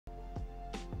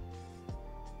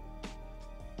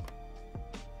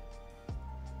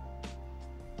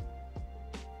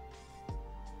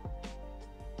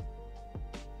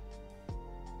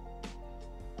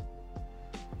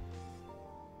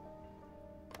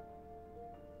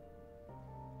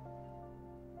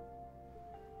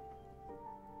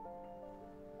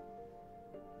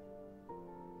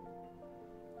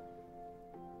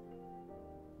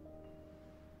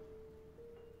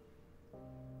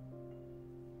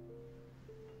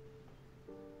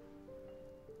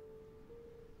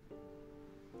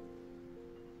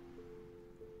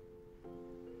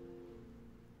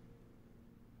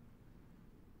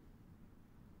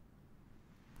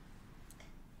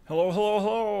Hello, hello,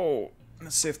 hello.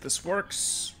 Let's see if this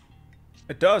works.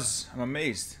 It does. I'm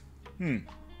amazed.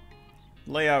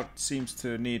 Layout seems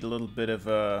to need a little bit of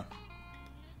a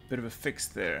fix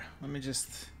there. Let me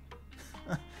just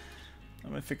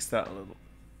let me fix that a little.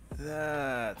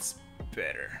 That's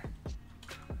better.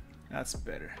 That's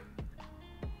better.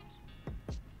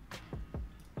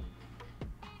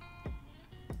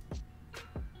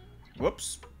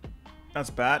 Whoops. That's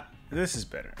bad. This is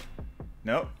better.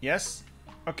 No. Yes.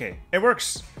 Okay. It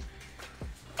works.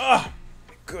 Ah,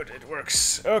 good. It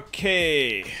works.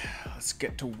 Okay. Let's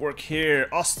get to work here.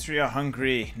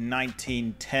 Austria-Hungary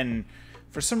 1910.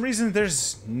 For some reason,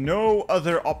 there's no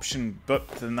other option but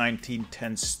the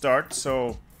 1910 start,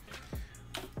 so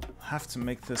I'll have to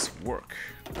make this work.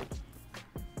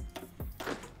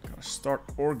 Gotta start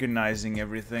organizing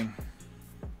everything.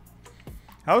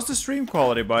 How's the stream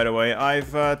quality, by the way?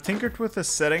 I've tinkered with the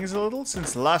settings a little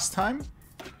since last time.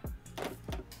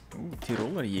 Ooh,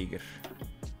 Tirolerjäger.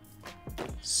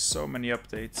 So many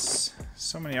updates.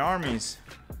 So many armies.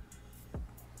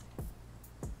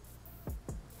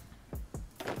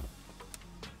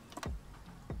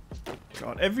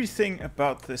 God, everything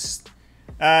about this...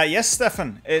 yes,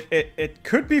 Stefan. It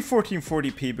could be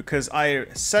 1440p because I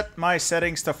set my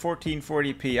settings to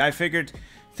 1440p. I figured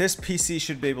this PC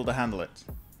should be able to handle it.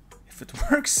 If it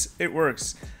works, it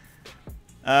works.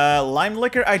 Lime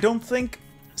Liquor, I don't think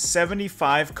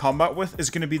 75 combat width is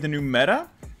going to be the new meta.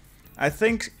 I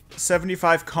think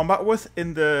 75 combat width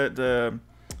in the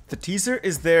teaser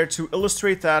is there to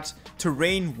illustrate that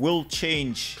terrain will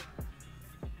change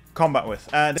combat width.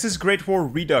 This is Great War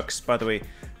Redux, by the way.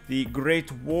 The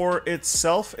Great War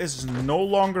itself is no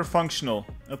longer functional.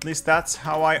 At least that's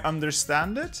how I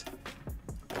understand it.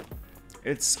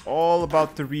 It's all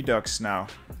about the Redux now.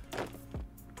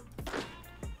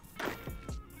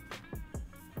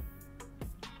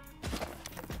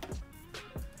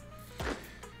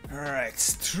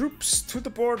 Alright, troops to the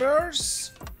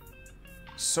borders.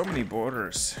 So many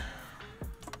borders.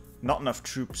 Not enough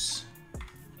troops.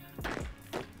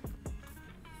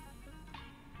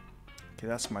 Okay,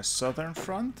 that's my southern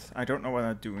front. I don't know what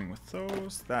I'm doing with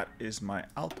those. That is my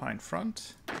Alpine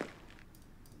front.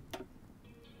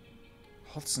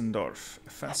 Hotzendorf,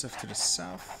 offensive to the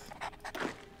south.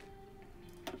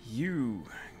 You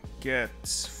get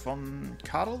von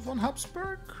Karl von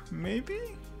Habsburg, maybe?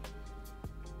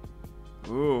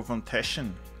 Ooh, von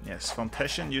Teschen. Yes, von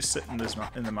Teschen, you sit in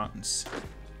the mountains.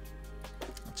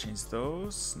 I'll change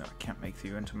those. No, I can't make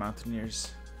you into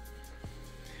mountaineers.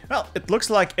 Well, it looks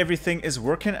like everything is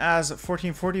working as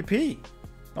 1440p.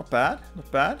 Not bad,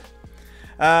 not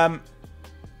bad.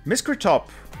 Miskritop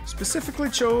specifically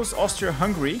chose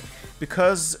Austria-Hungary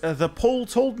because the poll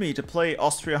told me to play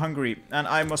Austria-Hungary, and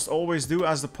I must always do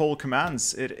as the poll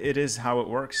commands. It is how it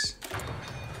works.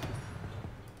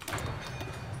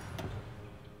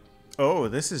 Oh,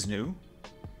 this is new.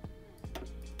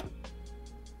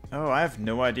 Oh, I have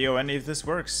no idea how any of this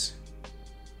works.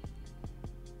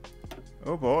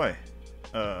 Oh boy.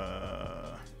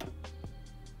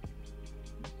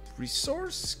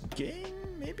 Resource gain,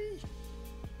 maybe?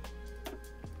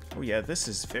 Oh yeah, this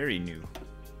is very new.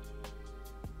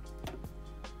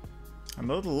 I'm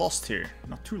a little lost here.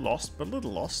 Not too lost, but a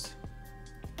little lost.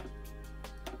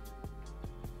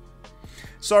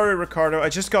 Sorry, Ricardo, I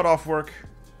just got off work.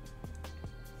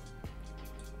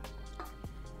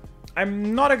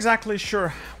 I'm not exactly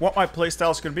sure what my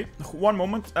playstyle is going to be. One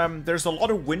moment, there's a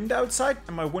lot of wind outside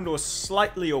and my window is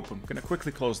slightly open. I'm going to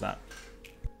quickly close that.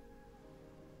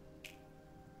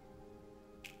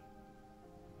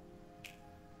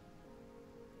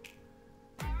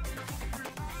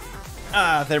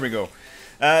 Ah, there we go.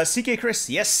 CK Chris,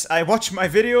 yes, I watch my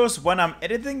videos when I'm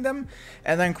editing them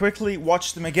and then quickly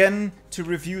watch them again to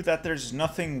review that there's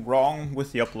nothing wrong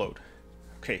with the upload.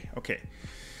 Okay, okay.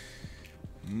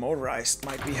 Motorized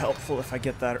might be helpful if I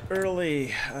get that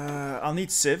early. I'll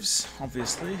need civs,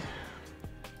 obviously.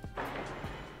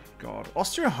 God,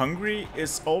 Austria-Hungary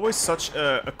is always such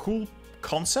a cool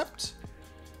concept,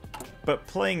 but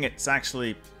playing it's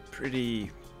actually pretty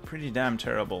damn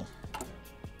terrible.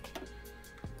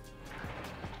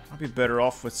 I'll be better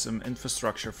off with some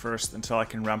infrastructure first until I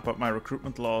can ramp up my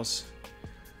recruitment laws.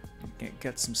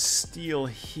 Get some steel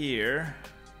here.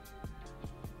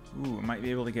 Ooh, I might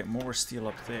be able to get more steel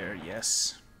up there,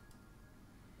 yes.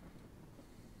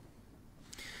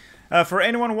 For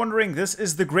anyone wondering, this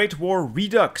is the Great War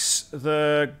Redux.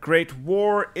 The Great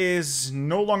War is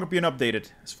no longer being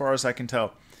updated, as far as I can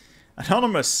tell.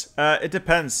 Anonymous, it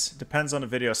depends. Depends on the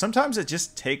video. Sometimes it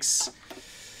just takes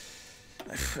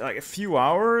like a few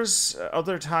hours.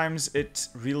 Other times it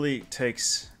really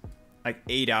takes like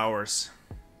 8 hours.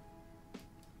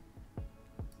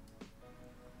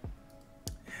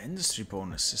 Industry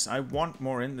bonuses. I want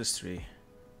more industry.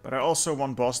 But I also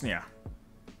want Bosnia.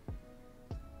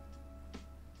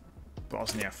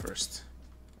 Bosnia first.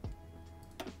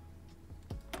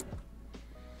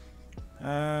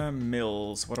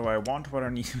 Mills. What do I want? What do I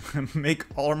need? Make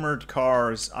armored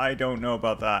cars. I don't know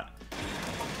about that.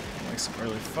 Like some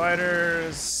early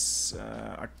fighters.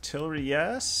 Artillery,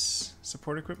 yes.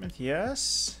 Support equipment,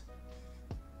 yes.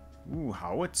 Ooh,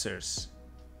 howitzers.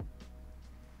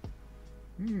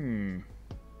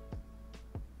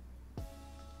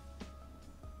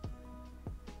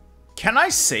 Can I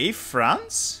save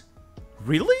France?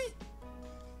 Really?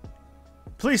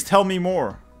 Please tell me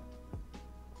more.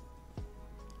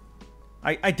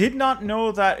 I did not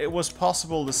know that it was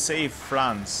possible to save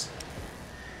France.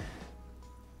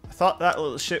 I thought that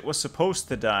little shit was supposed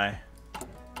to die.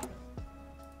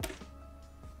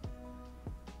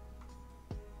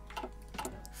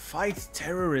 Fight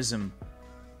terrorism.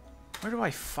 Where do I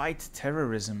fight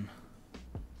terrorism?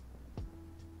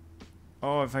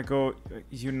 Oh, if I go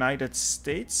United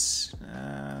States?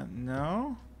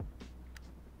 No?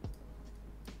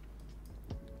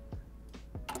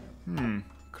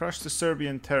 Crush the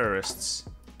Serbian terrorists.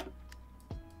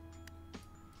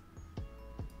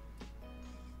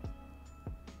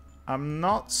 I'm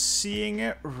not seeing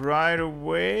it right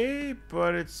away,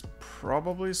 but it's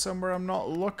probably somewhere I'm not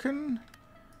looking.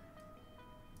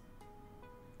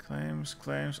 Claims.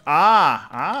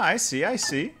 I see.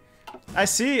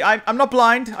 I'm not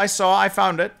blind. I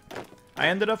found it. I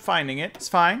ended up finding it. It's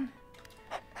fine.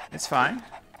 It's fine.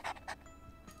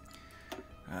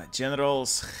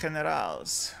 Generals. Where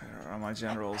are my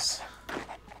generals?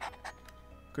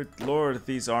 Good lord,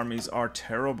 these armies are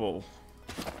terrible.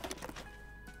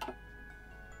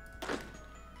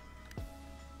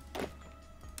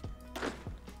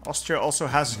 Austria also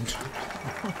has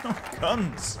no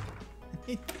guns. I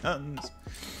need guns.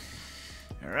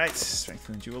 Alright,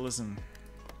 strengthen dualism.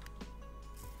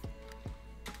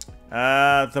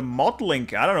 The mod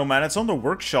link, I don't know, man. It's on the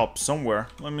workshop somewhere.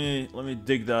 Let me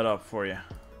dig that up for you.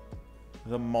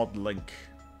 The mod link.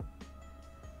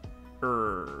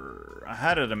 I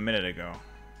had it a minute ago.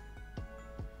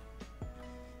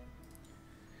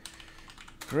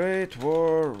 Great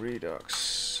War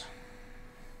Redux.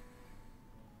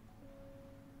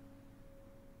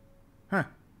 Huh.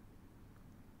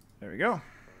 There we go.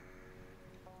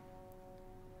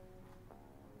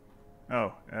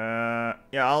 Oh,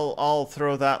 yeah, I'll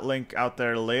throw that link out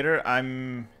there later.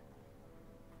 I'm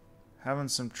having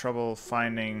some trouble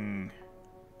finding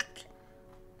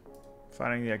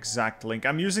the exact link.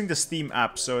 I'm using the Steam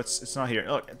app, so it's not here.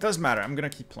 Look, it doesn't matter. I'm gonna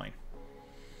keep playing.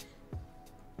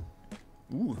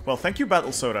 Ooh, well, thank you,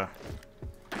 Battle Soda.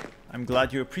 I'm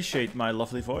glad you appreciate my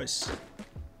lovely voice.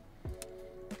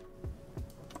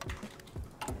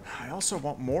 I also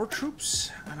want more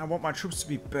troops, and I want my troops to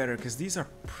be better, because these are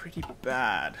pretty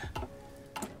bad.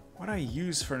 What do I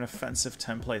use for an offensive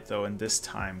template, though, in this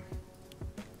time?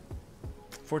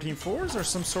 14-4s or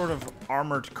some sort of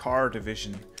armored car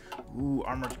division? Ooh,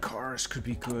 armored cars could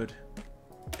be good.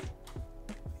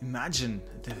 Imagine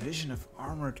a division of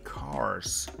armored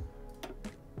cars.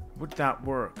 Would that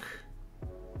work?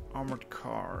 Armored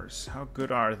cars. How good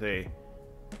are they?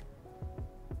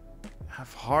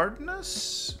 Have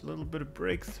hardness? A little bit of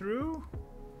breakthrough?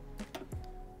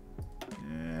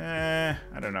 I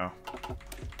don't know.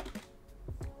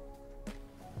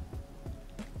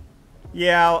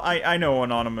 Yeah, I know,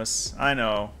 Anonymous. I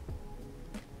know.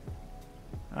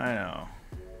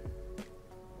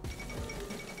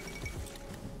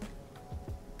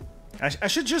 I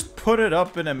should just put it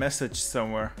up in a message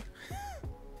somewhere.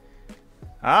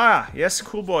 Ah, yes,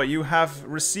 cool boy. You have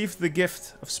received the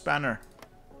gift of Spanner.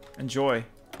 Enjoy.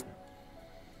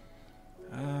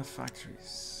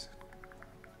 Factories.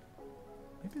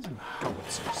 Maybe some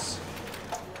howitzers.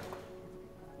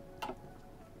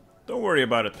 Don't worry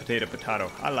about it, potato potato.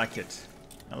 I like it.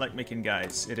 I like making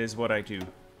guides. It is what I do.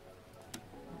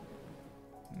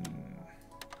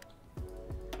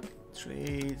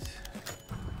 Trade.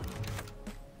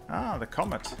 Ah, the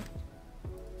comet.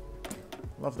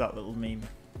 Love that little meme.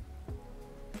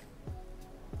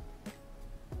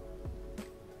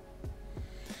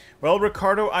 Well,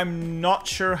 Ricardo, I'm not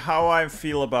sure how I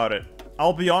feel about it.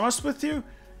 I'll be honest with you.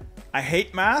 I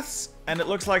hate maths, and it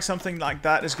looks like something like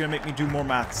that is going to make me do more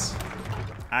maths.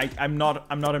 I'm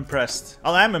not impressed.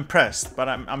 Well, I am impressed, but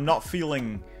I'm not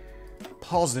feeling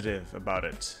positive about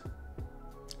it.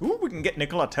 Ooh, we can get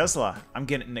Nikola Tesla. I'm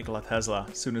getting Nikola Tesla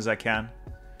as soon as I can.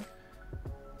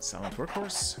 Silent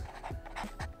workhorse.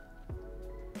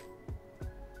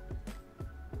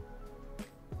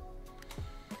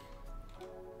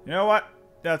 You know what?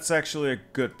 That's actually a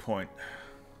good point.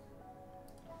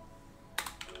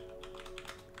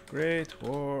 Great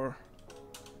War.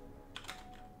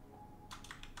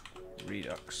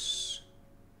 Redux.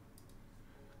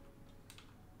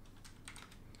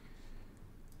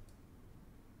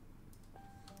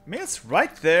 I mean, it's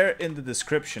right there in the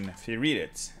description if you read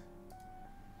it.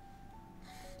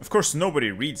 Of course,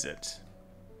 nobody reads it.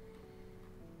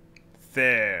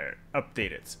 There.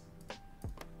 Update it.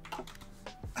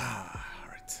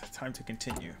 Alright. Time to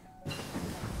continue.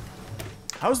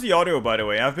 How's the audio, by the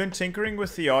way? I've been tinkering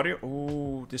with the audio.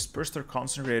 Oh, dispersed or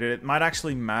concentrated. It might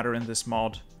actually matter in this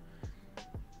mod.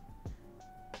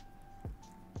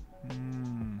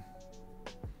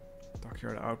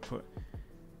 Dockyard output.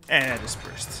 And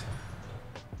dispersed.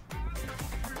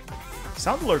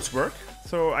 Sound alerts work.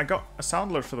 So I got a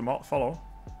sound alert for the follow.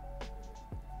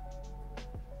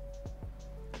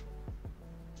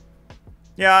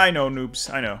 Yeah, I know,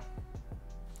 noobs. I know.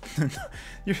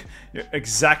 You're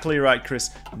exactly right,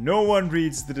 Chris. No one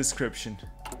reads the description.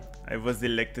 I was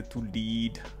elected to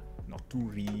lead, not to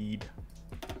read.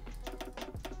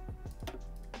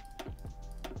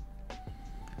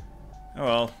 Oh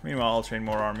well, meanwhile I'll train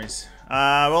more armies.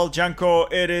 Well, Janko,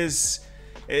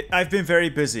 I've been very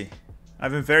busy.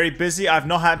 I've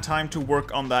not had time to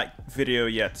work on that video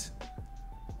yet.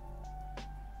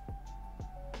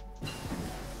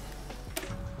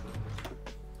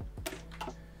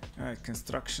 Alright,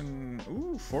 construction.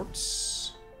 Ooh,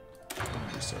 forts.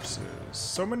 Resources.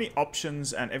 So many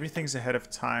options and everything's ahead of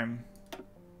time.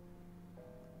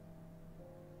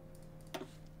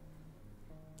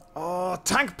 Oh,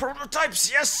 tank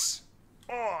prototypes, yes!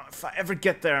 Oh, if I ever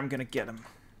get there, I'm gonna get them.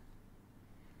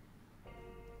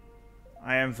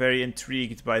 I am very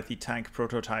intrigued by the tank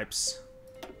prototypes.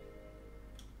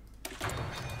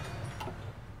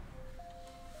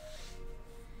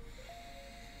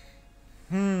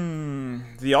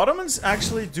 The Ottomans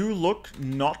actually do look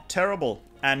not terrible.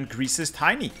 And Greece is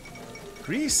tiny.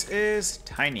 Greece is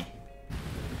tiny.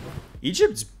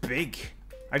 Egypt's big.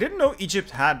 I didn't know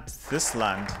Egypt had this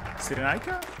land.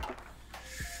 Cyrenaica?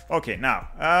 Okay,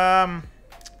 now.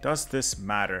 Does this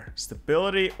matter?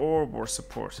 Stability or war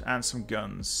support? And some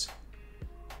guns.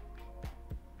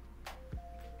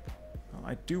 Well,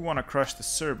 I do want to crush the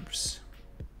Serbs.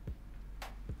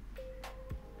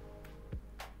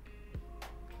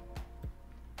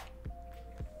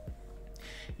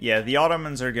 Yeah, the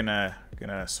Ottomans are gonna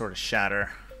sort of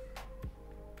shatter.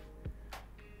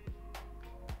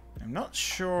 I'm not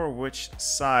sure which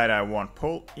side I want.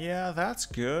 Yeah, that's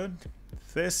good.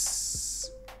 This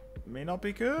may not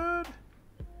be good.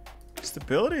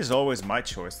 Stability is always my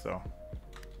choice, though.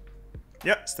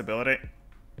 Yeah, stability.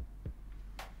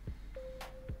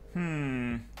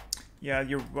 Yeah,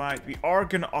 you're right. We are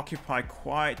gonna occupy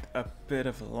quite a bit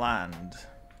of land.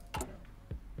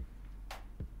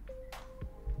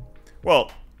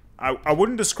 Well, I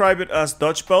wouldn't describe it as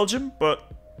Dutch Belgium,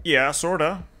 but yeah,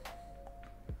 sorta.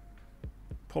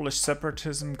 Polish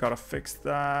separatism, gotta fix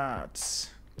that.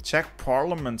 Czech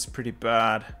parliament's pretty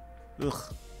bad.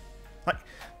 Ugh. Like,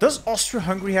 does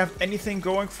Austria-Hungary have anything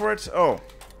going for it? Oh.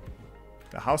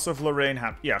 The House of Lorraine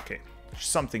have... Yeah, okay. There's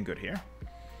something good here.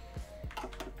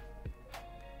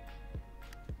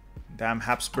 Damn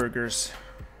Habsburgers.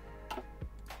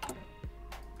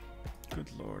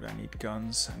 Good lord, I need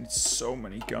guns. I need so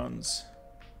many guns.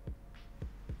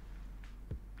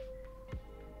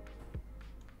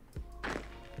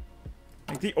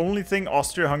 Like, the only thing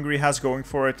Austria-Hungary has going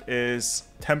for it is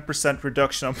 10%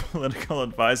 reduction on political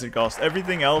advisor cost.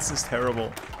 Everything else is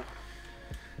terrible.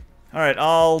 Alright,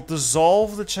 I'll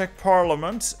dissolve the Czech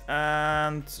parliament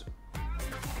and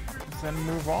then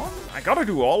move on. I gotta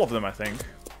do all of them, I think.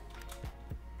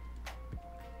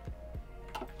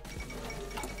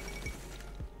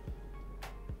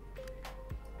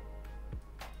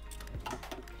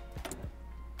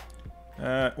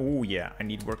 Oh yeah, I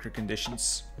need worker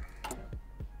conditions.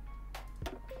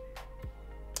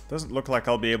 Doesn't look like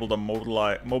I'll be able to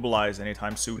mobilize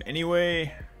anytime soon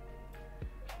anyway.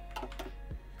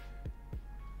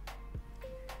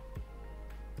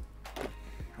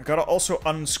 I gotta also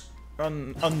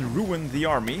unruin the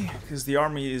army, because the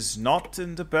army is not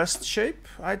in the best shape,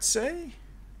 I'd say.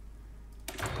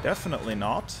 Definitely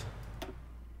not.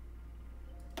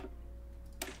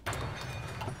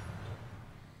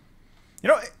 You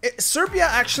know, Serbia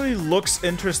actually looks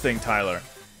interesting, Tyler.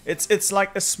 It's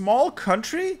like a small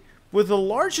country with a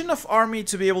large enough army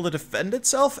to be able to defend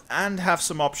itself and have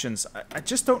some options. I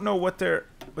just don't know what their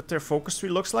focus tree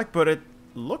looks like, but it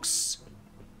looks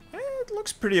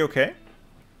pretty okay.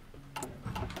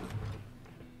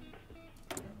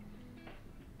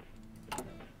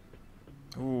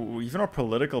 Ooh, even our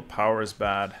political power is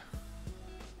bad.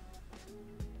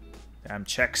 Damn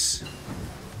Czechs.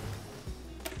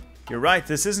 You're right,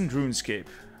 this isn't RuneScape.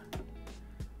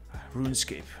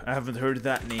 RuneScape. I haven't heard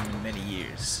that name in many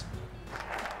years.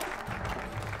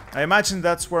 I imagine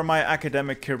that's where my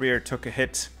academic career took a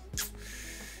hit.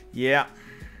 Yeah.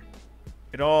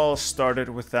 It all started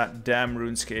with that damn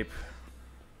RuneScape.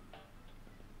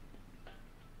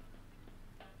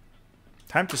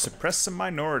 Time to suppress some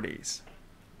minorities.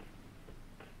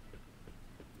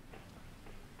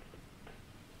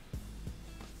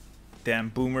 Damn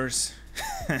boomers.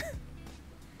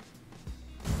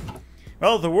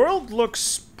 Well, the world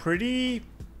looks pretty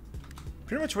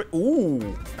much.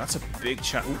 Ooh, that's a big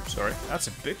that's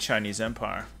a big Chinese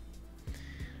empire.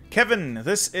 Kevin,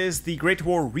 this is the Great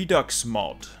War Redux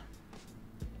mod.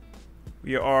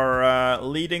 We are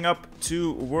leading up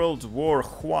to World War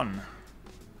I.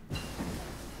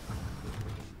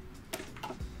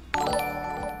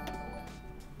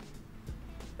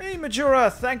 Hey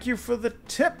Majora, thank you for the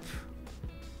tip.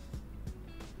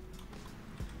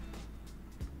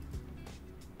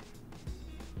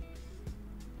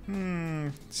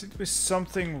 Seems to be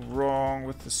something wrong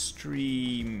with the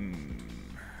stream.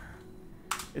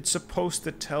 It's supposed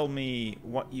to tell me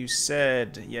what you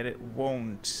said, yet it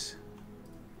won't.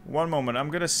 One moment, I'm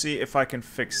gonna see if I can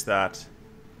fix that.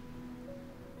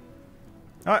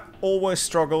 I always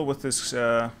struggle with this,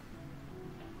 well,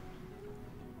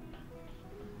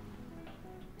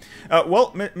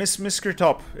 Miss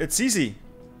Miskertop, it's easy.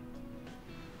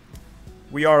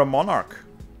 We are a monarch.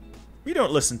 We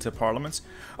don't listen to parliaments.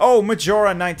 Oh,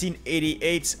 Majora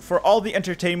 1988, for all the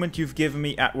entertainment you've given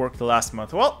me at work the last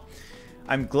month. Well,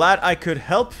 I'm glad I could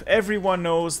help. Everyone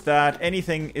knows that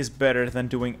anything is better than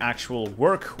doing actual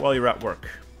work while you're at work.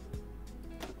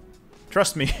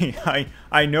 Trust me,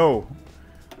 I know.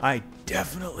 I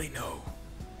definitely know.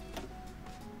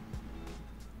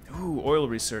 Ooh, oil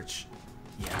research.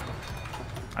 Yeah.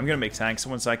 I'm gonna make tanks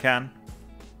once I can.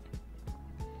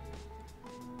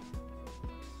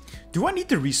 Do I need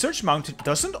to research mountain?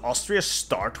 Doesn't Austria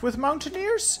start with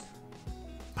mountaineers?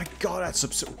 My god, that's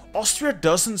absurd. Austria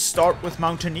doesn't start with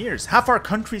mountaineers. Half our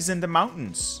country's in the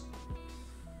mountains.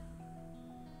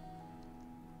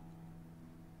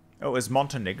 Oh, is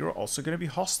Montenegro also going to be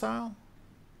hostile?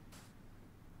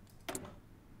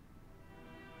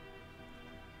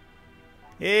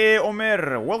 Hey,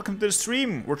 Omer, welcome to the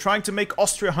stream. We're trying to make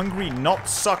Austria-Hungary not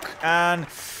suck, and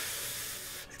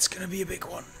it's going to be a big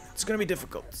one. It's going to be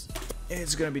difficult.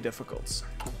 It's going to be difficult.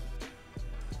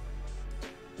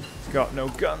 We've got no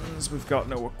guns. We've got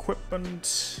no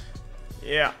equipment.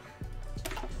 Yeah.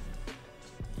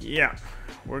 Yeah.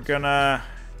 We're gonna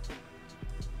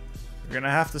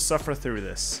have to suffer through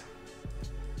this.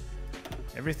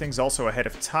 Everything's also ahead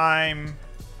of time.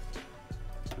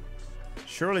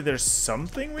 Surely there's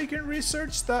something we can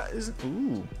research that isn't...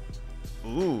 Ooh.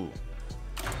 Ooh.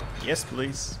 Yes,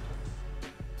 please.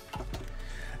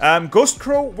 Ghost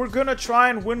Crow, we're gonna try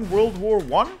and win World War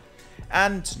I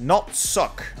and not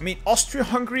suck. I mean,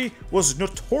 Austria-Hungary was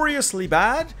notoriously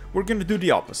bad. We're gonna do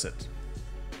the opposite.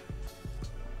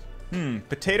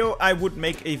 Potato, I would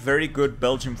make a very good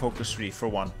Belgium focus tree for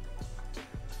one.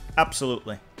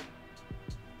 Absolutely.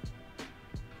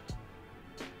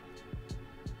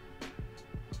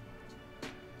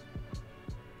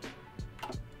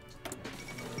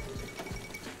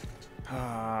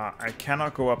 I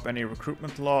cannot go up any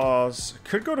recruitment laws.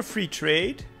 Could go to free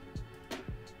trade.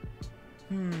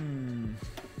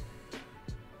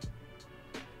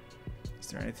 Is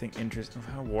there anything interesting?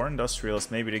 War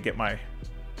industrialist, maybe to get my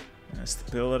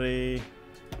stability.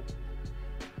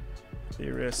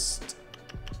 Theorist.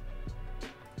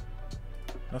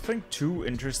 Nothing too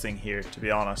interesting here, to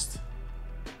be honest.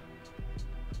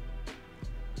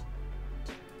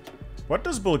 What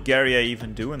does Bulgaria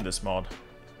even do in this mod?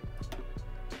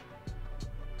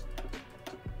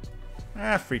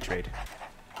 Free trade.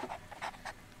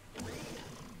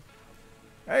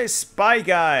 Hey, Spy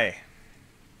Guy!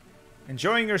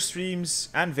 Enjoying your streams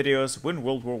and videos. Win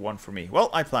World War I for me. Well,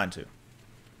 I plan to.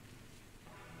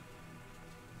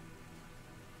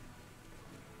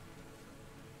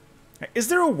 Is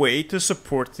there a way to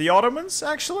support the Ottomans,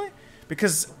 actually?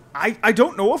 Because I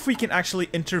don't know if we can actually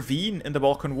intervene in the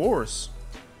Balkan Wars.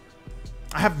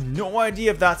 I have no idea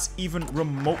if that's even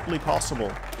remotely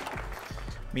possible.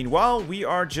 Meanwhile, we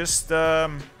are just,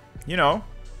 you know,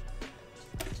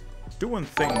 doing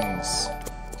things.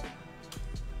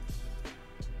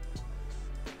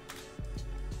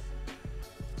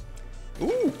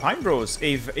 Ooh, Pine Bros.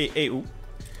 A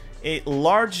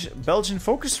large Belgian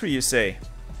focus tree, you say?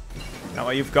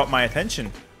 Now you've got my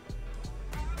attention.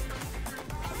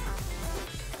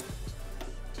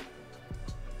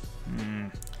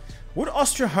 Would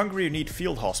Austria-Hungary need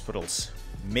field hospitals?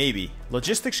 Maybe.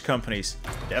 Logistics companies?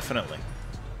 Definitely.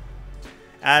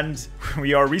 And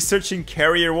we are researching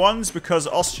carrier ones because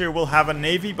Austria will have a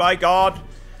navy, by God.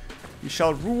 We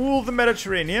shall rule the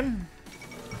Mediterranean.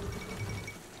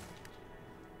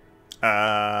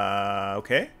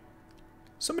 Okay.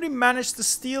 Somebody managed to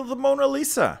steal the Mona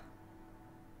Lisa.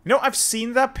 You know, I've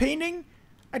seen that painting.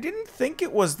 I didn't think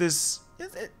it was this...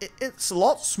 It's a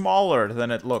lot smaller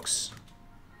than it looks.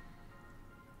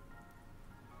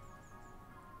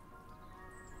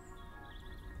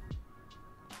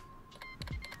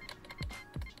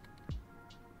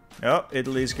 Oh,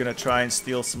 Italy's gonna try and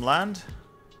steal some land.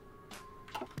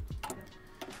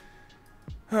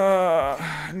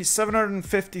 I need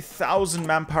 750,000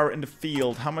 manpower in the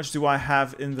field. How much do I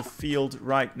have in the field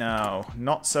right now?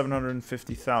 Not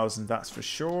 750,000, that's for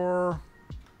sure.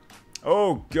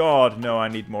 Oh god, no, I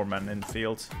need more men in the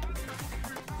field.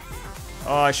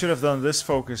 Oh, I should have done this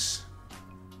focus.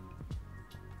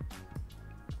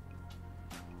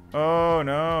 Oh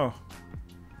no.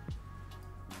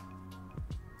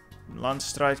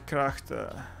 Landstrijdkracht,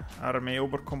 Armee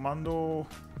Oberkommando.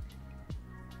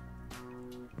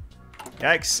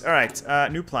 Yikes.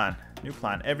 Alright, new plan. New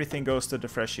plan. Everything goes to the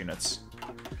fresh units.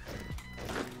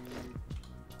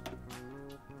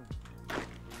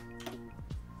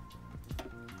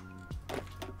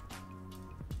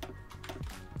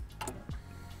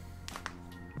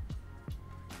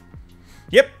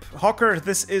 Yep, Hawker,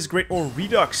 this is great. Or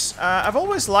Redux. I've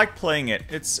always liked playing it.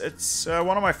 It's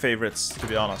one of my favorites, to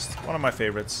be honest. One of my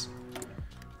favorites.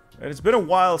 It's been a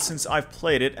while since I've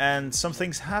played it, and some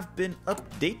things have been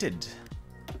updated.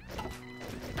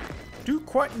 Do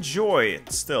quite enjoy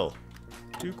it still.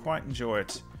 Do quite enjoy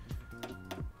it.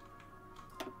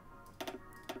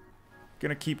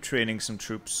 Gonna keep training some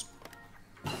troops.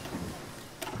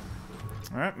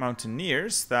 Alright,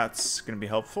 Mountaineers. That's gonna be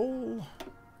helpful.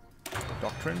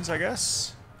 Doctrines, I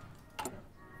guess.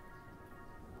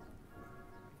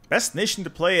 Best nation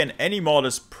to play in any mod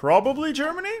is probably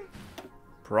Germany?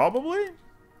 Probably?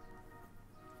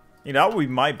 You know, that would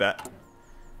be my bet.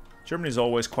 Germany's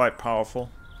always quite powerful.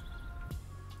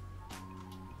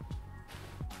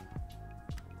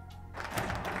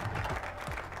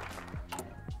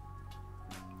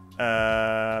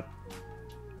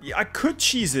 Yeah, I could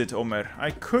cheese it, Omer. I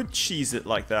could cheese it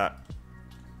like that.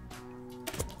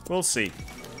 We'll see.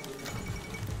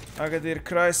 Agadir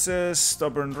crisis,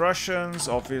 stubborn Russians,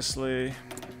 obviously.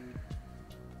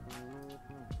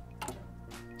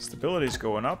 Stability's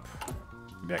going up.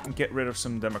 Maybe I can get rid of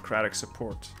some democratic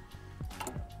support.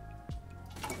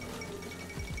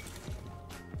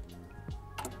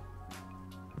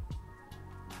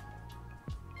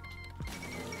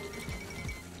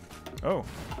 Oh.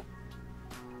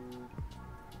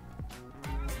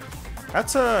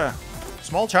 That's a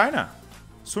small China.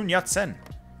 Sun Yat-sen.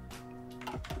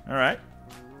 Alright.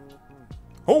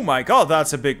 Oh my god,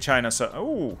 that's a big China. So,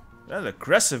 oh, that's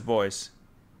aggressive, boys.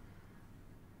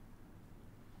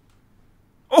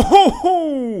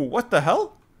 Oh, what the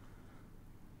hell?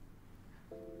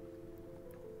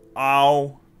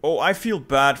 Ow. Oh, I feel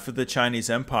bad for the Chinese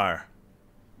Empire.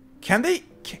 Can they...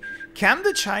 Can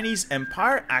the Chinese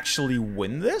Empire actually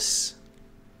win this?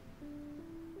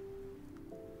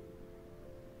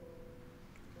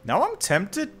 Now I'm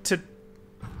tempted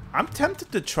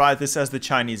to try this as the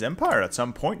Chinese Empire at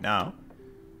some point now.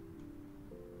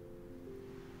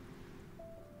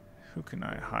 Who can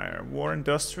I hire? War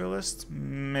industrialist?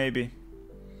 Maybe.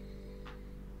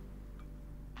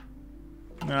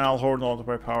 Nah, I'll hoard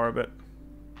multiple power a bit.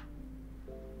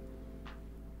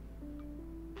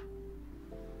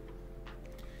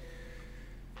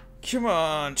 Come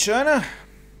on, China.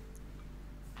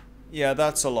 Yeah,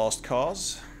 that's a lost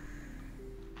cause.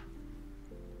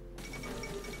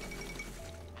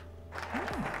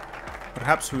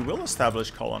 Perhaps we will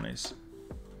establish colonies.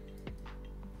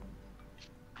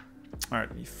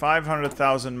 Alright,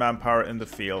 500,000 manpower in the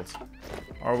field.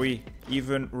 Are we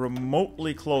even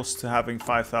remotely close to having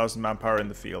 5,000 manpower in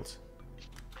the field?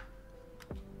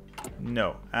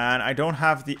 No. And I don't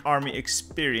have the army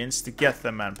experience to get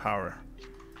the manpower.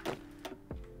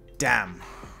 Damn.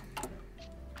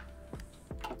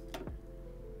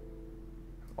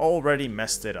 Already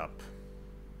messed it up.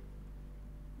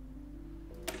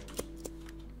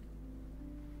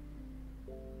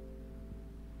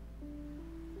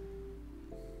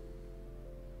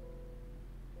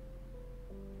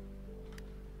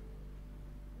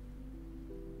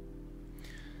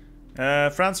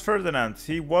 Franz Ferdinand,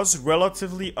 he was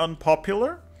relatively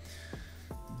unpopular,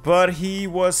 but he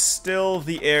was still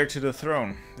the heir to the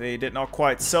throne. They did not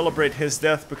quite celebrate his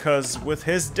death because with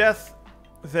his death,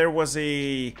 there was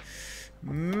a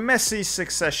messy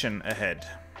succession ahead.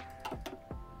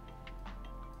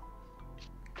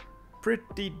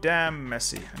 Pretty damn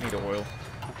messy. I need oil.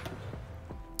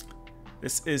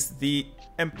 This is the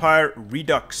Empire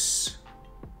Redux.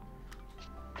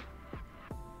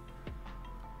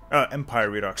 Empire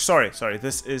Redux. Sorry.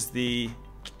 This is the...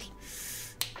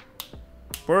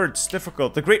 Words,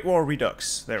 difficult. The Great War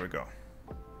Redux. There we go.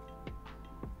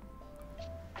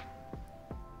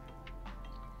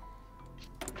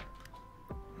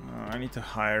 I need to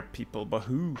hire people, but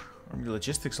who? Army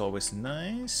logistics always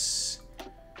nice.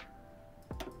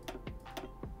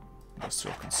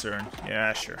 Industrial concern.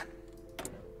 Yeah, sure.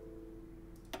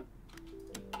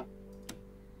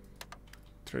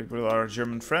 Trade with our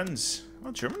German friends.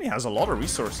 Well, Germany has a lot of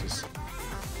resources.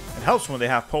 It helps when they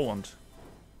have Poland.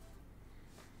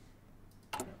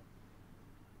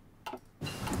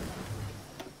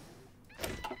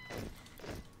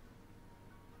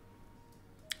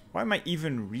 Why am I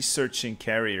even researching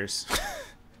carriers?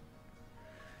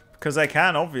 Because I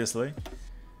can, obviously.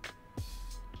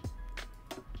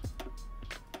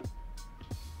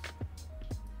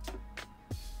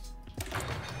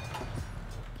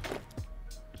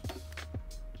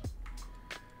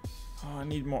 Oh, I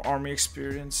need more army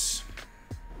experience.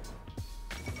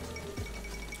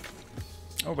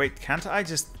 Oh wait, can't I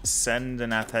just send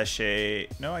an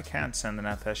attaché? No, I can't send an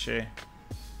attaché.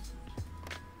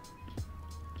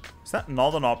 Is that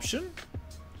not an option?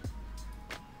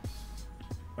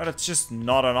 But it's just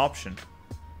not an option.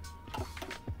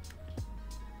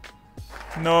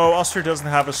 No, Austria doesn't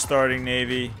have a starting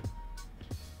navy.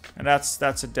 And that's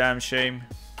a damn shame.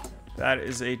 That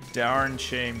is a darn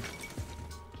shame.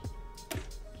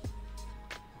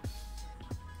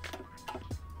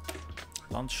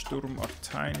 Landsturm are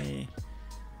tiny.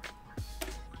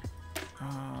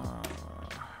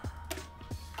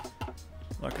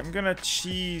 Look, I'm gonna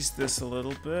cheese this a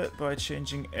little bit by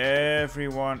changing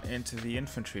everyone into the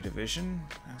infantry division.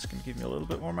 That's gonna give me a little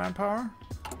bit more manpower.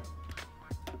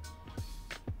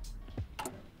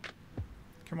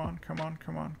 Come on, come on,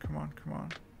 come on, come on, come on.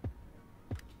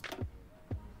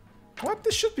 What?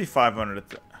 This should be 500.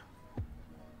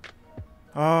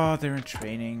 Oh, they're in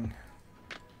training.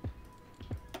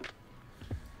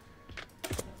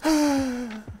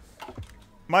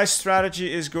 My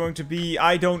strategy is going to be,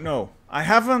 I don't know. I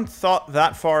haven't thought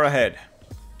that far ahead.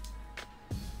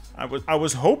 I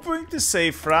was hoping to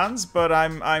save Franz, but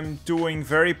I'm doing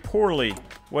very poorly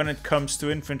when it comes to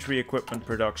infantry equipment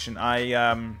production.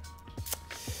 I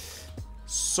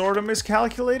sort of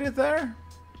miscalculated there.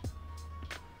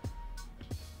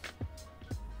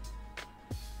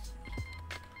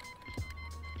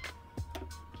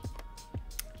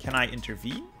 Can I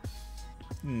intervene?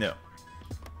 No.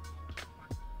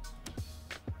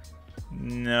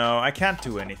 No, I can't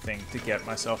do anything to get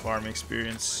myself army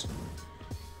experience.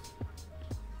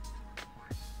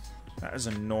 That is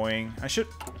annoying. I should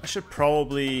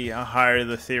probably hire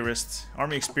the theorist.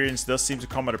 Army experience does seem to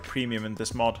come at a premium in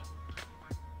this mod.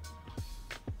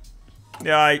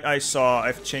 Yeah, I saw.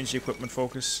 I've changed the equipment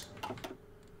focus.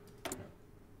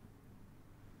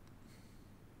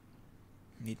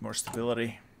 Need more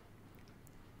stability.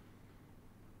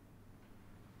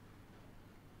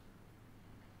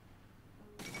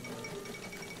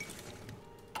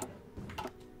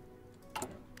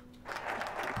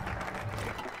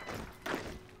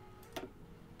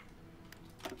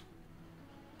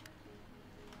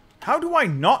 How do I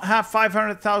not have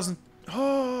 500,000?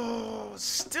 Oh,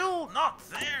 still not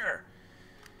there.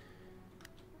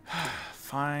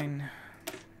 Fine.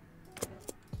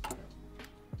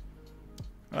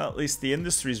 Well, at least the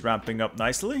industry's ramping up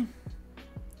nicely.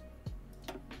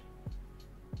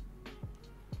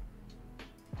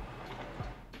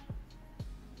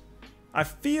 I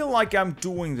feel like I'm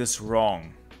doing this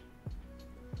wrong.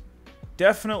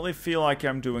 Definitely feel like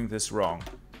I'm doing this wrong.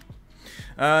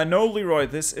 No, Leroy,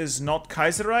 this is not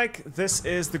Kaiserreich. This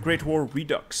is the Great War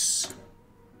Redux.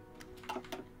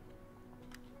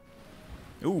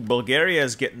 Ooh, Bulgaria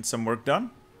is getting some work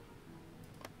done.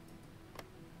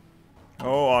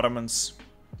 Oh, Ottomans.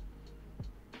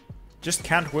 Just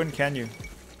can't win, can you?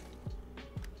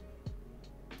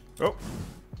 Oh.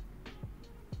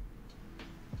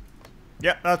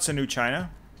 Yeah, that's a new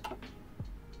China.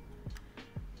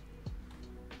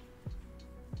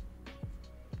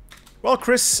 Well,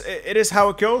 Chris, it is how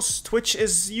it goes. Twitch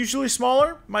is usually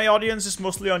smaller. My audience is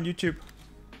mostly on YouTube.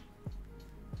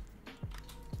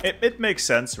 It makes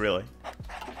sense, really.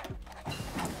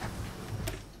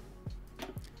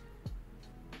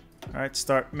 Alright,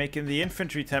 start making the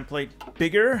infantry template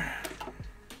bigger.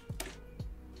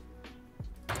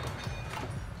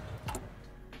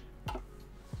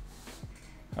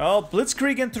 Well,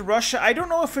 blitzkrieg into Russia. I don't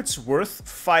know if it's worth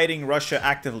fighting Russia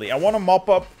actively. I want to mop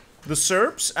up the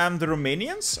Serbs and the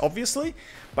Romanians, obviously.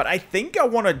 But I think I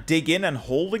want to dig in and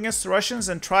hold against the Russians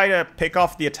and try to pick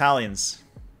off the Italians.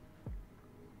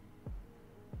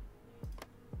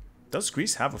 Does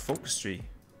Greece have a focus tree?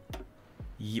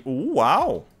 Oh,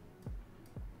 wow.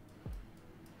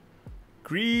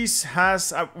 Greece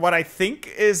has what I think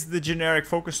is the generic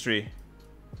focus tree.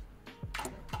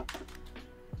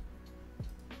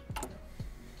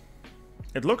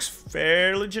 It looks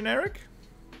fairly generic.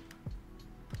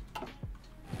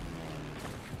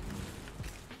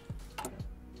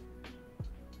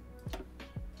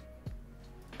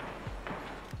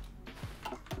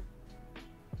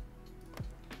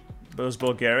 Does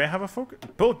Bulgaria have a focus?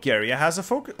 Bulgaria has a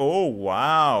focus. Oh,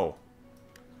 wow.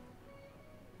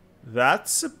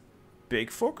 That's a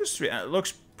big focus tree. It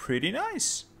looks pretty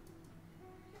nice.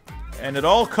 And it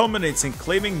all culminates in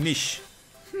claiming niche.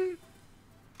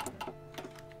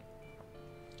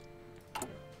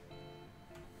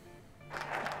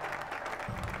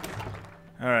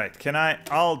 Alright, can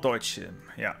I'll Deutsch him.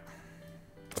 Yeah.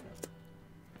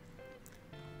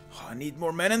 Oh, I need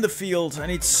more men in the field. I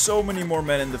need so many more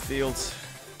men in the field.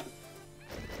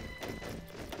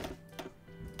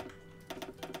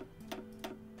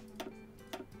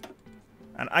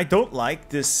 And I don't like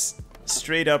this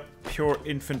straight up pure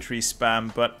infantry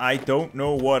spam, but I don't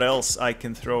know what else I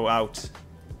can throw out.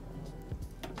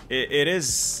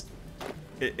 It's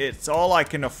all I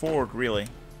can afford, really.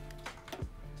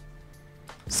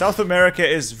 South America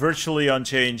is virtually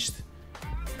unchanged.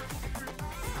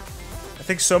 I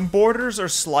think some borders are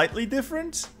slightly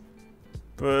different,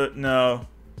 but no.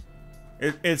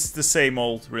 It's the same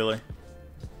old, really.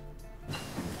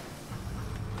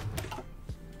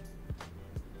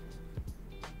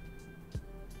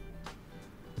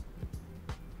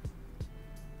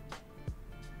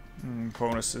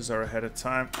 Bonuses are ahead of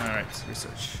time. Alright,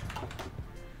 research.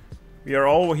 We are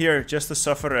all here just to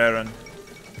suffer, Aaron.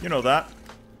 You know that.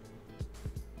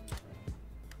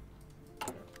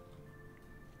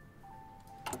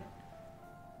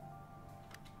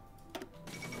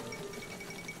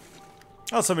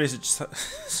 Oh, somebody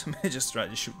just tried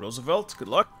to shoot Roosevelt. Good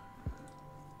luck.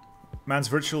 Man's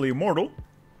virtually immortal.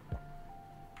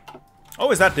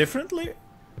 Oh, is that differently?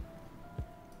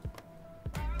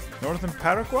 Northern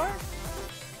Paraguay?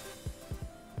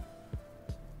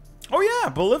 Oh yeah,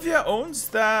 Bolivia owns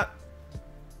that.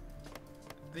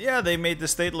 Yeah, they made the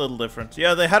state a little different.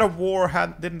 Yeah, they had a war,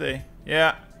 didn't they?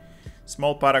 Yeah.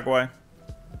 Small Paraguay.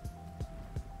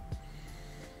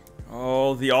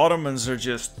 Oh, the Ottomans are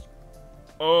just...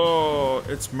 Oh,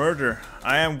 it's murder.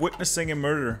 I am witnessing a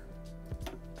murder.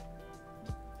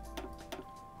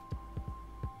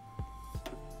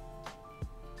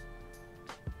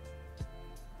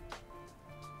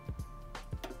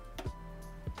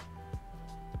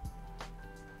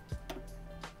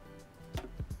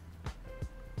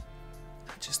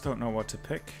 Don't know what to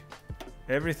pick.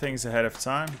 Everything's ahead of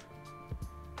time.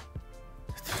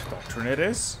 Doctrine it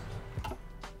is.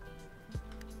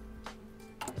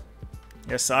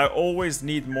 Yes, I always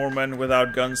need more men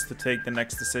without guns to take the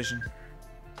next decision.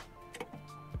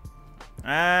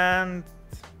 And...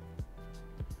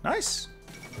 nice.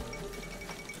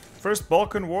 First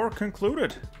Balkan War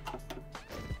concluded.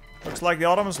 Looks like the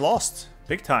Ottomans lost.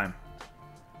 Big time.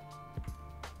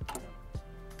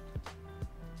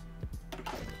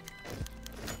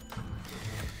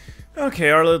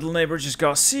 Okay, our little neighbor just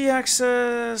got sea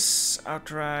access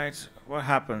outright. What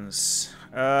happens?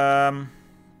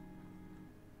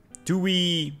 Do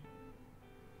we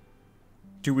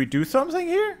do something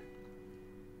here?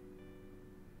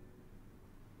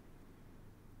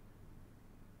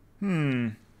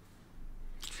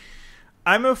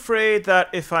 I'm afraid that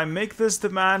if I make this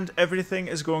demand, everything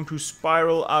is going to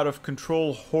spiral out of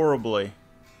control horribly.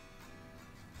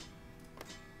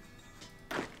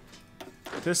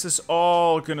 This is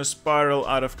all gonna spiral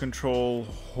out of control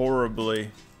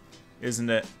horribly, isn't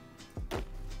it?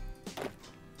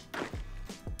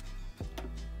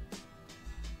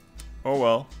 Oh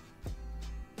well.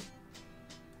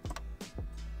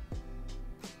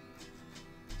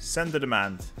 Send the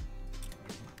demand.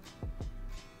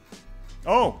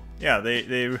 Oh, yeah,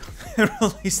 they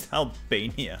released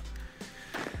Albania.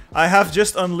 I have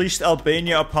just unleashed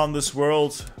Albania upon this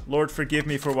world. Lord, forgive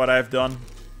me for what I've done.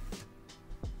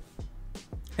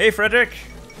 Hey, Frederick.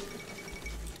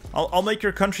 I'll make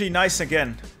your country nice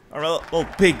again. Or well,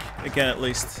 big again at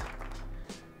least.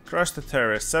 Crush the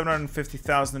terrorists.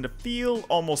 750,000 in the field.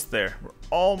 Almost there. We're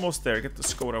almost there. Get the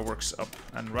Skoda works up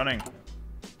and running.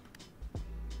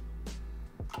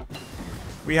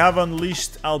 We have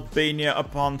unleashed Albania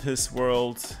upon this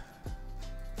world.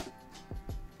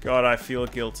 God, I feel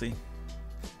guilty.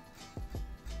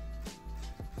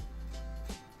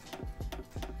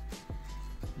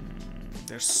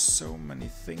 There's so many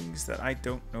things that I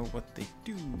don't know what they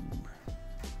do.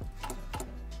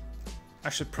 I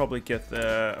should probably get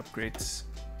the upgrades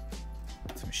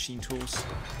to machine tools.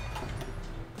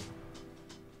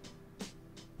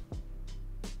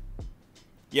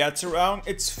 Yeah,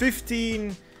 it's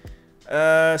 15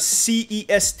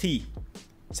 CEST.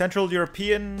 Central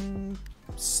European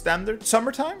Standard?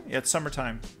 Summertime? Yeah, it's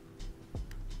summertime.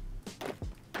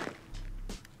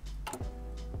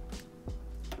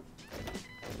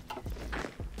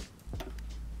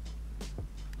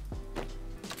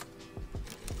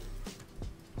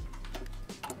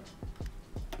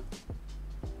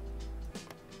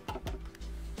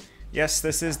 Yes,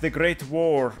 this is the Great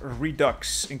War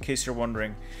Redux, in case you're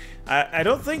wondering. I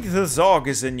don't think the Zog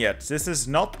is in yet. This is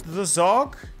not the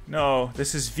Zog? No,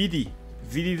 this is Vidi.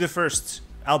 Vidi the First.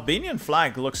 Albanian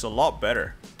flag looks a lot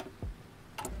better.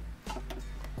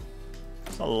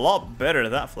 It's a lot better,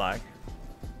 that flag.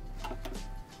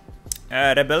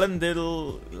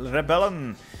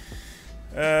 Rebellion.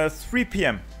 3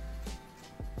 PM.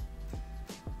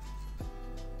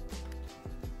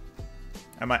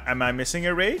 Am I missing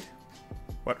a raid?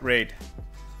 What raid?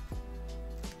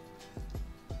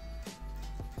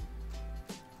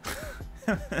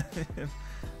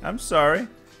 I'm sorry.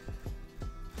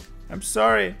 I'm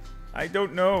sorry. I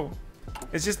don't know.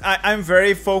 It's just I'm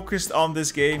very focused on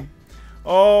this game.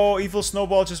 Oh, Evil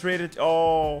Snowball just raided.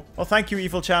 Oh, thank you,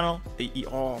 Evil Channel.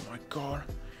 Oh my god.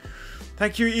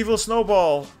 Thank you, Evil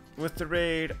Snowball, with the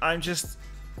raid.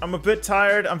 I'm a bit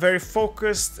tired. I'm very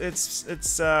focused. It's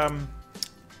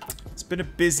been a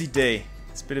busy day.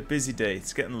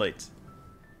 It's getting late.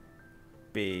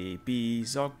 Baby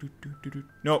Zog.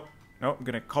 No, I'm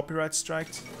gonna copyright strike.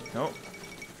 No.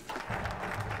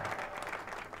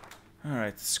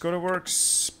 Alright, Skoda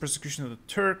Works. Persecution of the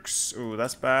Turks. Ooh,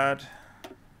 that's bad.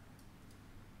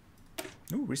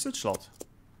 Ooh, research slot.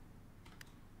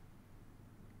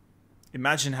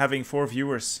 Imagine having 4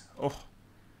 viewers. Oh,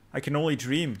 I can only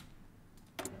dream.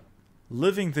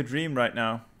 Living the dream right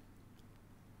now.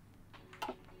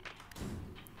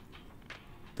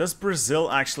 Does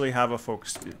Brazil actually have a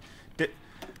focus?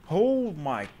 Oh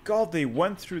my god, they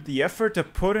went through the effort to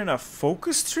put in a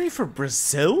focus tree for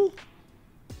Brazil?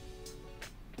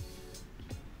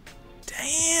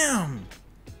 Damn!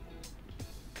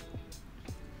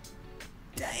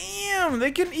 Damn,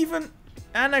 they can even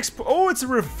annex... Oh, it's a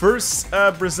reverse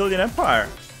Brazilian Empire.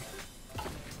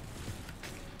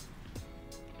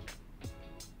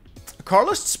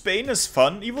 Carlos, Spain is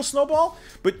fun, Evil Snowball,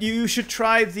 but you should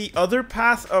try the other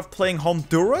path of playing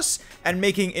Honduras and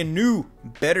making a new,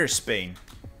 better Spain.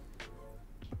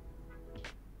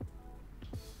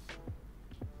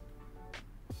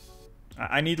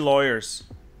 I need lawyers.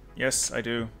 Yes, I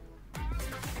do.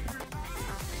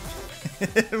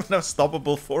 An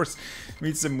unstoppable force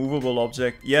meets a movable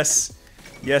object. Yes,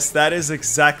 that is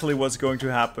exactly what's going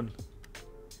to happen.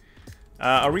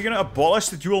 Are we gonna abolish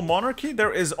the dual monarchy?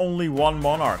 There is only one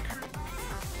monarch.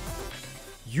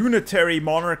 Unitary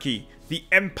monarchy. The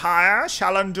Empire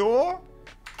shall endure.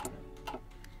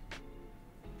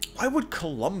 Why would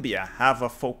Colombia have a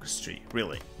focus tree?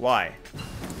 Really? Why?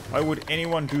 Why would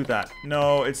anyone do that?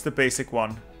 No, it's the basic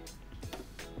one.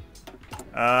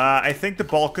 I think the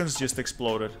Balkans just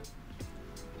exploded.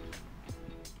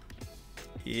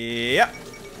 Yep.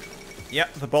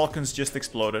 Yep, the Balkans just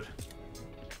exploded.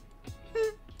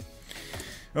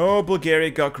 Oh, Bulgaria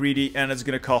got greedy and it's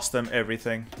gonna cost them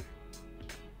everything.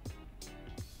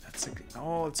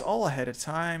 Oh, it's all ahead of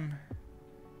time.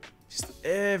 Just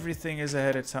everything is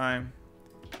ahead of time.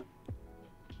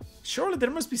 Surely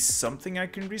there must be something I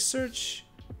can research.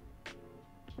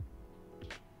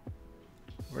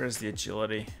 Where's the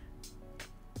agility?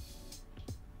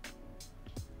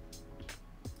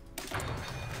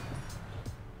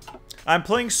 I'm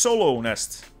playing solo,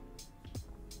 Nest.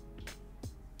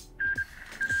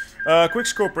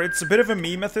 Quickscoper, it's a bit of a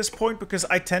meme at this point because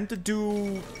I tend to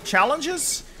do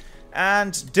challenges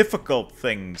and difficult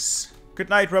things. Good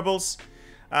night, Rebels.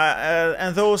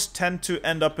 And those tend to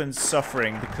end up in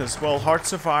suffering because, well,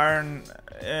 Hearts of Iron,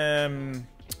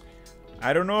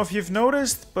 I don't know if you've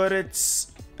noticed, but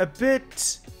it's a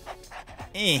bit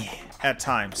at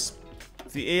times.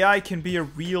 The AI can be a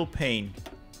real pain.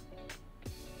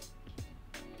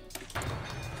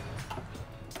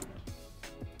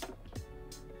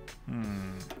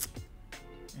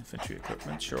 Infantry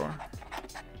equipment, sure.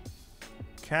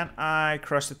 Can I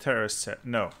crush the terrorist set?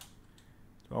 No.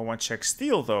 Do I want check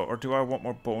steel though, or do I want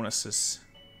more bonuses?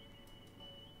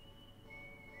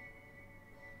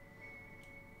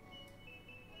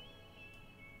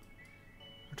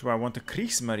 Or do I want the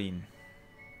Kriegsmarine?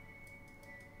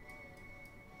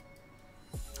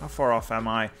 How far off am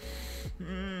I?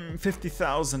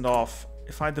 50,000 off.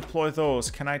 If I deploy those,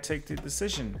 can I take the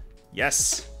decision?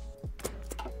 Yes.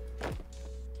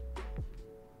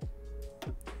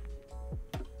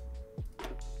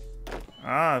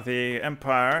 Ah, the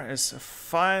Empire is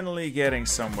finally getting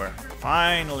somewhere.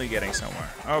 Finally getting somewhere.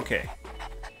 Okay.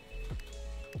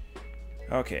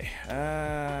 Okay.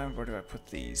 Where do I put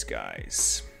these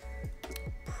guys?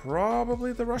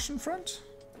 Probably the Russian front?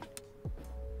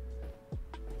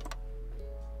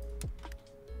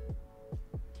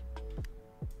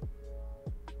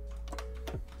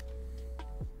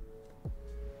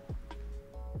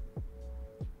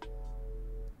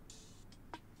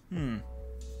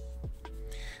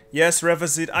 Yes,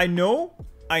 Revazid, I know.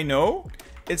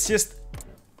 It's just,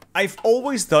 I've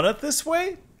always done it this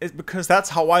way. It's because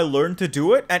that's how I learned to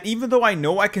do it. And even though I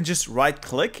know I can just right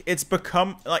click, it's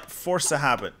become like force a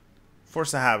habit.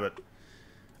 Force a habit.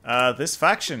 This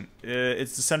faction,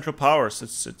 it's the Central Powers.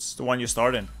 It's the one you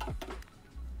start in.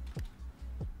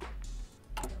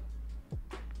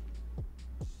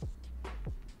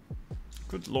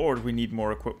 Good lord, we need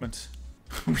more equipment.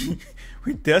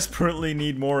 we desperately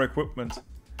need more equipment.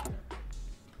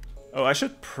 Oh, I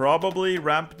should probably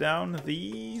ramp down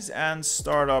these and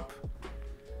start up.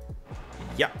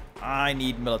 Yeah, I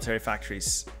need military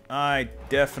factories. I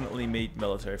definitely need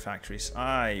military factories.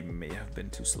 I may have been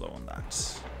too slow on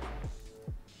that.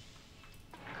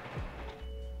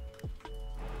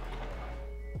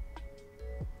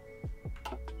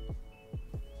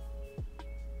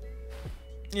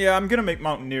 Yeah, I'm gonna make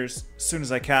Mountaineers as soon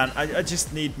as I can. I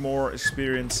just need more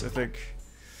experience, I think.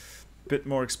 A bit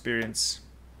more experience.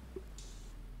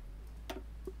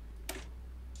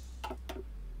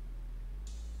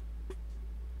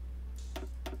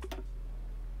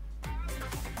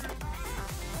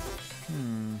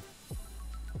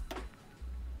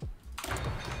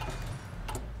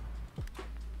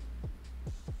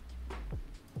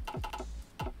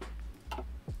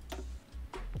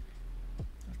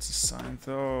 Let's assign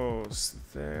those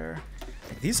there.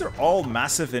 These are all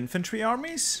massive infantry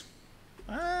armies?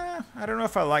 I don't know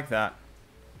if I like that.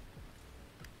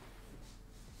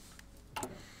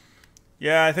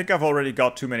 Yeah, I think I've already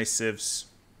got too many civs.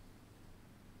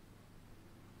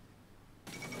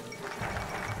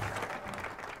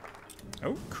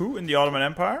 Oh, coup in the Ottoman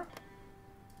Empire.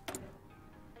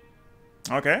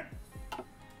 Okay.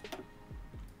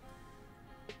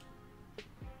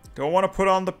 Do I want to put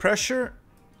on the pressure?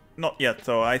 Not yet,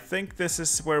 though. I think this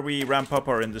is where we ramp up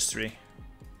our industry.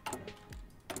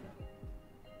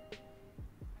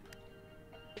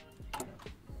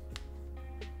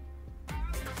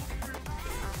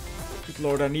 Good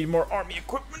lord, I need more army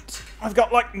equipment. I've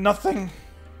got, like, nothing.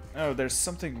 Oh, there's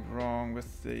something wrong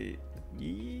with the...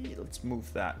 Yeah, let's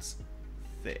move that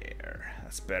there.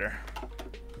 That's better.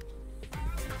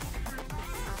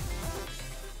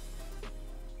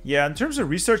 Yeah, in terms of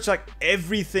research, like,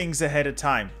 everything's ahead of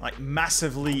time. Like,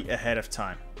 massively ahead of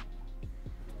time.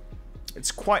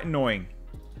 It's quite annoying.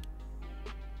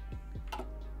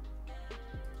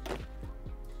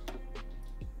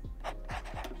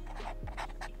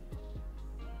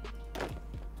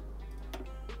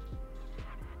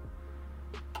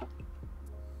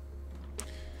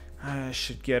 I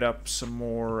should get up some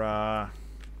more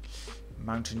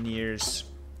Mountaineers.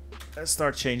 Let's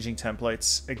start changing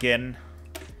templates again.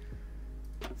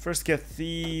 First get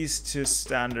these to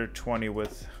standard 20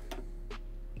 width.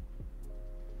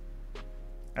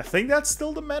 I think that's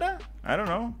still the meta? I don't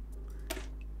know.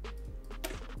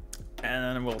 And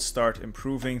then we'll start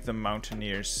improving the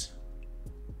Mountaineers.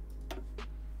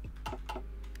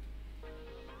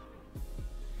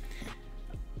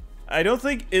 I don't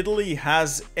think Italy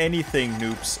has anything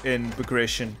noobs in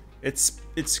Bagration.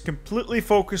 It's completely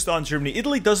focused on Germany.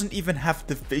 Italy doesn't even have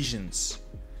divisions.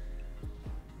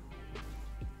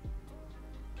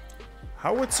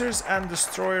 Howitzers and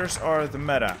destroyers are the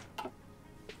meta.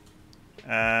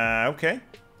 Okay.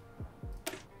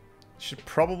 Should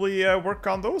probably work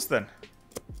on those then.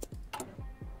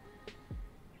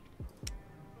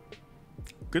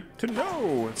 Good to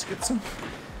know. Let's get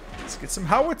some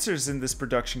howitzers in this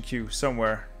production queue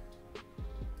somewhere.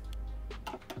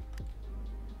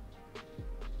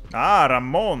 Ah,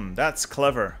 Ramon. That's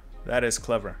clever. That is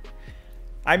clever.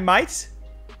 I might,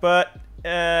 but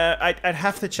I'd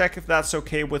have to check if that's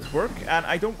okay with work, and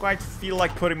I don't quite feel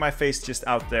like putting my face just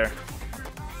out there.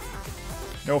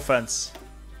 No offense.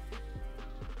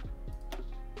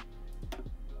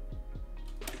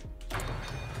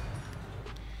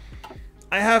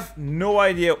 I have no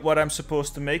idea what I'm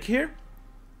supposed to make here.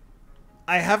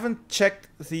 I haven't checked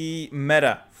the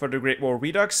meta for the Great War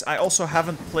Redux. I also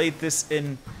haven't played this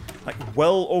in like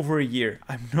well over a year.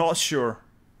 I'm not sure.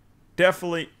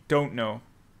 Definitely don't know.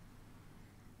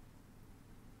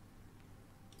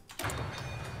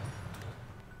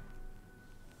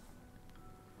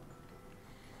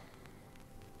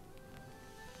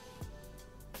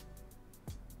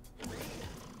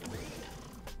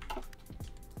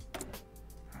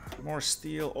 More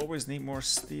steel. Always need more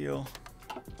steel.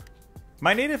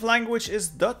 My native language is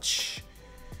Dutch.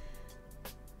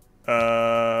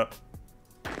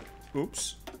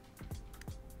 Oops.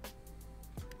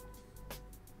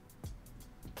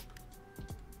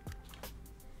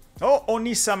 Oh,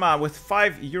 Onisama with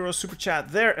 €5 super chat.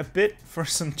 There, a bit for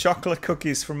some chocolate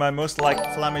cookies for my most liked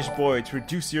Flemish boy to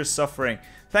reduce your suffering.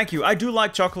 Thank you. I do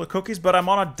like chocolate cookies, but I'm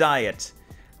on a diet.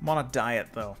 I'm on a diet,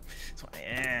 though. So,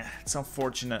 it's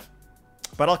unfortunate.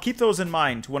 But I'll keep those in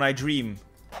mind when I dream.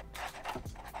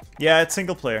 Yeah, it's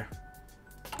single player.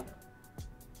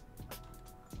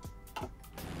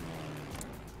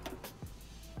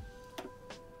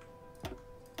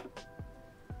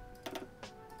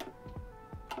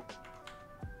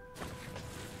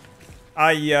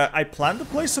 I plan to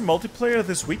play some multiplayer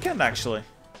this weekend, actually.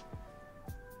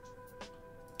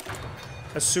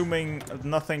 Assuming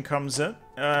nothing comes in,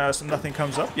 nothing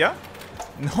comes up, yeah?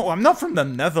 No, I'm not from the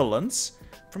Netherlands.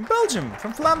 From Belgium,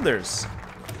 from Flanders.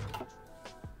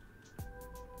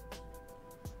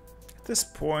 At this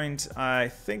point, I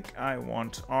think I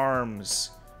want arms.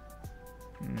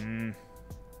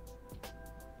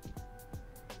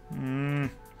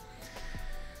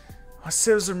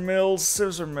 Scissor mills,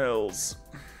 scissor mills.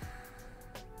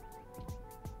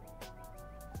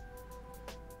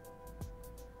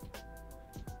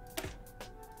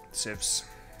 Sieves.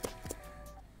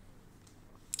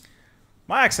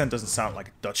 My accent doesn't sound like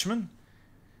a Dutchman.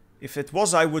 If it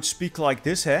was, I would speak like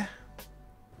this, eh?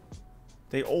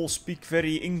 They all speak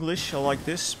very English like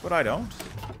this, but I don't.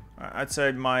 I'd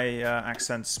say my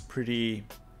accent's pretty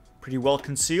well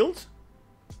concealed.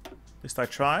 At least I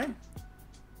try.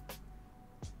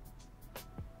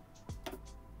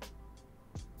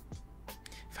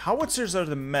 If howitzers are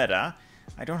the meta,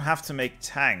 I don't have to make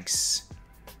tanks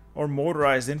or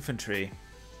motorized infantry.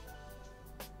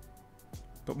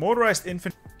 But motorized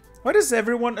infantry... Why does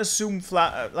everyone assume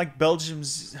like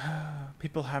Belgium's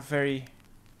people have very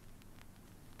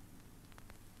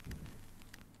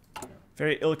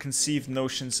ill-conceived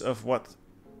notions of what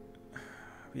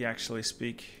we actually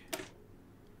speak?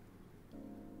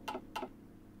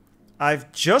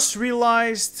 I've just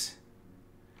realized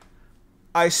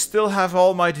I still have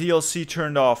all my DLC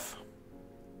turned off.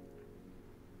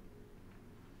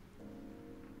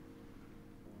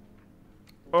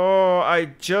 Oh, I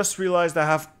just realized I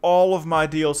have all of my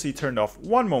DLC turned off.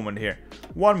 One moment here.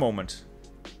 One moment.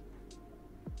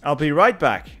 I'll be right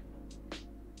back.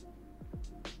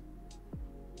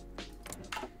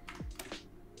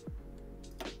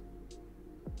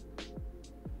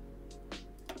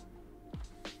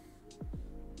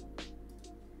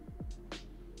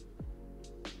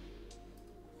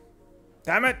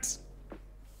 Damn it!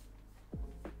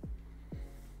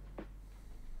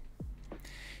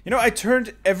 You know, I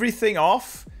turned everything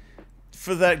off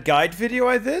for that guide video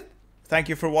I did. Thank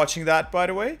you for watching that, by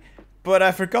the way. But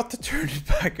I forgot to turn it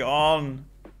back on.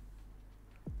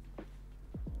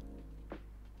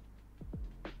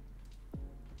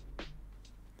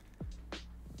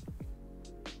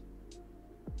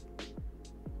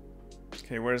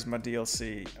 Okay, where's my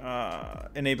DLC?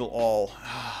 Enable all.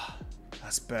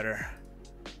 That's better.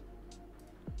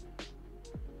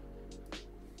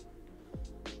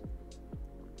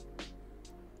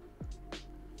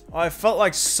 Oh, I felt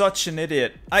like such an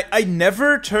idiot. I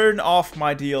never turn off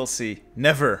my DLC.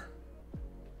 Never.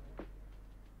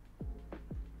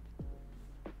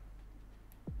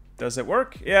 Does it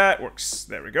work? Yeah, it works.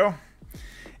 There we go.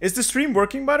 Is the stream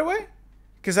working, by the way?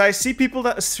 Because I see people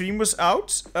that the stream was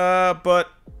out, but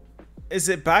is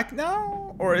it back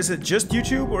now? Or is it just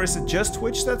YouTube? Or is it just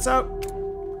Twitch that's out?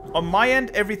 On my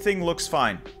end, everything looks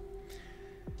fine.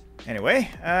 Anyway,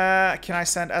 can I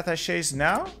send attaches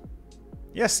now?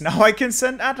 Yes, now I can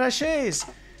send attaches.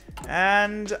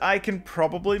 And I can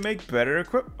probably make better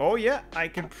equipment. Oh yeah, I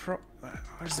can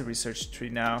where's the research tree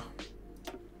now?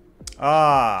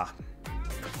 Ah.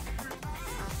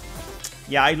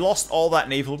 Yeah, I lost all that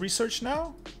naval research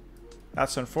now.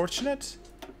 That's unfortunate.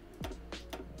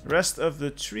 The rest of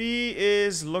the tree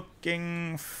is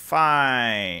looking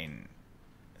fine.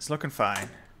 It's looking fine.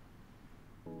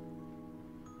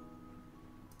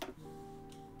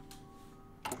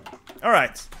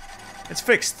 Alright. It's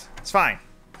fixed. It's fine.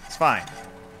 It's fine.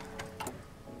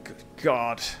 Good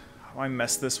God. How I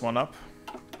messed this one up.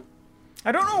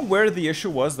 I don't know where the issue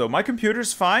was, though. My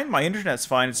computer's fine. My internet's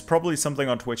fine. It's probably something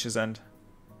on Twitch's end.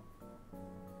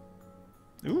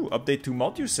 Ooh, update to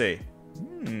mod, you say?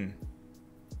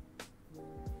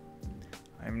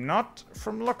 I'm not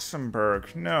from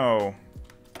Luxembourg. No.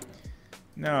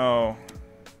 No.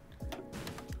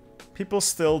 People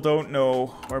still don't know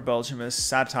where Belgium is.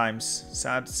 Sad times.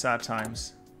 Sad, sad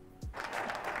times.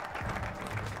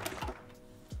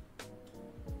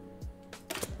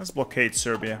 Let's blockade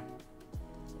Serbia.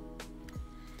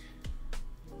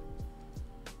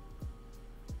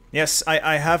 Yes,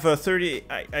 I have a 30.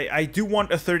 I do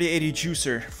want a 3080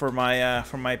 juicer for my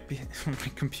for my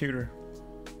computer.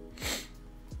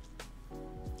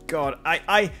 God,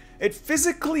 it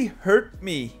physically hurt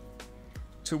me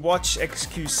to watch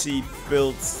XQC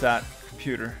build that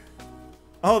computer.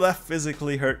 Oh, that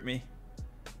physically hurt me.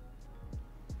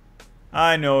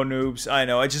 I know, noobs. I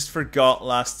know. I just forgot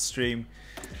last stream.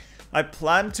 I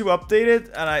planned to update it,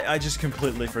 and I just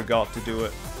completely forgot to do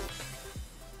it.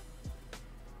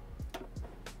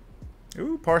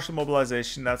 Ooh, partial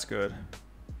mobilization. That's good.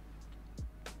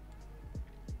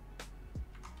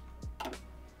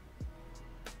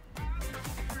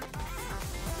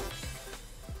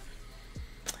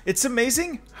 It's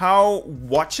amazing how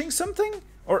watching something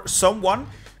or someone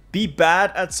be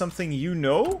bad at something you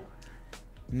know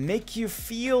make you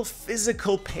feel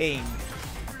physical pain.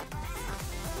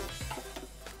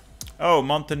 Oh,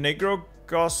 Montenegro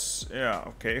goes... Yeah,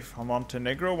 okay. If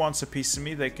Montenegro wants a piece of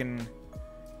me, they can...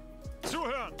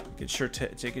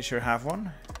 They can sure have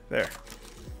one. There.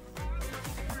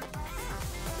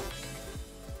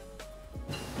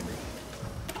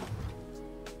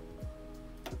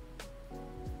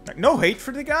 Like, no hate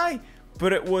for the guy,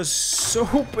 but it was so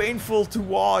painful to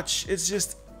watch. It's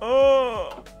just...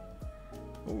 Oh!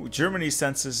 Ooh, Germany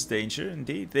senses danger,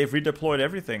 indeed. They've redeployed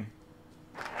everything.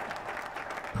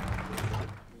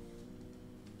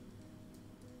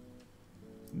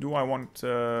 Do I want...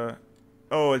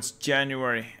 Oh, it's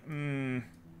January.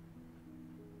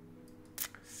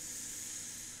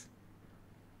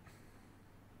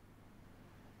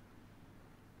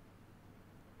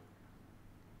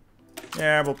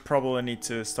 Yeah, we'll probably need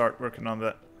to start working on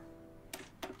that.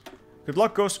 Good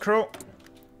luck, Ghost Crow.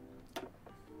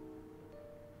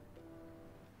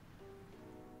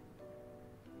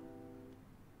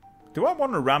 Do I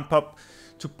want to ramp up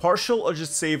to partial or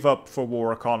just save up for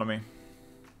war economy?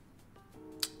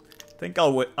 I think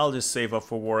I'll just save up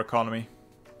for war economy.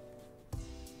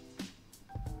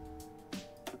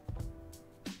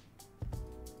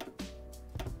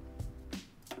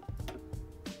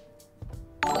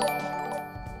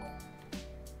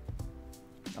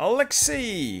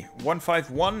 Alexei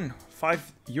 151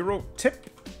 €5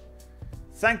 tip.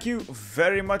 Thank you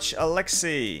very much,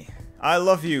 Alexei. I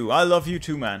love you. I love you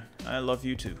too, man. I love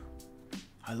you too.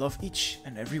 I love each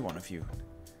and every one of you.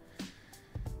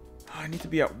 I need to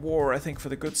be at war, I think, for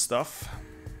the good stuff.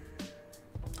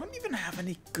 I don't even have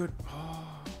any good...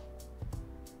 Oh.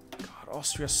 God,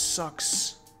 Austria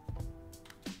sucks.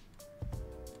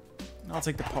 I'll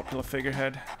take the popular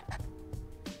figurehead.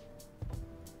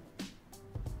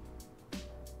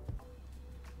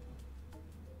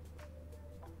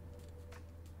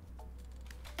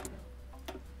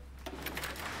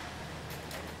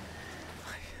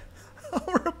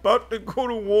 We're about to go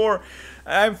to war.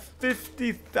 I'm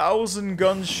 50,000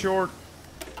 guns short.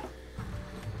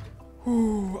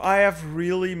 Whew, I have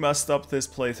really messed up this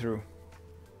playthrough.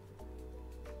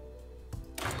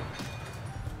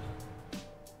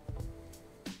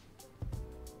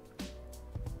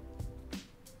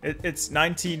 It's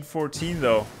 1914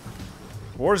 though.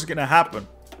 War's gonna happen,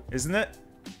 isn't it?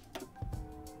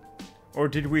 Or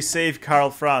did we save Karl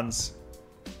Franz?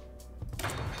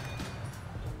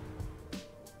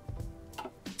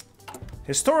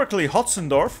 Historically,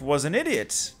 Hotzendorf was an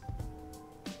idiot.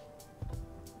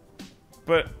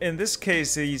 But in this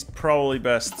case, he's probably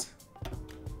best.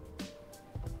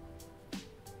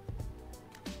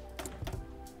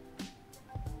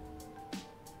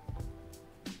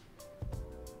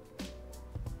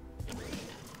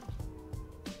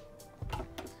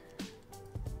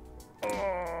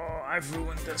 Oh, I've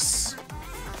ruined this.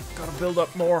 Gotta build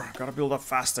up more. Gotta build up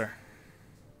faster.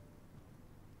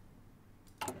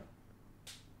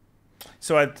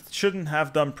 So I shouldn't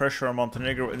have done pressure on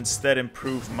Montenegro. Instead,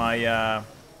 improve my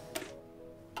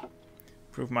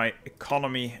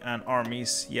economy and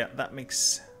armies. Yeah, that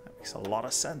makes a lot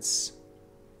of sense.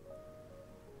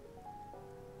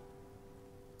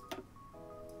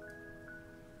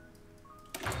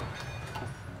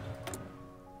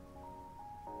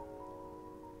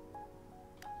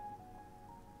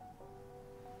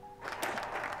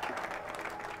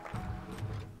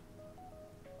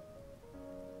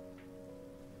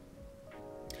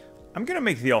 I'm gonna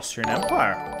make the Austrian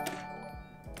Empire.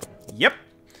 Yep.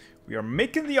 We are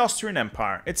making the Austrian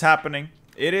Empire. It's happening.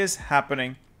 It is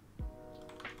happening.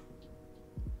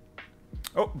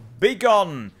 Oh,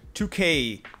 Bacon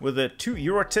 2K with a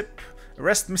 €2 tip.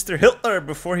 Arrest Mr. Hitler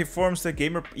before he forms the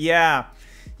gamer... Yeah.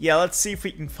 Yeah, let's see if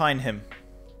we can find him.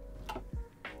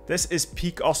 This is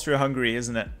peak Austria-Hungary,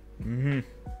 isn't it? Mm-hmm.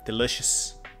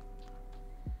 Delicious.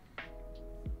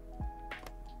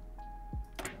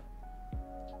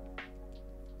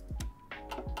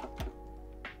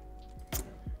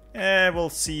 We'll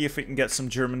see if we can get some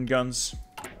German guns.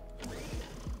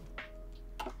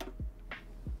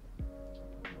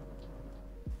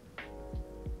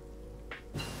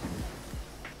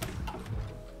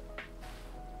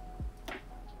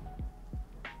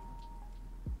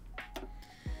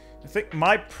 I think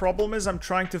my problem is I'm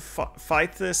trying to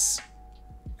fight this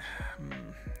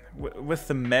with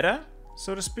the meta,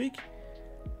 so to speak.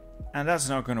 And that's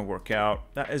not going to work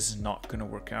out. That is not going to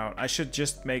work out. I should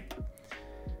just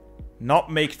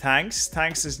not make tanks.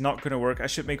 Tanks is not going to work. I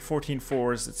should make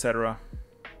 14-4s, etc.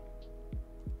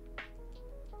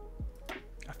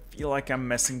 I feel like I'm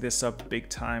messing this up big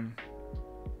time.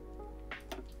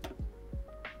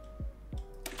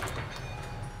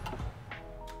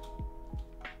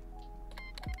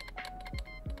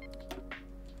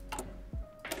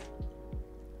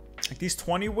 Like these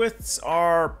 20 widths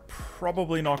are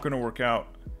probably not going to work out.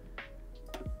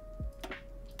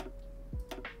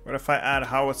 What if I add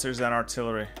howitzers and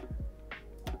artillery?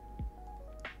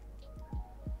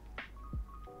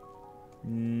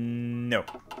 No.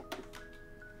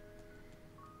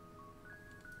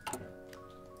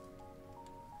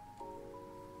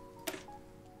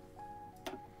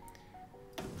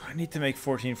 I need to make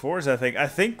 14-4s, I think. I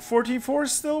think 14-4s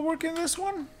still work in this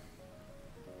one?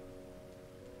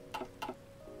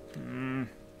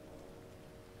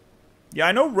 Yeah,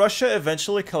 I know Russia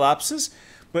eventually collapses,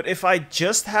 but if I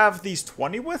just have these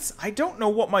 20 widths, I don't know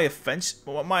what my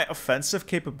offensive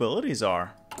capabilities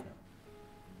are.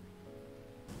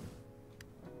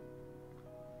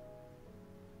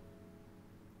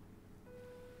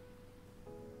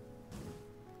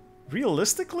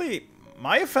 Realistically,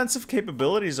 my offensive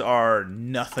capabilities are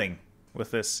nothing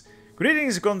with this.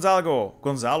 Greetings, Gonzalo,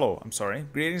 I'm sorry.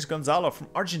 Greetings, Gonzalo from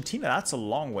Argentina. That's a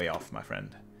long way off, my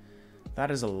friend. That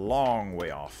is a long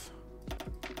way off.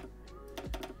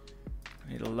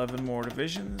 I need 11 more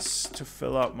divisions to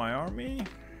fill out my army.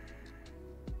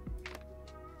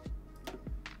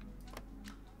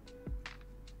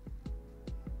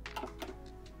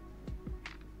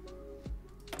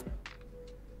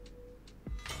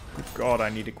 Good God, I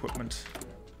need equipment.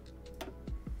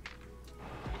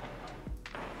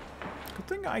 Good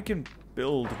thing I can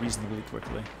build reasonably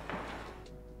quickly.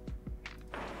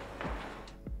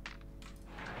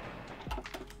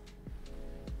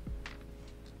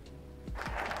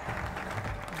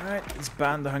 Alright, let's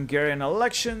ban the Hungarian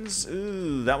elections.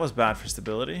 Ooh, that was bad for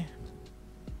stability.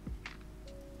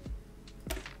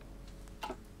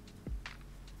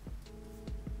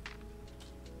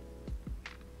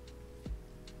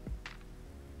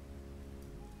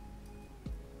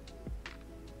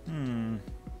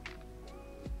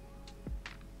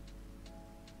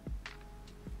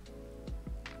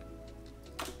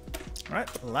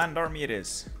 Alright, land army it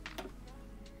is.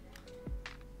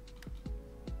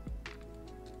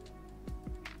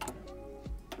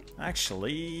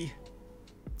 Actually,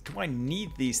 do I need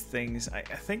these things? I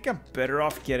think I'm better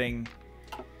off getting...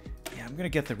 Yeah, I'm gonna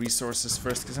get the resources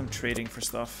first because I'm trading for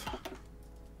stuff.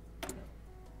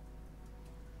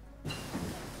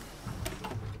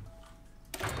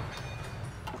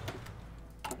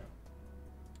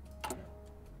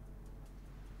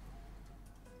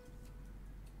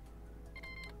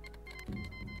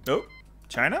 Oh,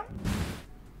 China?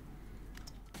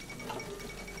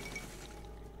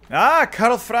 Ah,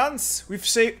 Karl Franz! We've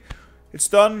saved... It's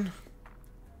done.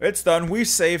 It's done. We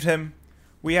saved him.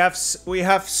 We have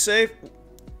saved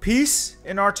peace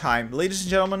in our time. Ladies and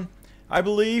gentlemen, I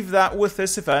believe that with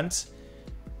this event,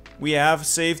 we have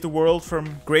saved the world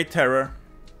from great terror.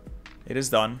 It is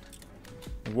done.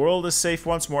 The world is safe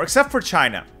once more, except for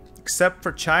China. Except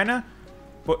for China.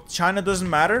 But China doesn't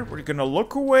matter. We're gonna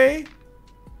look away.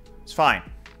 It's fine.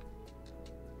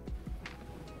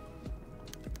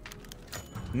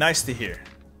 Nice to hear.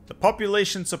 The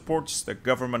population supports the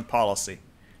government policy.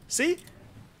 See?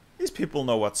 These people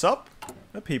know what's up.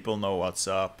 The people know what's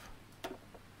up.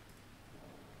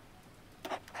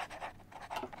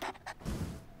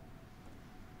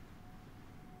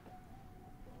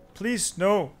 Please,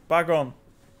 no. Back on.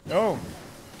 No.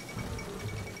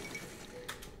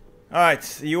 Alright,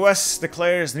 the US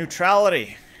declares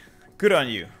neutrality. Good on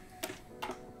you.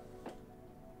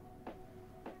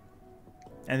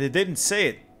 And they didn't say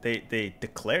it. They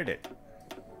declared it.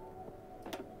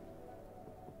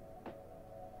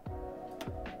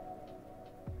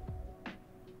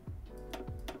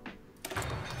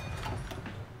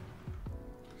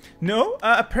 No,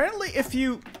 apparently if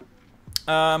you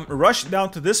rush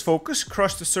down to this focus,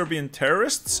 crush the Serbian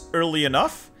terrorists early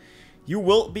enough, you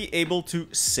will be able to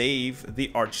save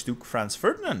the Archduke Franz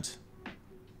Ferdinand.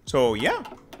 So, yeah.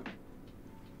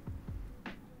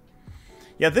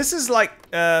 Yeah, this is like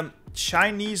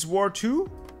Chinese War 2.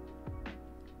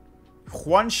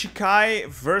 Yuan Shikai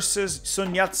versus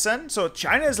Sun Yat-sen. So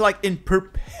China is like in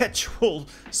perpetual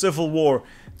civil war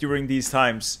during these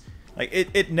times. Like,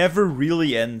 it never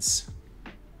really ends.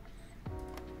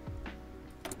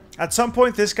 At some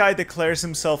point, this guy declares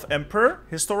himself emperor,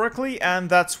 historically, and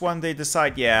that's when they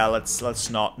decide, yeah, let's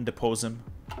not depose him.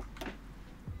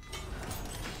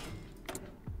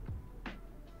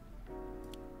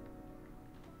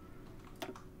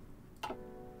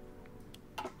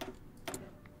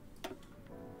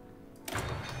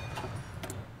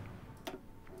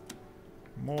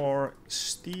 More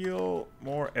steel,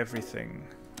 more everything.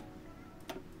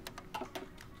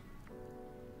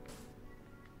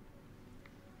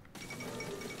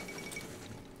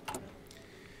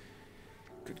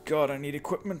 Good God, I need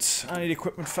equipment. I need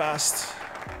equipment fast.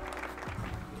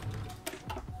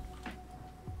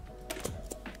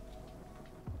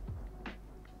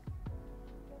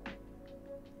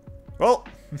 Well,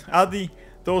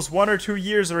 those 1 or 2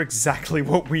 years are exactly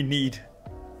what we need.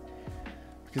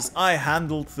 Because I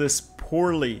handled this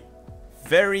poorly.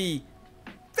 Very,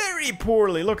 very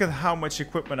poorly. Look at how much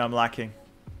equipment I'm lacking.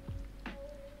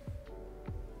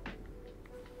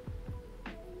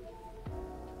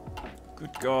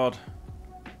 Good God.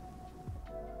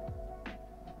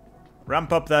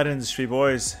 Ramp up that industry,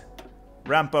 boys.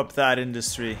 Ramp up that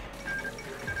industry.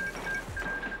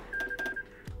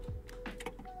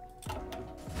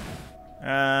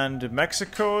 And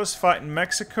Mexico's fighting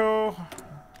Mexico.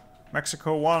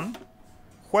 Mexico won.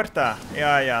 Huerta.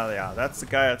 Yeah. That's the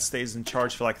guy that stays in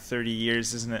charge for like 30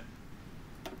 years, isn't it?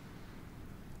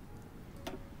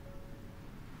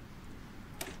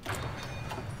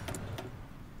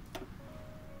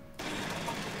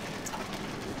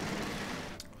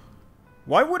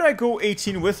 Why would I go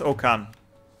 18 with Okan?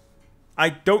 I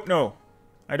don't know.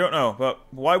 But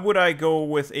why would I go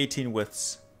with 18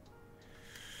 withs?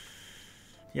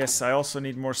 Yes, I also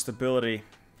need more stability.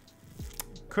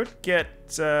 Could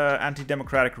get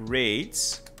anti-democratic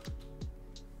raids.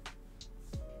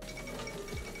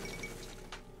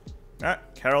 Ah,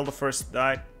 Carol the First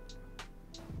died.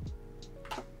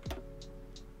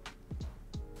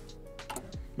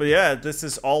 But yeah, this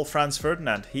is all Franz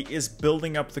Ferdinand. He is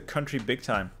building up the country big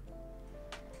time.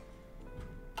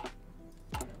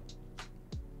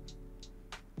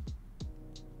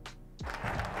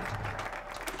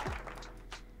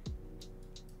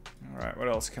 Alright, what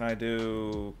else can I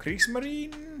do?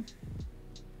 Kriegsmarine?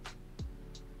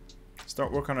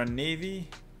 Start work on a navy.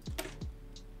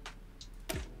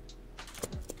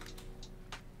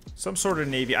 Some sort of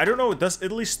navy. I don't know, does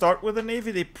Italy start with a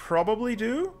navy? They probably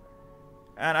do.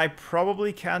 And I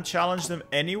probably can't challenge them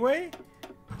anyway.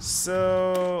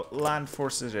 So, land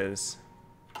force it is.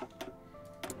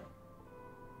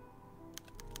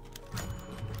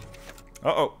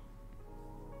 Uh-oh.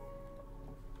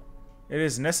 It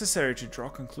is necessary to draw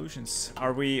conclusions.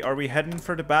 Are we heading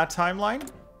for the bad timeline?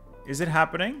 Is it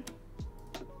happening?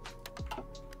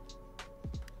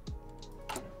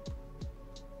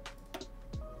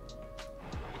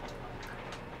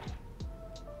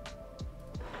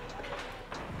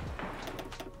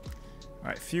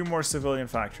 Alright, few more civilian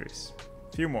factories.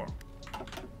 Few more.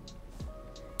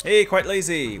 Hey, quite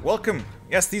lazy. Welcome.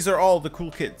 Yes, these are all the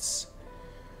cool kids.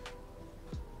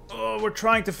 Oh, we're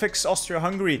trying to fix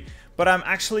Austria-Hungary, but I'm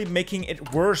actually making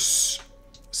it worse.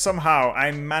 Somehow,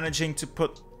 I'm managing to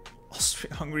put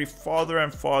Austria-Hungary farther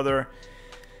and farther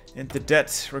into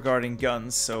debt regarding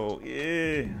guns, so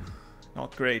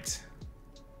not great.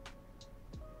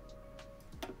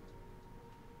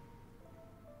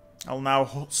 I'll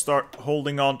now start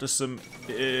holding on to some...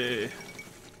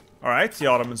 Alright, the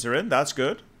Ottomans are in. That's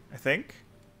good, I think.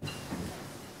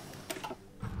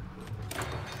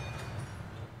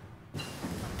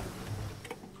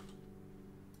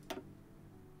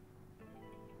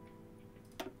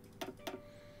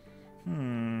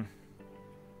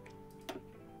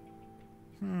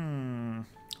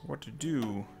 What to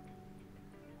do?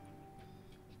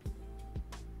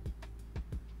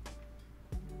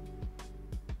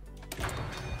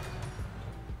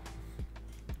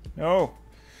 No.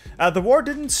 The war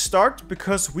didn't start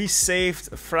because we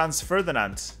saved Franz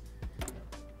Ferdinand.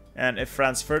 And if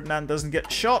Franz Ferdinand doesn't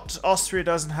get shot, Austria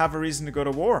doesn't have a reason to go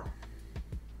to war.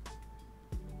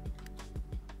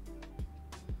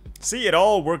 See, it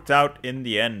all worked out in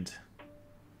the end.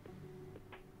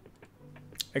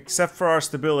 Except for our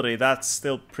stability, that's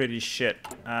still pretty shit.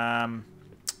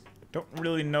 Don't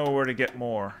really know where to get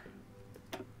more.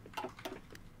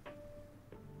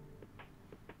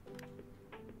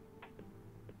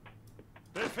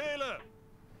 Befehle.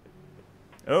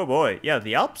 Oh boy, yeah,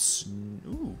 the Alps?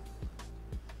 Ooh.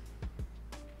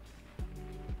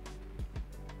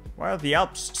 Why are the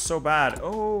Alps so bad?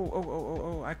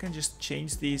 Oh, I can just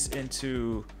change these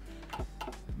into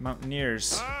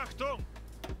mountaineers. Achtung!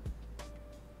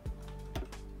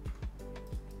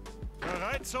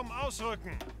 Bereit zum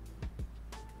Ausrücken.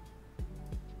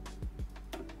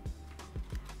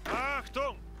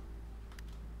 Achtung!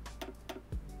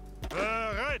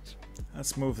 Bereit!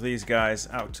 Let's move these guys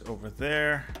out over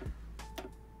there.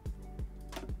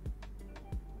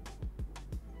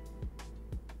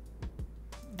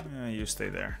 You stay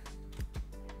there.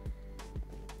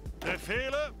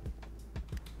 Befehle.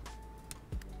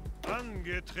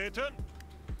 Angetreten.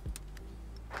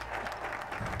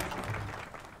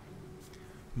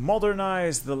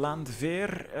 Modernize the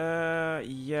Landwehr.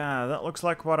 Yeah, that looks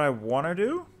like what I want to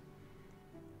do.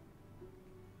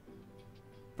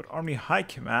 But Army High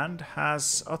Command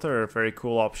has other very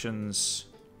cool options.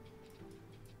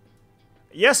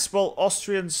 Yes, well,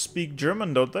 Austrians speak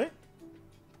German, don't they?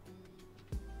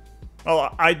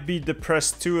 Well, I'd be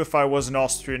depressed too if I was an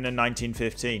Austrian in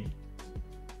 1915.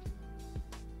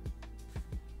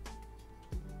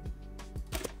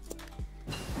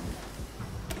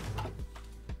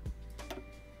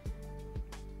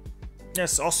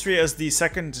 Yes, Austria is the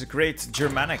second great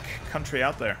Germanic country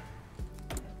out there.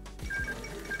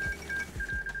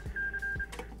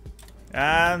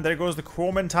 And there goes the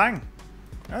Kuomintang.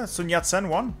 Sun Yat-sen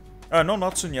won. No,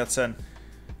 not Sun Yat-sen.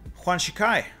 Huang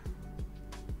Shikai.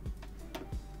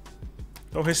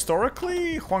 Though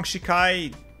historically, Huang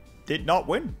Shikai did not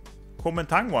win.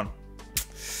 Kuomintang won.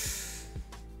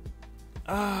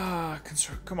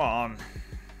 Come on.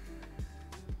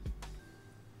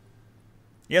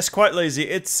 Yes, quite lazy.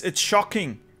 It's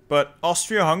shocking, but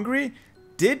Austria-Hungary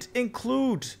did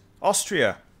include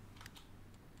Austria.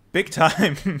 Big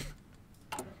time.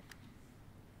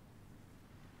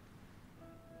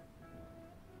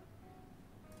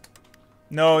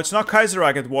 No, it's not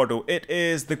Kaiserreich at war though. It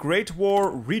is the Great War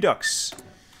Redux.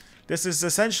 This is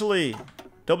essentially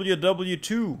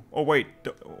WW2. Oh wait,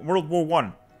 World War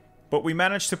 1. But we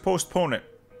managed to postpone it.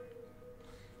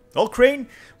 Ukraine,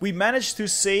 we managed to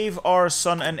save our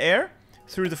son and heir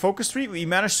through the focus tree. We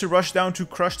managed to rush down to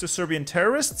crush the Serbian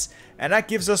terrorists, and that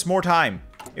gives us more time.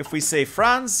 If we save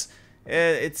Franz,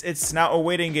 it's now a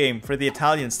waiting game for the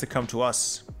Italians to come to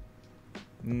us.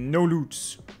 No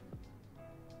loot.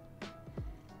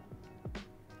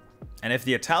 And if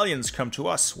the Italians come to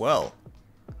us, well.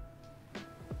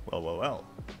 I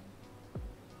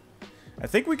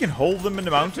think we can hold them in the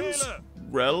mountains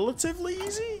relatively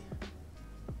easy.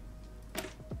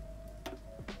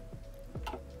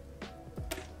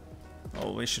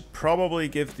 Well, we should probably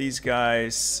give these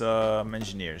guys some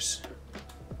engineers.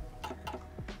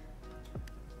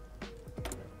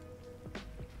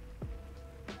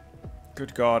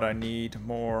 Good God, I need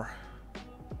more.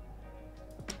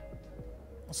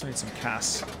 Also need some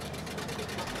CAS.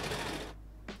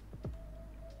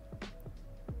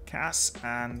 CAS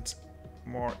and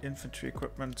more infantry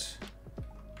equipment.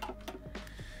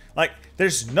 Like,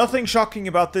 there's nothing shocking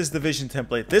about this division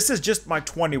template. This is just my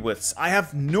 20 widths. I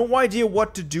have no idea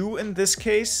what to do in this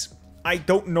case. I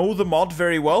don't know the mod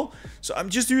very well, so I'm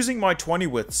just using my 20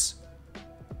 widths.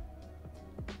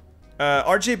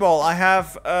 RJ Ball, I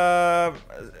have,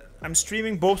 I'm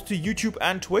streaming both to YouTube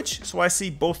and Twitch, so I see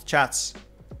both chats.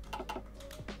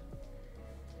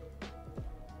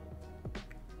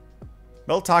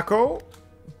 Well, Taco,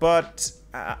 but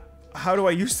how do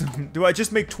I use them? Do I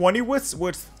just make 20 widths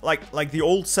with like the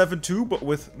old 7.2 but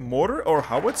with mortar or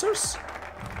howitzers?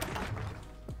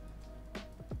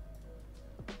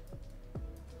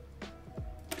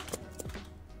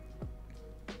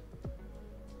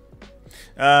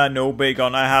 No,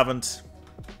 Bagon, I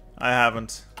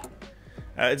haven't.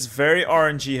 It's very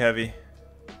RNG heavy.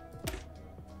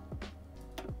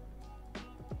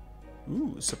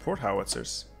 Ooh, support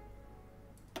howitzers.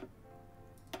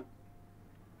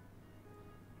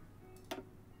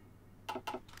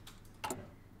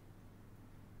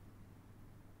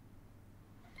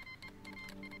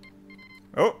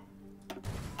 Oh,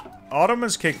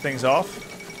 Ottomans kick things off.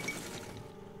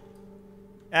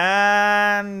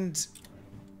 And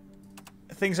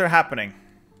things are happening.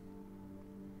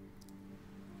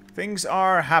 Things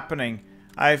are happening.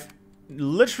 I've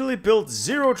literally built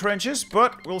 0 trenches,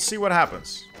 but we'll see what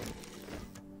happens.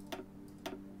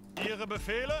 Ihre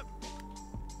Befehle?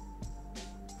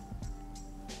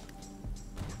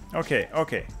 Okay,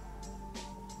 okay.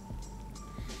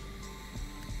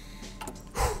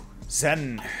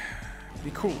 Zen.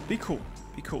 Be cool, be cool,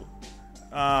 be cool.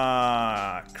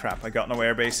 Crap, I got no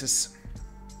air bases.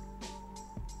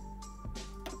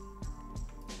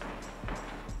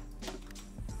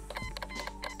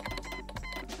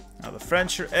 Now the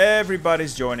French are...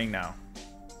 everybody's joining now.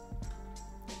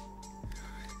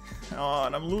 Oh,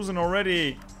 and I'm losing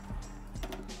already.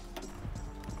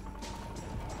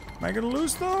 Am I gonna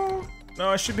lose though? No,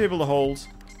 I should be able to hold.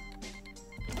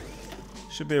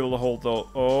 Should be able to hold though.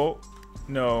 Oh,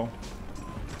 no.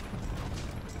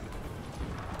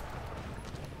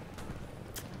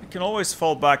 I can always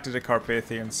fall back to the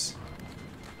Carpathians.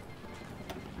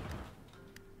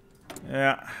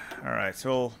 Yeah, alright,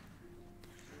 so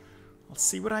I'll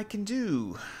see what I can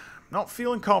do. Not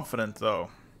feeling confident though.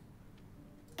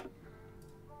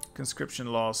 Conscription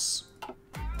loss.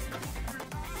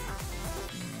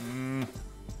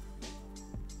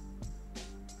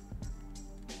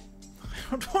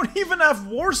 I don't even have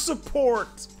war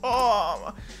support.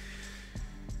 Oh,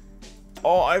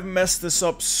 I've messed this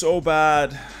up so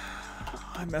bad.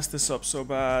 I messed this up so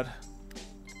bad.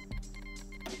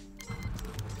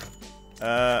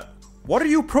 What are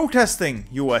you protesting,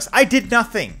 US? I did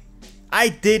nothing. I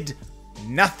did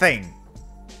nothing.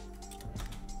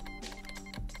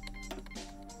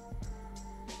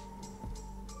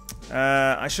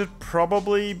 I should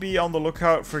probably be on the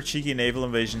lookout for cheeky naval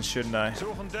invasions, shouldn't I?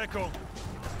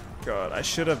 God, I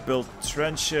should have built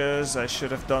trenches. I should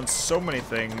have done so many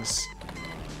things.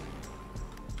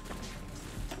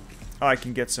 Oh, I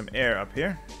can get some air up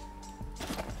here.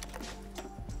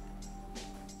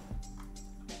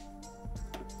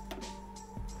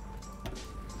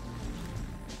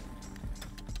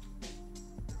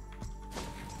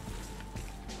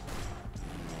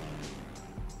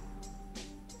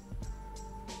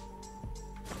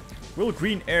 Will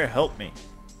green air help me?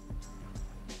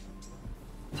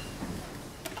 We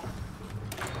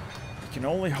can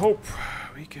only hope.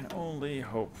 We can only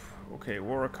hope. Okay,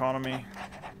 war economy.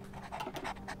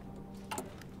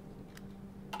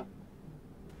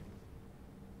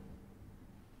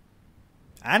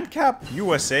 ANCAP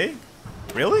USA?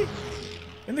 Really?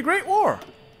 In the Great War?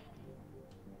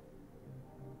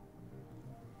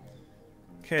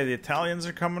 Okay, the Italians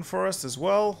are coming for us as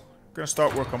well. I'm gonna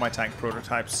start work on my tank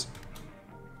prototypes.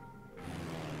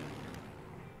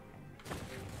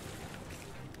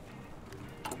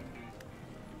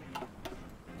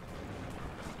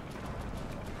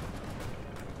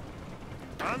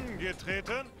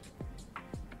 Angetreten.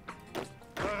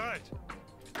 Bereit.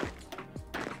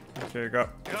 Okay, I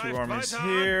got 2 armies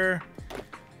here.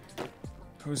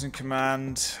 Who's in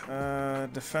command?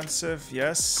 Defensive,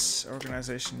 yes.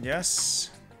 Organization, yes.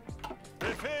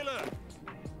 Befehle.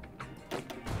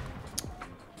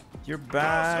 You're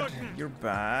bad. You're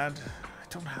bad. I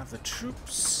don't have the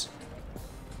troops.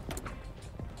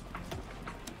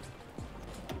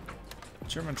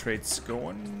 German trade's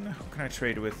going. Who can I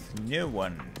trade with? No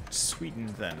one.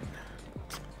 Sweden then.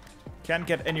 Can't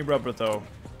get any rubber though.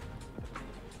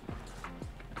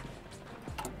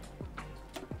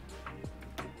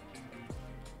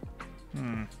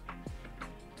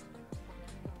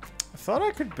 I thought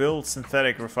I could build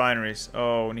synthetic refineries.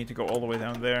 Oh, we need to go all the way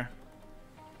down there.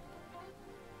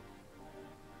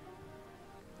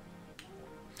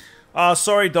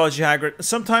 Sorry, Dodgy Haggard.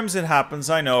 Sometimes it happens,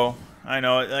 I know. I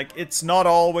know, like, it's not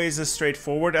always as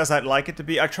straightforward as I'd like it to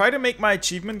be. I try to make my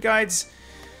achievement guides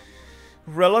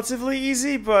relatively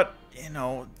easy, but, you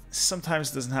know,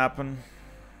 sometimes it doesn't happen.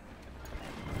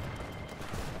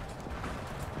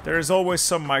 There is always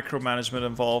some micromanagement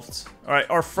involved. Alright,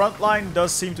 our front line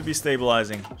does seem to be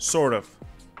stabilizing. Sort of.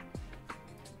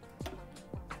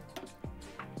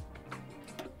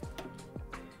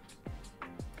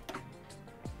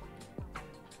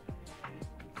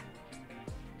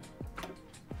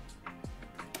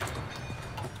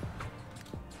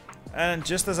 And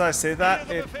just as I say that,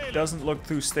 it doesn't look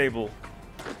too stable.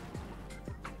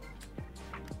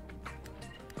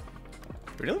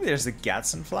 Really? There's the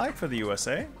Gadsden flag for the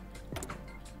USA?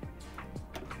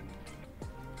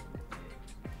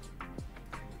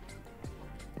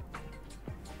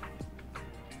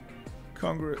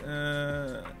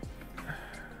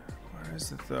 Where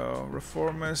is it though?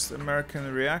 Reformist American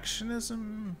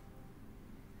reactionism?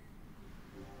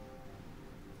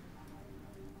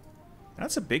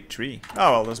 That's a big tree.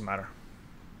 Oh well, doesn't matter.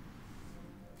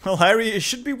 Well, Harry, it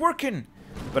should be working.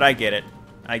 But I get it.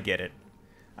 I get it.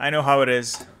 I know how it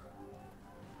is.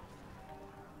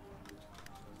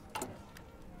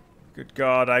 Good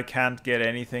God, I can't get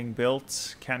anything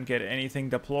built. Can't get anything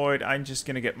deployed. I'm just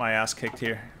gonna get my ass kicked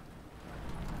here.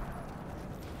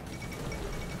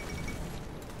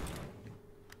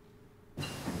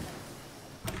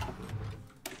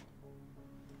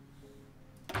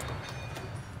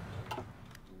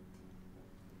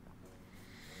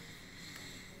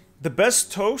 The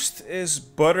best toast is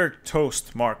buttered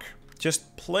toast, Mark.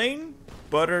 Just plain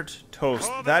buttered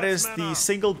toast. That is the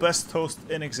single best toast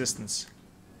in existence.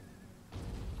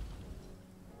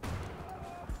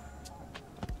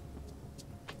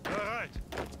 Bereit.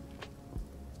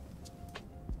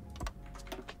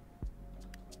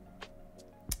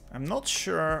 I'm not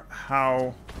sure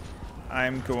how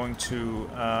I'm going to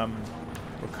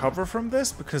recover from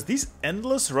this, because these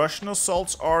endless Russian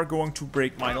assaults are going to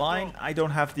break my line. I don't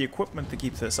have the equipment to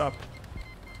keep this up.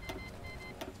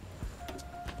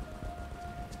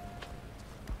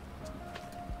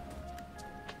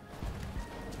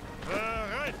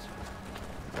 Bereit.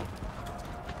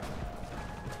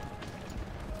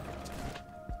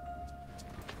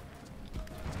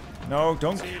 No,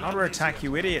 don't counterattack,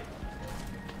 you idiot.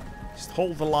 Just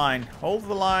hold the line. Hold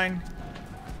the line.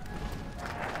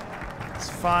 It's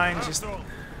fine, just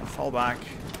fall back.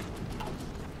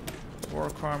 War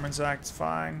Requirements Act,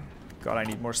 fine. God, I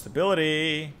need more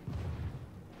stability.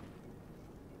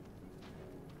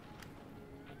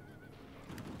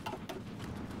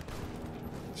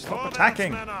 Stop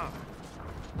attacking. Vorwärts,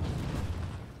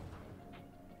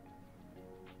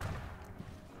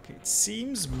 Okay, it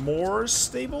seems more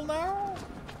stable now.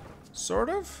 Sort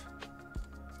of.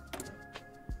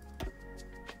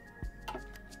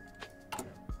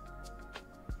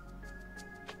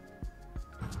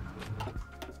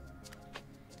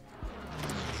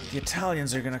 The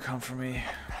Italians are gonna come for me.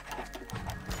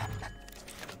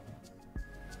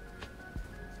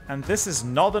 And this is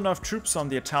not enough troops on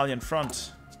the Italian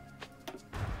front.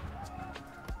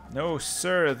 No,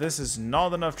 sir, this is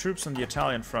not enough troops on the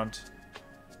Italian front.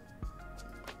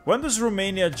 When does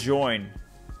Romania join?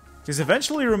 Because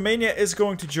eventually Romania is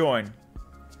going to join.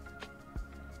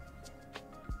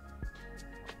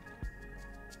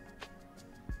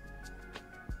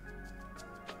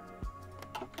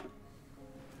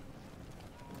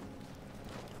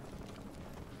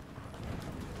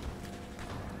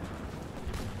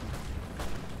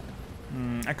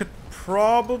 I could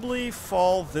probably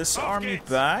fall this army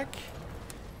back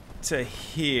to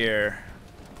here.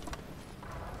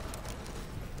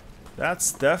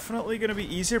 That's definitely going to be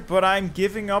easier, but I'm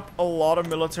giving up a lot of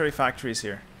military factories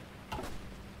here.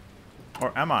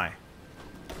 Or am I?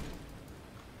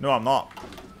 No, I'm not.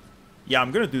 Yeah,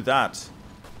 I'm going to do that.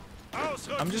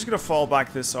 I'm just going to fall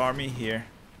back this army here.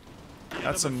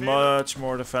 That's a much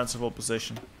more defensible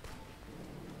position.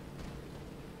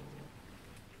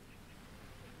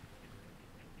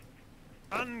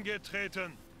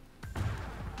 Angetreten.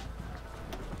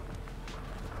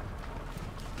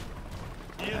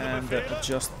 And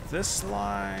adjust this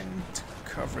line to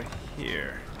cover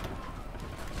here.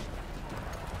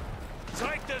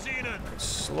 Zeigt es ihnen.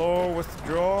 Slow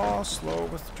withdraw, slow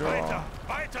withdraw. Weiter,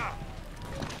 weiter.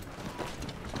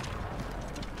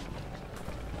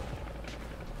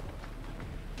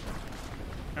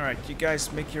 Alright, you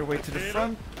guys make your way to the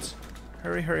front.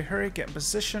 Hurry, hurry, hurry, get in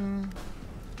position.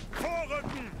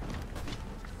 Vorrücken.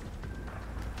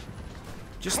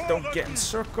 Just don't get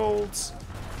encircled.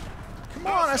 Come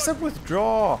on, I said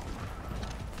withdraw.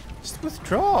 Just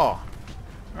withdraw.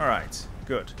 Alright,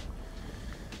 good.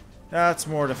 That's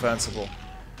more defensible.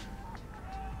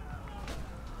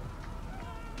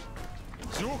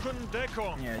 Suchen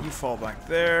Deckung. Yeah, you fall back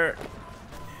there.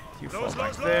 You fall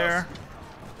back there.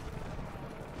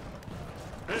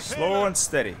 Slow and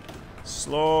steady.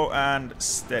 Slow and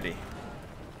steady.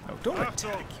 No, don't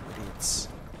attack, you idiots.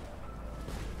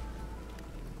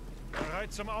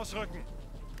 Bereit zum Ausrücken.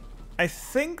 I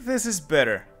think this is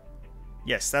better.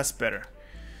 Yes, that's better.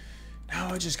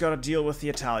 Now I just gotta deal with the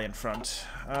Italian front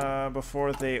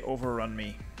before they overrun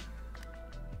me.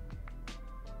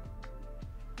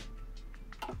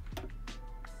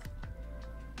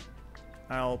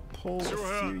 I'll pull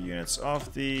a few units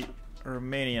off the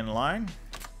Romanian line.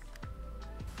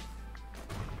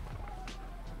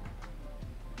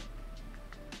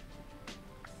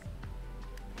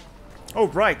 Oh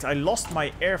right, I lost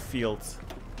my airfield.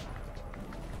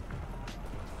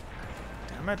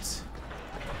 Damn it.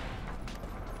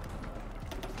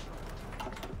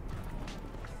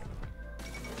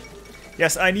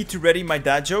 Yes, I need to ready my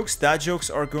dad jokes. Dad jokes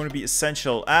are going to be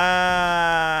essential.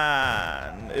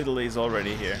 And Italy's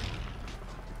already here.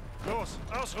 Los,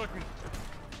 ausrücken.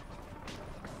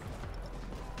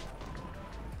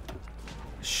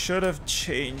 Should have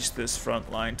changed this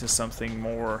front line to something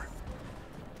more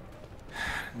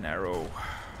narrow.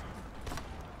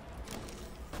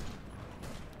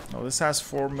 Oh, this has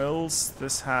 4 mills.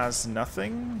 This has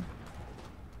nothing.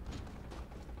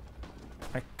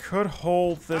 I could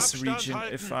hold this region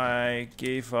if I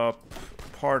gave up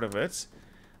part of it.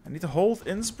 I need to hold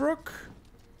Innsbruck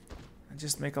and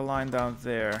just make a line down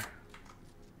there.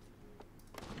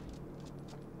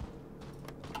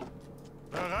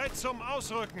 Bereit zum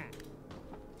Ausrücken.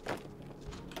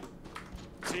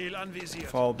 Ziel anvisiert.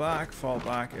 Fall back,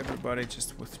 everybody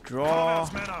just withdraw.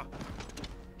 Vorwärts, Männer.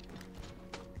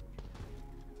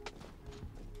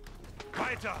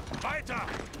 Weiter, weiter.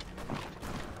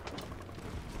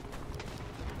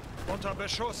 Unter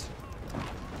Beschuss.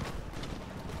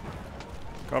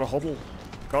 Gotta huddle.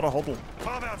 Gotta huddle.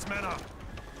 Vorwärts,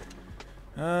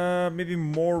 Männer. Maybe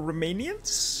more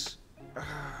Romanians?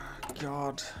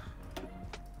 God.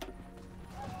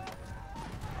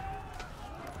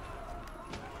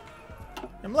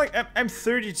 I'm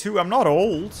 32, I'm not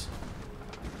old.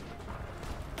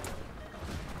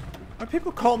 Why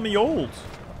people call me old?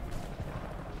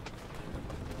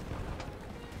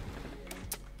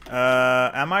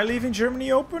 Am I leaving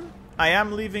Germany open? I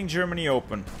am leaving Germany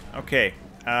open. Okay.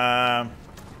 Zuhören.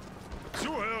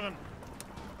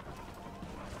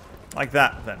 Like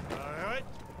that, then. Bereit.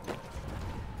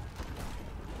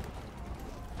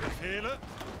 Befehle.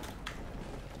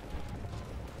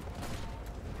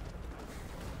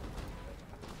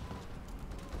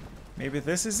 Maybe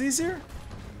this is easier?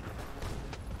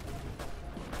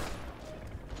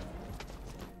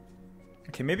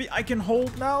 Okay, maybe I can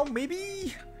hold now,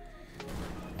 maybe?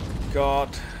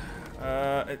 God.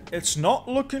 It's not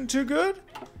looking too good.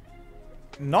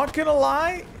 Not gonna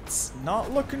lie, it's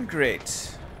not looking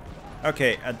great.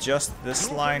 Okay, adjust this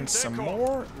line some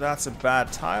more. That's a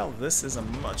bad tile. This is a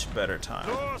much better tile.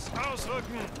 Los,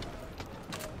 ausrücken.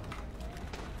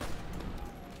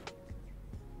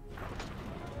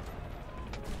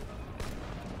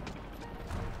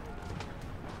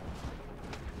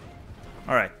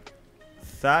 Alright.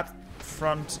 That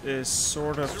front is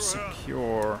sort of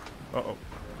secure. Uh-oh.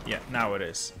 Yeah, now it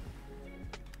is.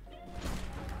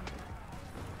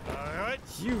 Bereit.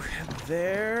 You head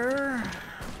there.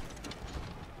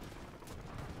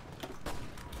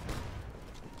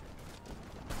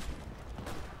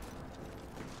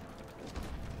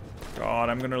 God,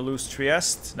 I'm gonna lose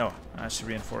Trieste. No, I should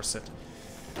reinforce it.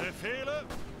 Befehle.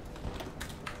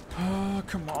 Oh,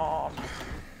 come on.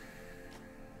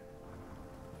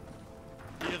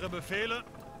 Ihre Befehle.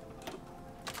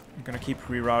 I'm gonna keep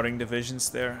rerouting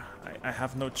divisions there. I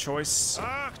have no choice.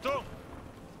 Achtung.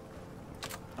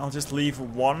 I'll just leave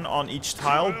one on each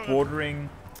tile bordering...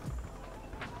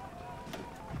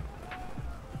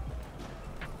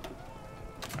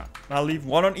 I'll leave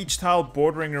one on each tile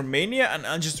bordering Romania, and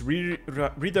I'll just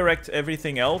redirect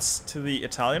everything else to the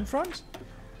Italian front.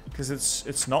 Because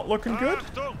it's not looking good.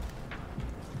 Achtung.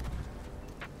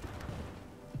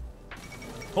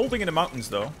 Holding in the mountains,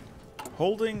 though.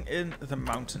 Holding in the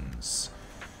mountains.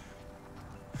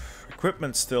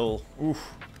 Equipment still...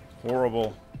 Oof.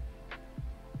 Horrible.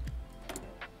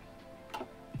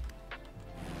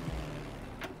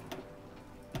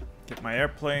 Get my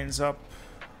airplanes up.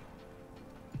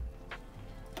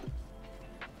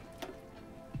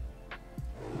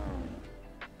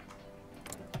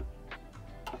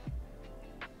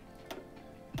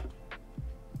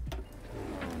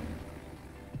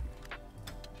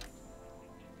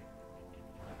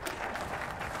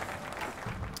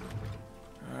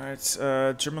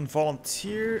 Alright, German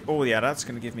volunteer. Oh yeah, that's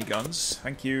gonna give me guns.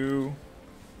 Thank you.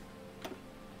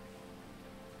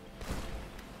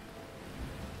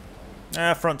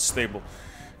 Front's stable.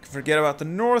 Forget about the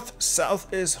north.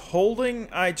 South is holding.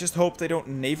 I just hope they don't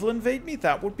naval invade me.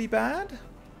 That would be bad.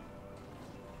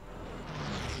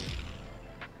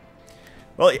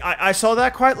 Well, I saw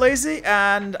that quite lazy,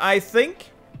 and I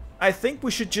think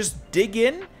we should just dig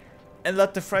in and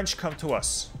let the French come to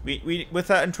us. We with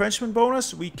that entrenchment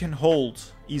bonus, we can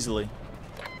hold easily.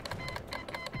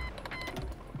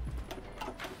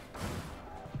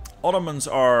 Ottomans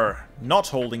are not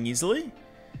holding easily.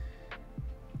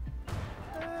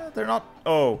 They're not...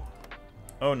 Oh.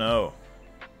 Oh no.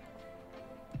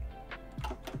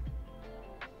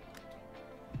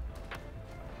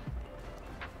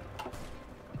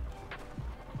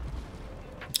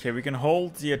 Okay, we can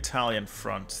hold the Italian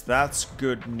front. That's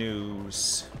good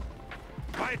news.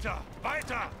 Weiter,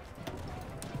 weiter.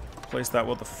 Place that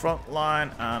with the front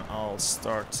line, and I'll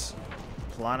start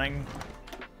planning.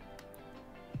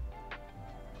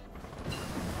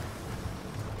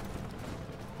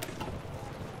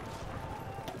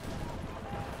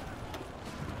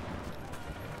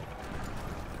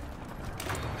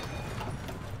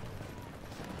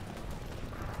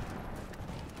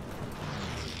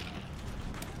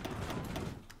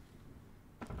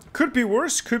 Could be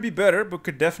worse, could be better, but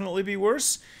could definitely be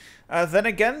worse. Then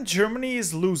again, Germany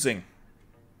is losing.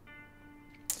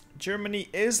 Germany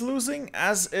is losing,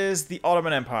 as is the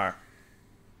Ottoman Empire.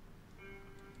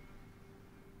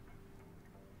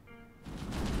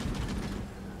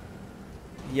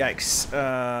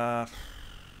 Yikes.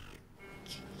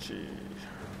 Gee.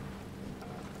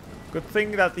 Good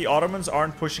thing that the Ottomans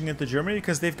aren't pushing into Germany,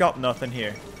 because they've got nothing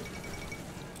here.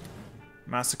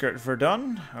 Massacre at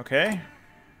Verdun. Okay.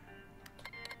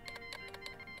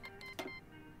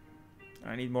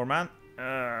 I need more man.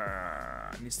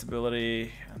 I need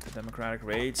stability. Anti-democratic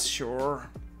raids. Sure.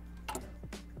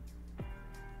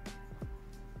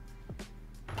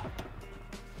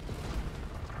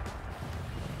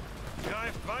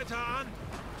 Greift weiter an.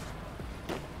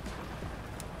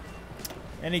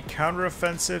 Any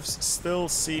counteroffensives still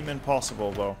seem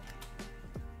impossible, though.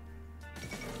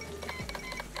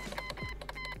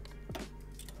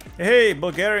 Hey,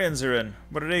 Bulgarians are in.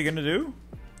 What are they gonna do?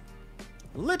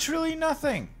 Literally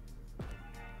nothing.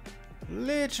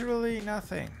 Literally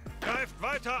nothing. Greift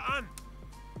weiter an.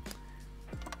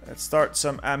 Let's start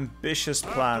some ambitious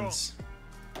plans.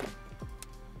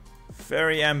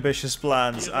 Very ambitious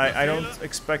plans. I don't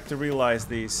expect to realize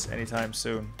these anytime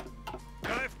soon.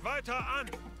 Greift weiter an.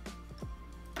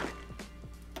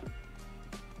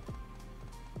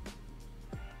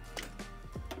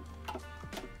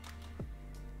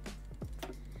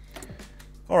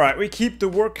 Alright, we keep the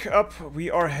work up. We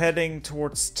are heading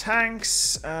towards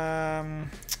tanks. I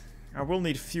will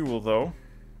need fuel, though.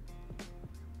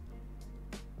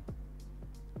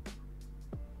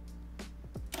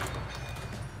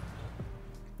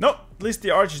 Nope, at least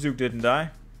the Archduke didn't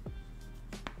die.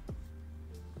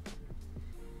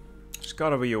 There's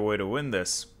gotta be a way to win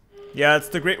this. Yeah, it's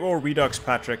the Great War Redux,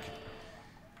 Patrick.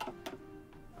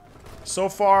 So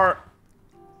far,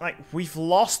 like, we've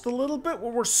lost a little bit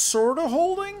what we're sort of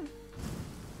holding.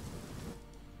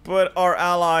 But our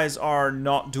allies are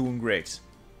not doing great.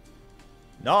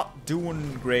 Not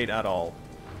doing great at all.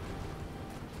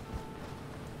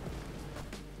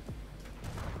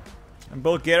 And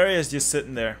Bulgaria is just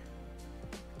sitting there.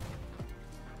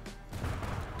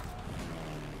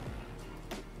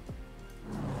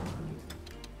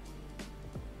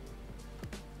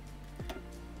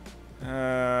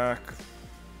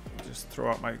 Just throw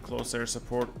out my close air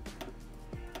support.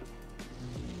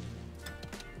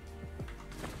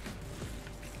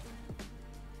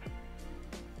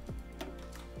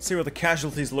 See what the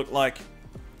casualties look like.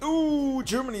 Ooh,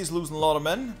 Germany's losing a lot of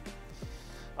men.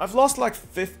 I've lost like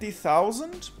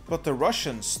 50,000, but the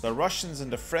Russians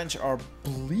and the French are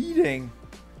bleeding.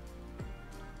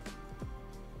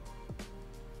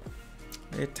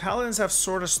 The Italians have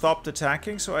sort of stopped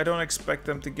attacking, so I don't expect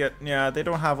them to get... Yeah, they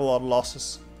don't have a lot of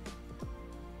losses.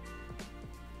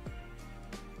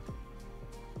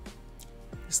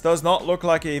 This does not look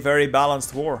like a very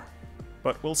balanced war,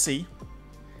 but we'll see.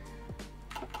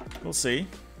 We'll see.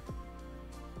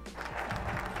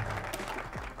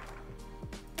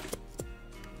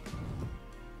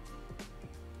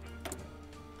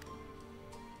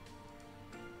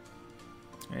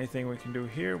 Anything we can do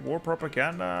here? War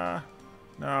propaganda?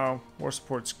 No, war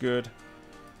support's good.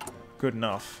 Good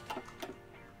enough.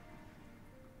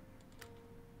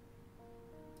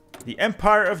 The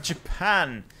Empire of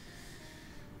Japan.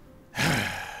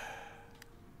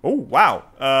 Oh, wow.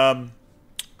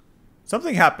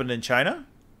 Something happened in China.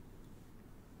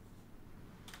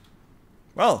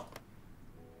 Well.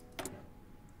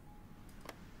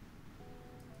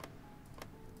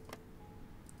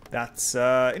 That's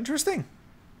interesting.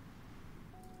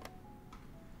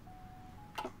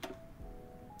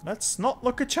 Let's not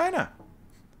look at China.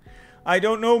 I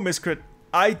don't know, Miscrit.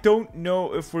 I don't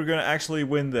know if we're gonna actually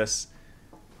win this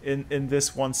in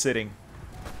this one sitting.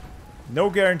 No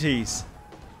guarantees.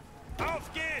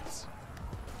 Auf geht's!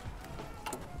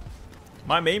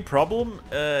 My main problem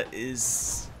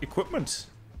is equipment.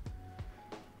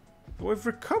 We've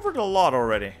recovered a lot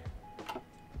already.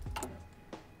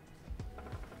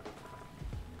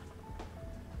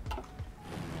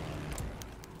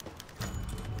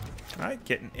 Alright,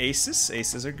 getting aces.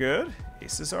 Aces are good.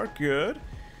 Aces are good.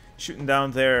 Shooting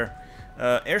down their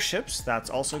airships. That's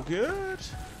also good.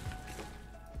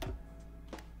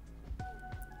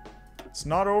 It's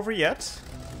not over yet.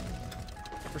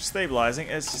 We're stabilizing.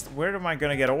 It's just, where am I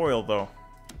gonna get oil, though?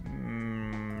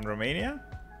 Romania?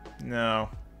 No.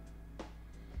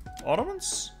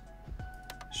 Ottomans?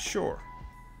 Sure.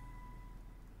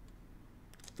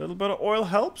 A little bit of oil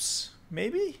helps,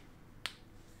 maybe?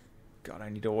 God, I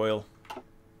need oil.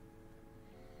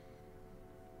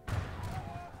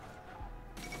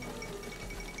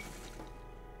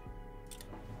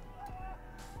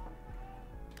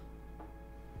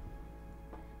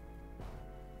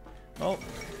 Well,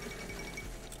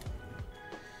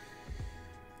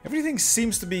 everything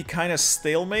seems to be kind of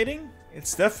stalemating.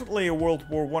 It's definitely a World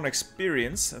War I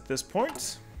experience at this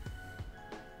point.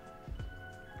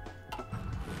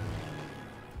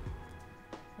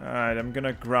 Alright, I'm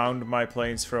gonna ground my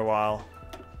planes for a while.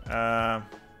 I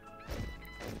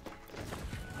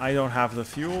don't have the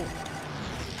fuel.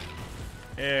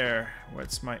 Air.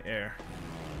 What's my air?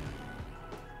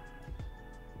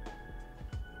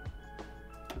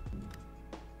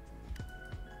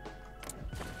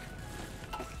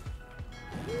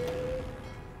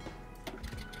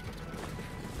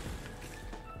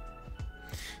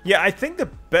 Yeah, I think the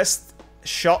best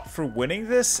shot for winning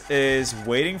this is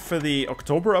waiting for the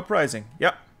October uprising.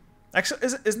 Yeah. Actually,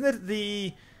 isn't it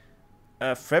the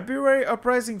February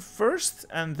uprising first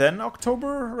and then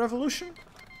October revolution?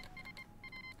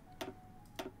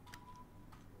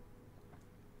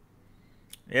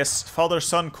 Yes,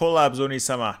 father-son collabs,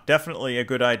 Oni-sama. Definitely a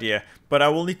good idea. But I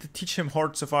will need to teach him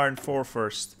Hearts of Iron 4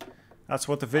 first. That's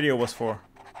what the video was for.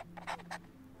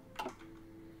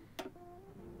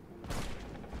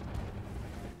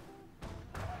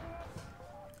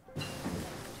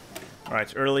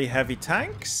 Alright, early heavy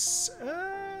tanks.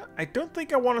 I don't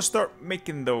think I want to start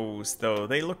making those, though.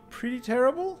 They look pretty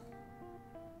terrible.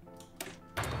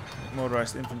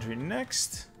 Motorized infantry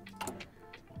next.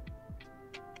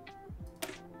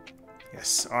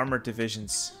 Yes, armored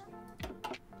divisions.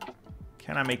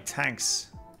 Can I make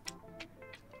tanks?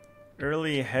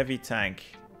 Early heavy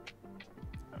tank.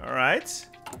 Alright.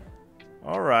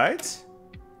 Alright.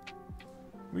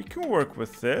 We can work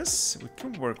with this. We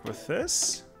can work with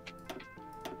this.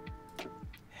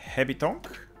 Heavy tank.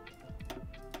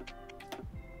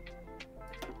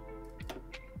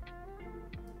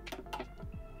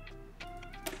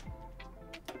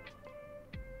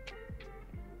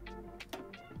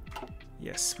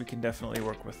 Yes, we can definitely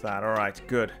work with that. Alright,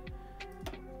 good.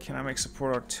 Can I make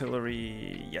support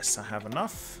artillery? Yes, I have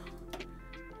enough.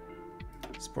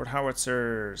 Support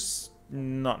howitzers,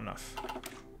 not enough.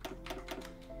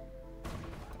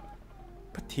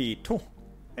 Potato.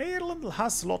 Ireland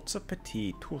has lots of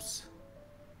potatoes.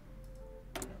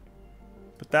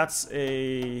 But that's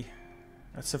a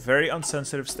very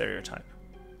unsensitive stereotype.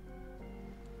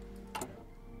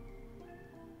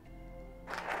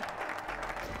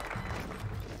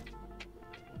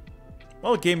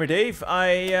 Well, Gamer Dave,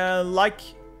 I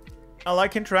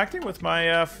like interacting with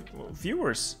my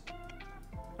viewers.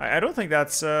 I don't think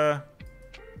that's I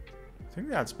think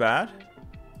that's bad.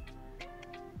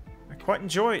 I quite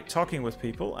enjoy talking with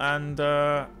people, and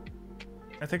I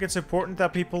think it's important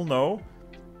that people know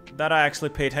that I actually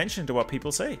pay attention to what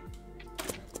people say.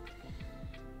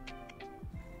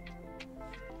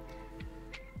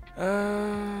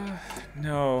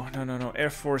 No. Air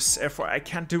Force. I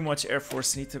can't do much Air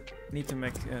Force. Need to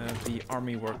make the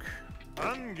army work.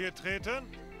 Angetreten.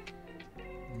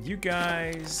 You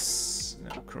guys.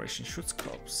 No, Croatian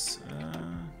Schutzkorps.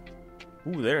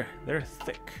 Ooh, they're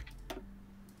thick.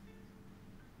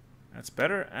 That's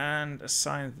better. And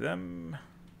assign them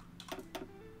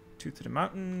 2 to the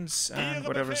mountains and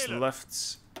whatever's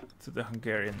left to the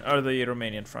Hungarian or the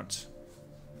Romanian front.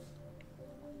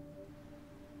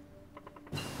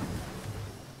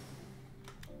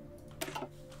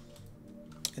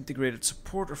 Integrated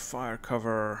support or fire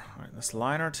cover. Alright, that's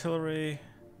line artillery.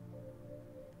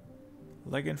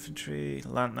 Leg infantry.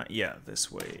 Land. Yeah,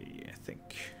 this way, I think.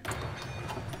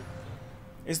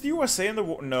 Is the USA in the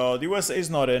war? No, the USA is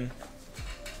not in.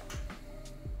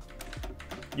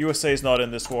 USA is not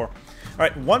in this war.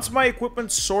 Alright, once my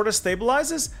equipment sort of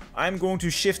stabilizes, I'm going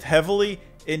to shift heavily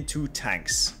into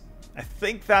tanks. I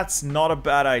think that's not a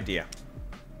bad idea.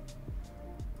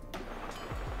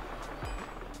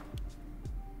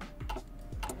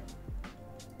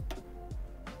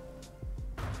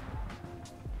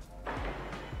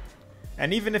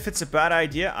 And even if it's a bad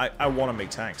idea, I want to make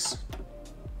tanks.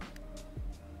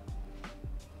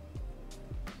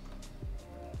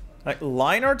 Like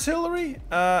line artillery?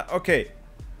 Okay.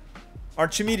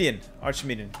 Archimedean.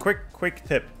 Quick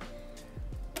tip.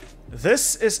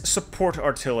 This is support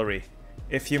artillery.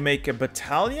 If you make a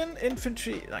battalion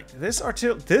infantry, like this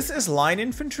is line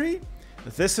infantry.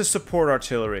 This is support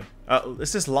artillery.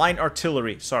 This is line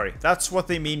artillery. Sorry, that's what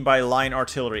they mean by line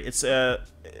artillery. It's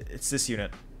this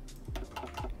unit.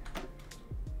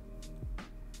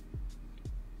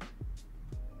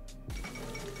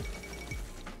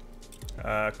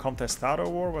 Contestado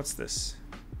War, what's this?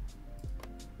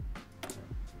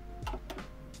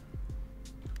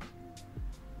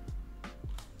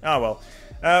 Oh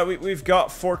well. We've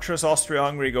got Fortress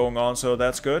Austria-Hungary going on, so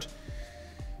that's good.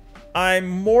 I'm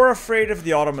more afraid of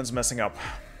the Ottomans messing up.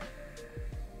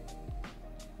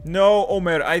 No,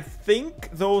 Omer, I think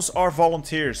those are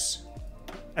volunteers.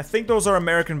 I think those are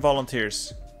American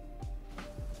volunteers.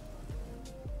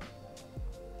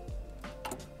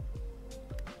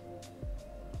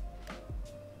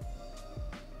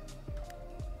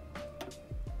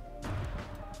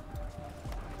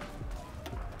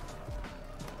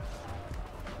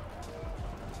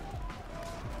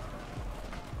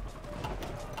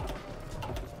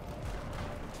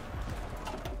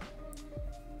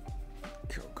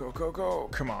 Go.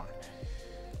 Come on.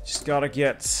 Just gotta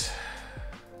get...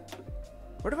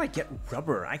 Where do I get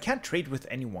rubber? I can't trade with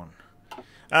anyone.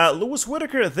 Lewis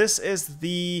Whitaker, this is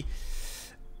the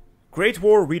Great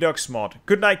War Redux mod.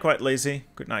 Good night, quite lazy.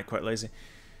 Good night, quite lazy.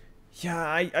 Yeah,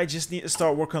 I just need to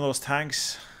start working on those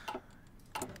tanks.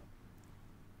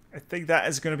 I think that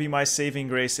is going to be my saving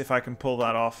grace if I can pull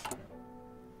that off.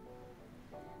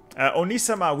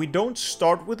 Onisama, we don't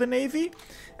start with a navy,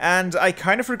 and I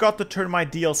kind of forgot to turn my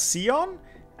DLC on,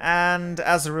 and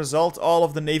as a result, all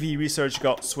of the navy research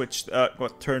got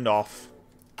turned off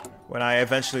when I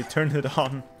eventually turned it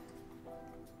on.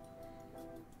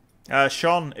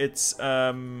 Sean, it's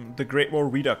the Great War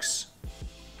Redux.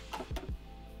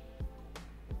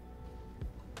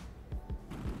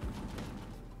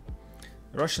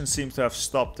 The Russians seem to have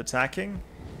stopped attacking.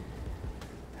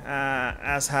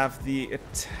 As have the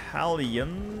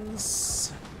Italians.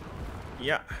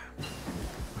 Yeah.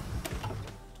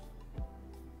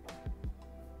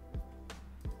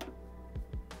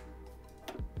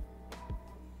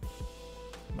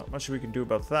 Not much we can do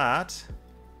about that.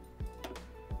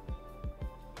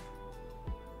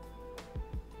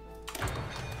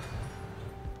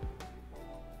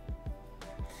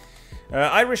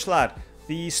 Irish lad.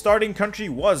 The starting country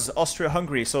was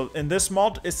Austria-Hungary, so in this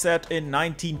mod it's set in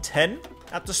 1910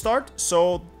 at the start,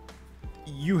 so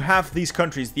you have these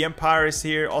countries. The Empire is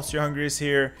here, Austria-Hungary is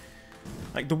here.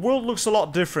 Like, the world looks a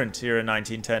lot different here in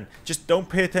 1910. Just don't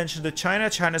pay attention to China.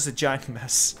 China's a giant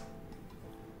mess.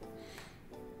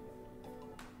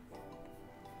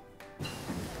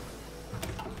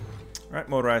 Right,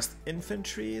 motorized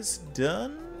infantry is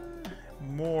done.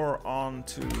 More on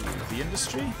to the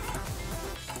industry.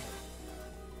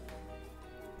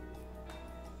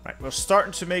 Right, we're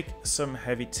starting to make some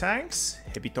heavy tanks.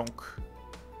 Heavy tank.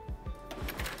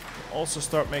 Also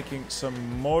start making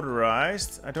some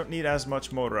motorized. I don't need as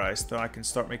much motorized, though I can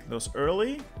start making those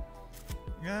early.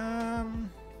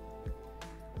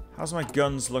 How's my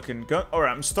guns looking?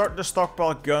 Alright, I'm starting to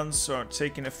stockpile guns, so I'm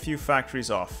taking a few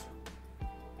factories off.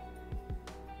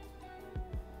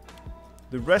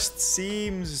 The rest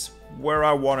seems where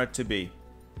I want it to be.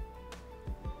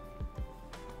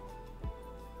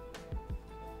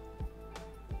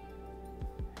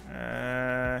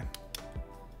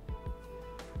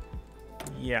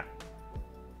 Yeah.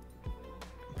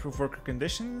 Improve worker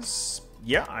conditions.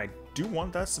 Yeah, I do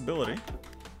want that stability.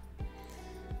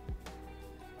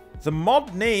 The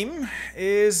mod name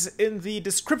is in the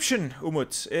description,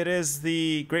 Umut. It is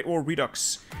the Great War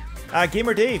Redux.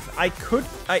 Gamer Dave, I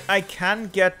can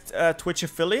get Twitch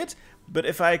affiliate, but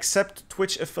if I accept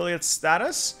Twitch affiliate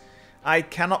status, I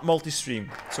cannot multi-stream.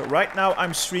 So right now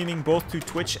I'm streaming both to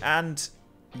Twitch and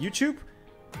YouTube,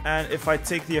 and if I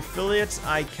take the affiliate,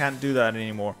 I can't do that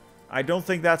anymore. I don't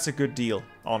think that's a good deal,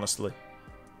 honestly.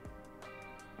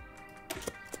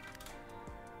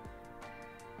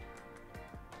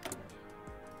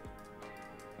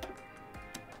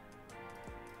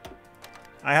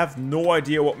 I have no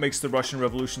idea what makes the Russian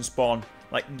Revolution spawn.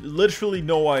 Like, literally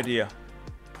no idea.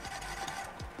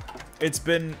 It's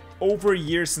been over a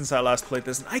year since I last played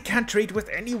this, and I can't trade with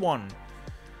anyone.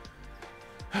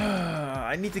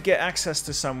 I need to get access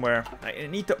to somewhere. I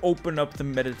need to open up the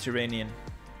Mediterranean.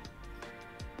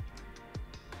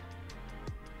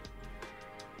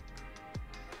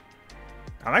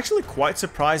 I'm actually quite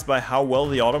surprised by how well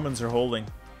the Ottomans are holding.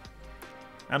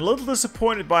 And a little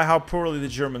disappointed by how poorly the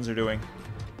Germans are doing.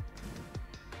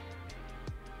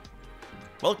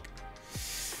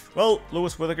 Well,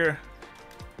 Lewis Whitaker,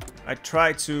 I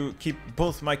try to keep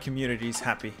both my communities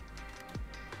happy.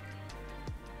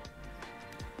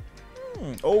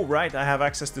 Oh, right, I have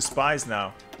access to spies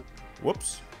now.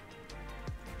 Whoops.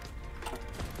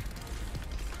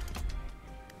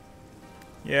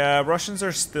 Yeah, Russians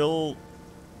are still...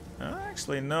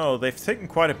 actually, no, they've taken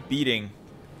quite a beating.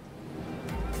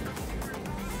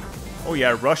 Oh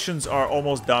yeah, Russians are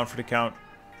almost down for the count.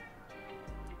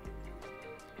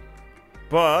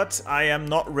 But I am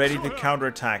not ready to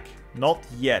counterattack. Not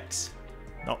yet.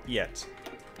 Not yet.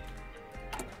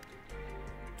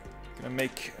 Gonna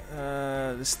make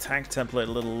this tank template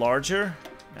a little larger,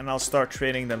 and I'll start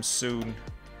training them soon.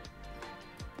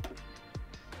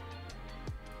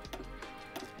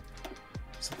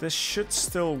 this should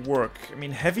still work. I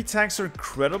mean, heavy tanks are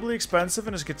incredibly expensive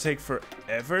and it's going to take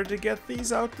forever to get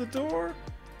these out the door.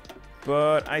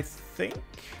 But I think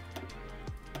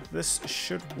this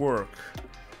should work.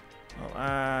 I'll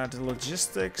add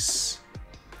logistics,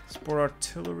 support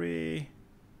artillery,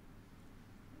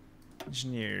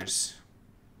 engineers.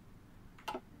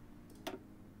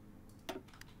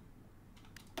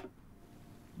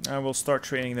 I will start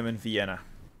training them in Vienna.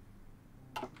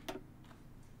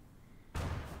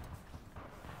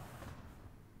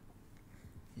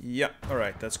 Yeah,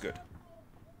 alright, that's good.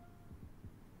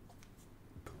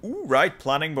 Ooh, right,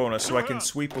 planning bonus, so I can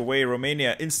sweep away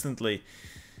Romania instantly.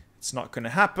 It's not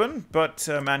gonna happen, but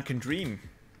man can dream.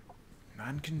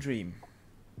 Man can dream.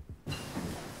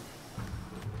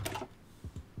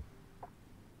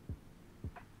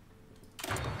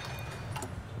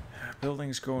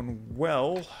 Building's going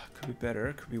well. Could be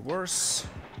better, could be worse.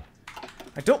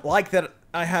 I don't like that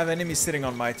I have enemies sitting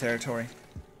on my territory.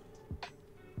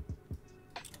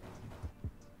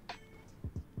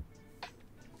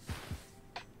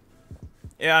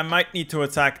 Yeah, I might need to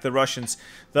attack the Russians.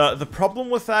 The problem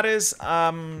with that is,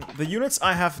 the units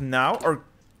I have now are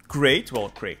great.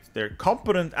 Well, great. They're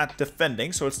competent at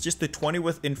defending, so it's just the 20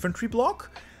 with infantry block.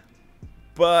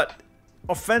 But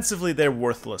offensively, they're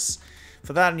worthless.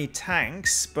 For that, I need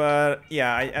tanks. But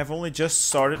yeah, I've only just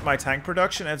started my tank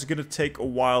production, and it's gonna take a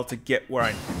while to get where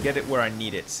I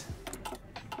need it.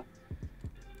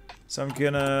 So I'm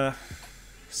gonna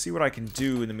see what I can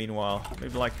do in the meanwhile.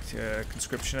 Maybe like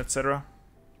conscription, etc.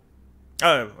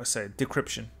 Oh, I say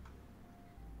decryption.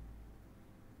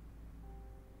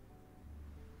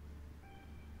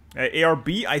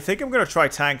 ARB, I think I'm gonna try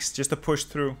tanks just to push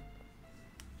through.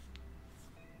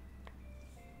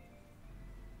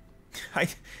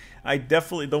 I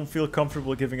definitely don't feel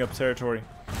comfortable giving up territory.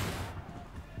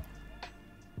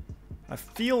 I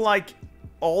feel like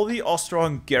all the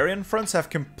Austro-Hungarian fronts have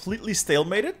completely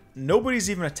stalemated.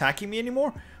 Nobody's even attacking me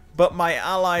anymore. But my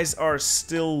allies are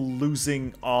still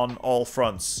losing on all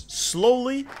fronts.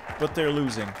 Slowly, but they're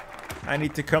losing. I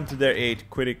need to come to their aid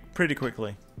pretty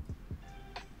quickly.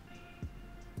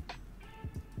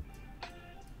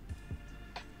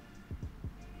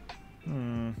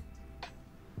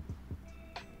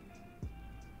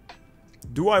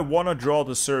 Do I want to draw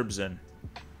the Serbs in?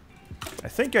 I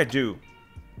think I do.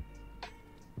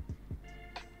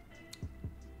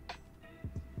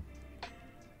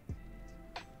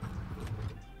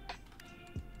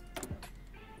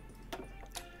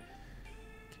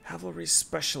 Cavalry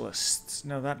specialist.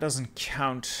 No, that doesn't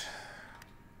count.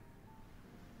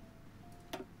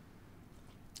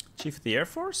 Chief of the Air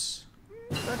Force?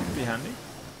 That could be handy.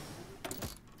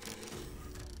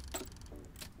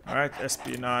 Alright,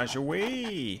 espionage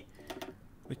away.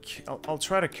 I'll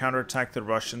try to counterattack the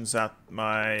Russians at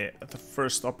the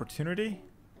first opportunity.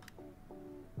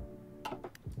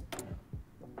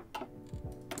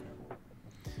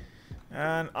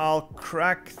 And I'll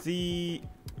crack the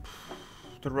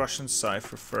Russian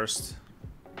cipher first.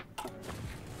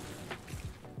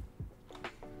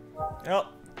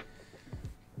 Well,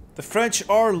 the French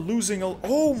are losing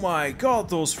oh my god,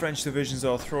 those French divisions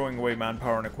are throwing away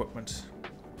manpower and equipment.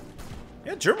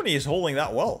 Yeah, Germany is holding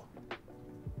that well.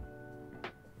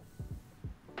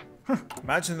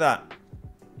 Imagine that.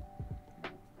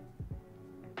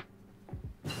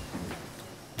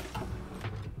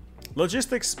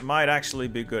 Logistics might actually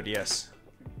be good, yes.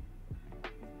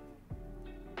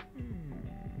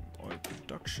 Oil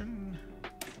production.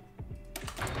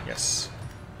 Yes.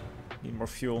 Need more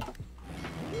fuel.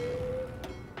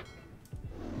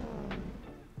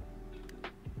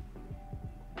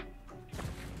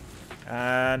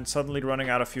 And suddenly running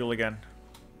out of fuel again.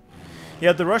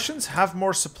 Yeah, the Russians have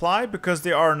more supply because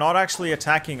they are not actually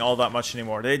attacking all that much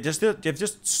anymore. They've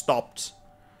just stopped.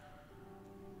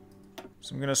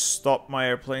 So I'm gonna stop my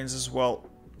airplanes as well.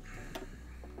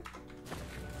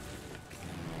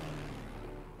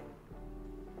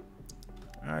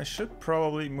 I should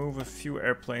probably move a few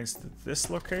airplanes to this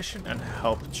location and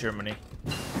help Germany.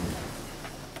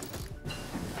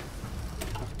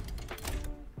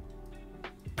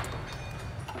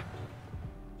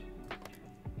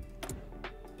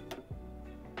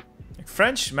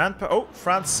 French manpower. Oh,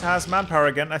 France has manpower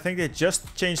again. I think they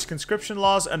just changed conscription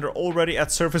laws and are already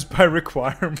at service by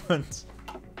requirement.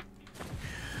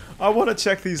 I want to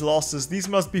check these losses. These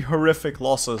must be horrific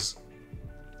losses.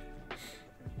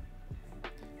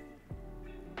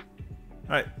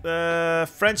 Alright, the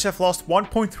French have lost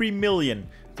 1.3 million.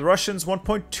 The Russians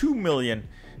 1.2 million.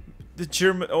 The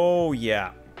German... Oh,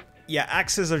 yeah. Yeah,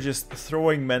 Axis are just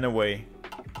throwing men away.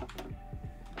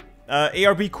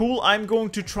 ARB cool, I'm going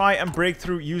to try and break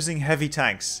through using heavy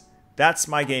tanks. That's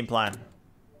my game plan.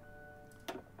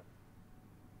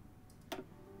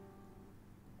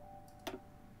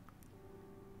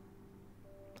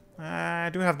 I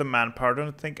do have the manpower. I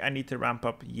don't think I need to ramp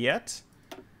up yet.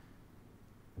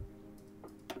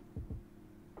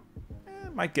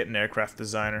 Might get an aircraft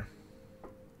designer.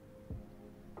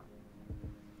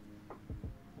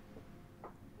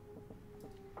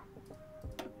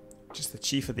 Just the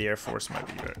chief of the Air Force might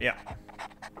be better. Yeah.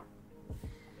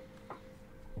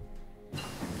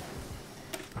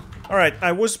 Alright,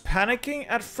 I was panicking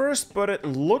at first, but it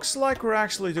looks like we're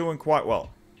actually doing quite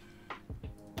well.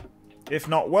 If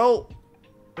not well,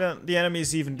 then the enemy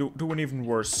is even doing even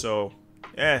worse, so...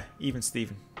 even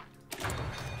Steven.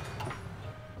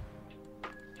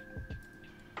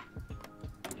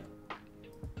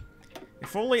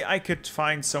 If only I could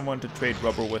find someone to trade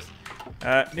rubber with.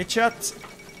 Nichat,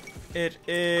 it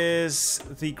is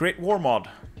the Great War mod.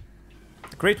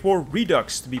 The Great War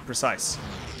Redux, to be precise.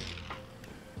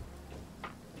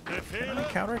 Can I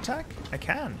counterattack? I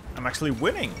can. I'm actually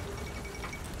winning.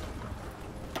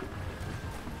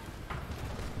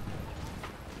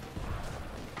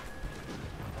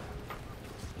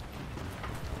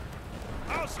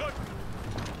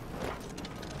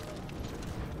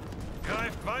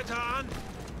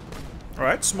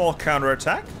 Alright, small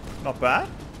counterattack. Not bad.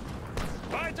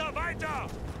 Weiter, weiter!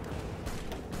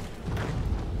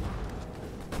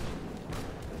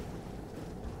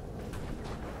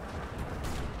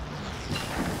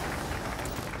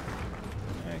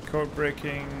 Code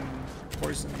breaking,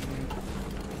 poisoning,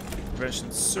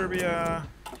 prevention Serbia.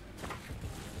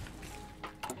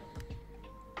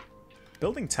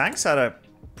 Building tanks at a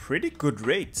pretty good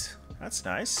rate. That's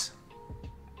nice.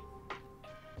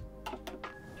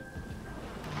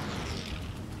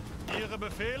 Ihre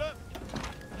Befehle?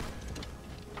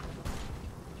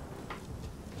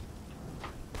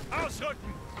 Ausrücken!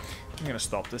 I'm gonna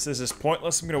stop this. This is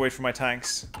pointless. I'm gonna wait for my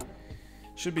tanks.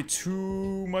 Should be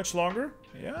too much longer.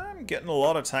 Yeah, I'm getting a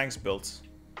lot of tanks built.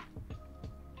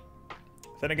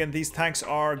 Then again, these tanks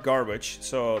are garbage,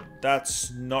 so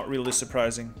that's not really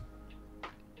surprising.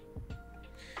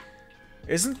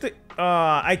 Isn't the...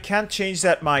 I can't change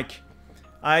that mic.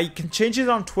 I can change it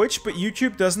on Twitch, but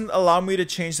YouTube doesn't allow me to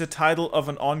change the title of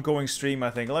an ongoing stream, I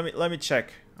think. Let me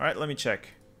check. Alright, let me check.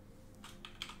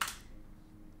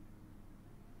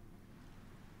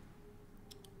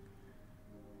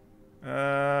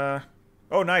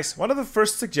 Oh, nice. One of the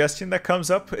first suggestions that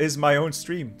comes up is my own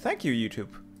stream. Thank you, YouTube.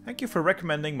 Thank you for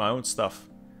recommending my own stuff.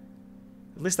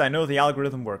 At least I know the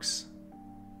algorithm works.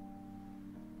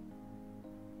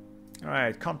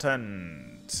 Alright,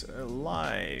 content.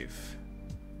 Live.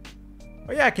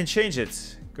 Oh yeah, I can change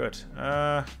it. Good.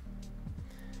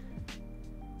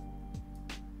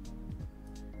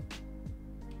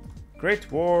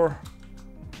 Great War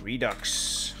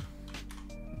Redux.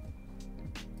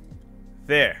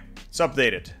 There. It's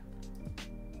updated.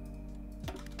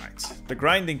 Right. The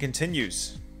grinding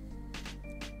continues.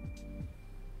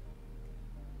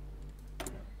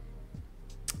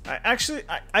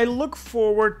 I look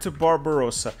forward to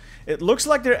Barbarossa. It looks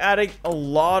like they're adding a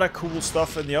lot of cool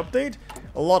stuff in the update.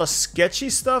 A lot of sketchy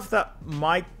stuff that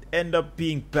might end up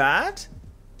being bad.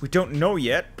 We don't know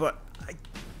yet, but I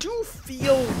do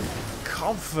feel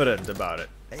confident about it.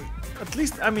 At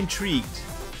least I'm intrigued.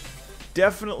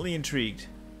 Definitely intrigued.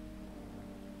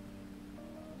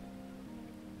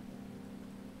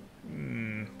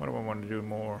 What do I want to do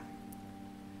more?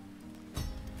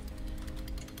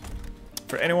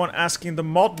 For anyone asking the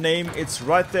mod name, it's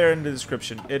right there in the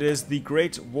description. It is the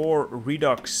Great War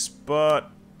Redux,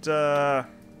 but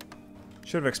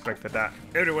should have expected that.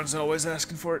 Everyone's always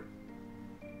asking for it.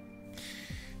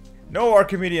 No,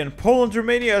 Archimedean. Poland,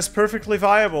 Romania is perfectly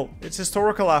viable. It's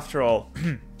historical after all.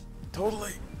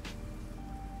 Totally.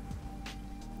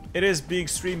 It is being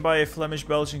streamed by a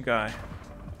Flemish-Belgian guy.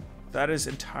 That is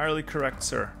entirely correct,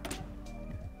 sir.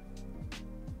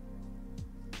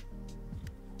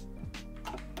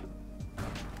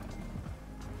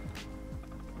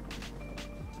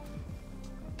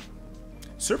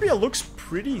 Serbia looks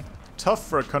pretty tough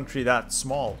for a country that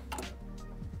small.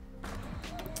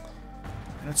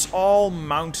 And it's all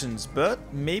mountains, but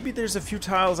maybe there's a few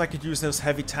tiles I could use those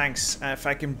heavy tanks. If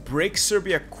I can break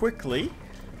Serbia quickly,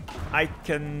 I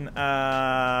can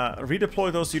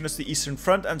redeploy those units to the Eastern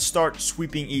Front and start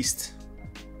sweeping east.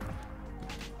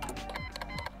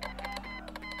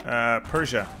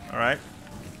 Persia, alright.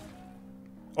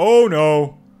 Oh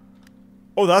no!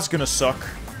 Oh, that's gonna suck.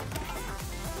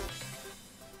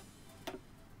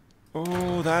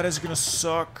 Oh, that is gonna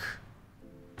suck.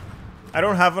 I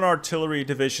don't have an artillery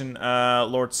division,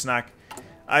 Lord Snack.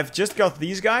 I've just got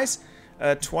these guys.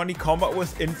 20 combat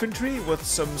with infantry with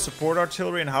some support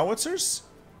artillery and howitzers.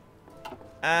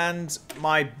 And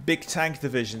my big tank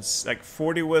divisions. Like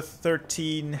 40 with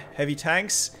 13 heavy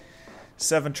tanks.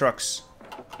 7 trucks.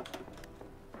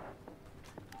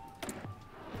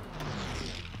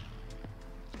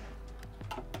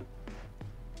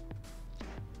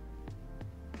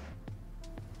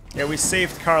 Yeah, we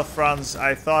saved Karl Franz.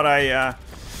 I thought I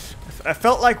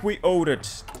felt like we owed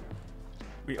it.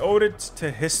 We owed it to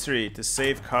history to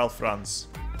save Karl Franz.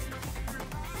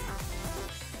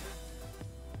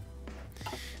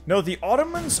 No, the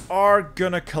Ottomans are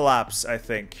gonna collapse, I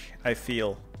think. I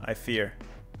fear.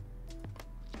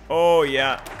 Oh,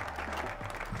 yeah.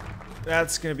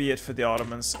 That's gonna be it for the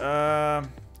Ottomans.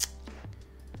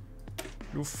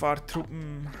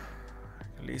 Luftfahrttruppen.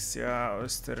 Galicia,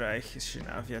 österreichischen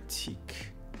Aviatik.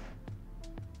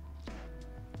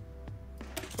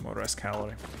 Motorized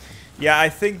cavalry. Yeah, I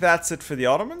think that's it for the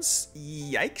Ottomans.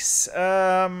 Yikes.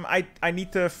 I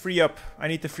need to free up. I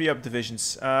need to free up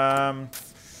divisions.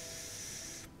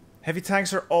 Heavy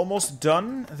tanks are almost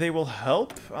done. They will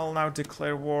help. I'll now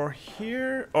declare war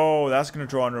here. Oh, that's gonna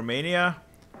draw on Romania,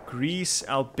 Greece,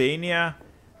 Albania,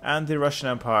 and the Russian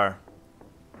Empire.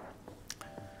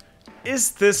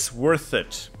 Is this worth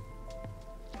it?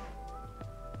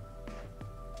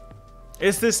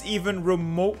 Is this even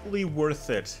remotely worth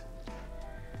it?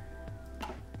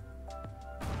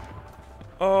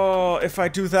 Oh, if I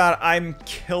do that, I'm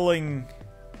killing...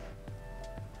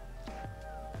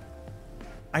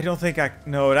 I don't think I...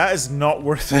 No, that is not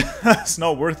worth it. That's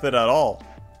not worth it at all.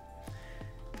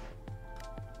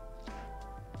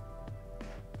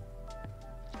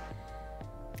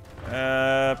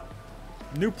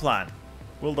 New plan.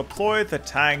 We'll deploy the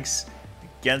tanks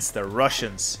against the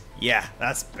Russians. Yeah,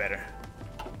 that's better.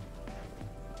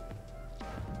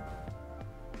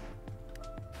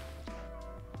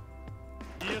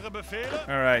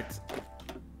 Alright.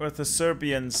 With the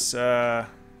Serbians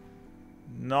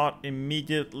not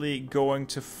immediately going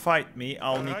to fight me,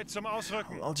 I'll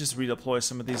just redeploy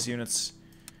some of these units.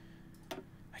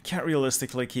 I can't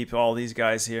realistically keep all these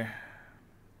guys here.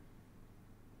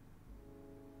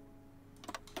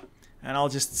 And I'll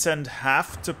just send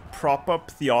half to prop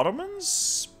up the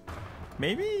Ottomans?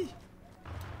 Maybe?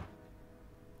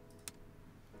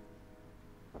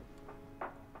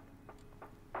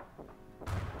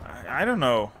 I don't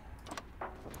know.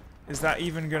 Is that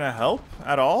even gonna help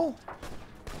at all?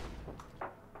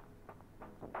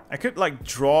 I could like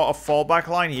draw a fallback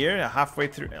line here halfway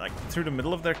through, like through the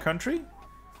middle of their country.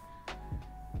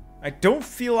 I don't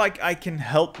feel like I can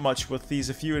help much with these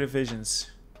a few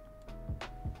divisions.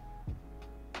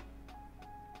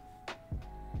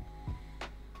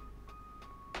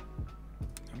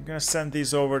 I'm gonna send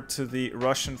these over to the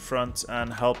Russian front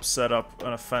and help set up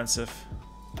an offensive.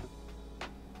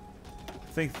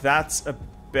 I think that's a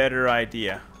better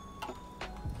idea.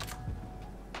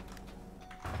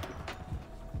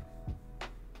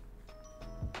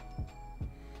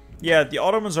 Yeah, the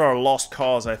Ottomans are a lost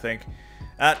cause, I think.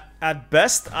 At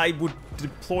best, I would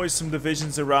deploy some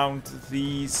divisions around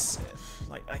these,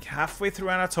 like halfway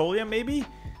through Anatolia, maybe?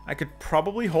 I could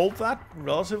probably hold that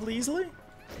relatively easily.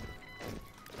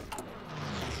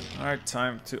 Alright,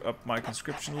 time to up my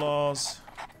conscription laws.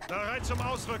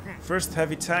 First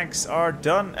heavy tanks are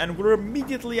done, and we're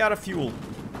immediately out of fuel.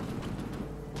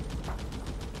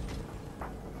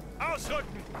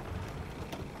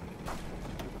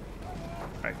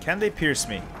 Alright, can they pierce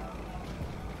me?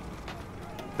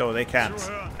 No, they can't.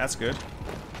 That's good.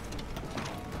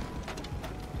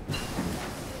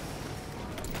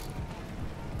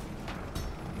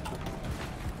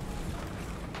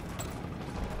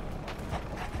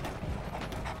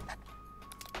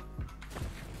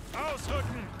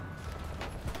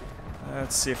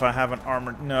 Let's see if I have an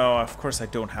armored... No, of course I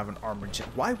don't have an armored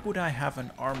general. Why would I have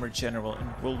an armored general in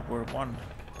World War I?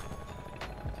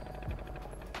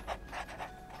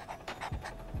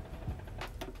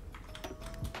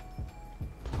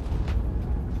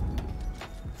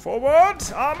 Forward!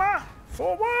 Armor!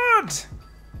 Forward!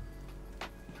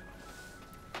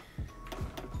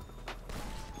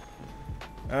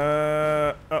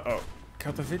 Uh-oh.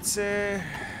 Katowice...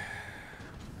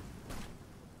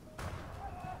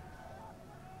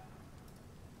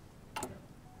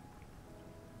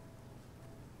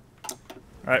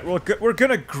 Alright, we're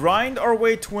gonna grind our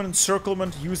way to an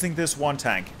encirclement using this one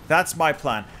tank. That's my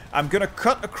plan. I'm gonna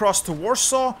cut across to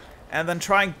Warsaw and then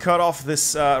try and cut off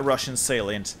this Russian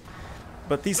salient.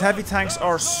 But these heavy tanks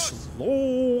are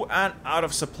slow and out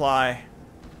of supply.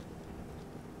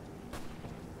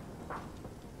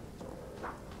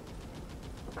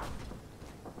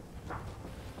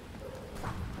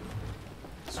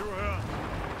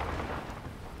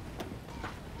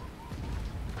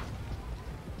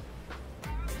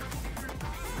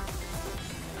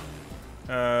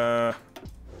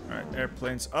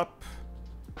 Airplanes up.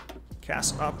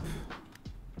 CAS up.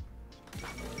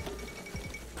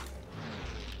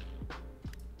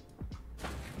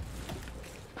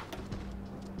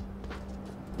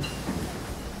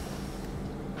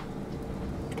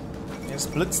 Yes,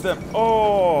 blitz them.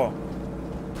 Oh!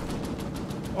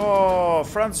 Oh,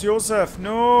 Franz Josef,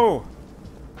 no!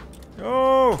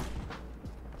 No!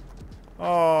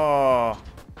 Oh.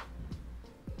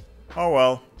 Oh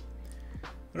well.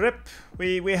 RIP.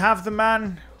 We have the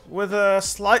man with a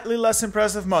slightly less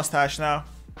impressive mustache now.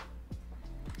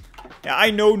 Yeah, I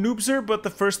know noobser, but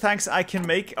the first tanks I can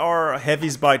make are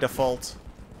heavies by default.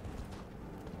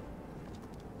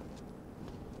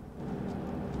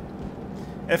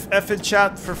 F in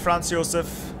chat for Franz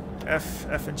Josef.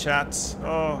 F in chat.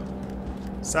 Oh,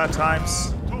 sad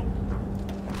times.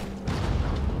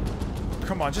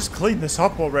 Come on, just clean this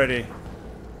up already.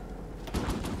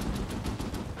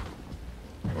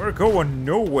 We're going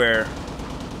nowhere.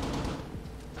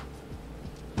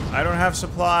 I don't have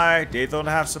supply. They don't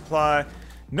have supply.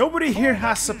 Nobody here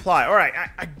has supply. Alright,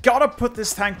 I gotta put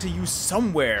this tank to use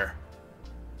somewhere.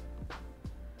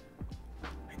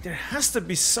 There has to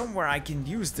be somewhere I can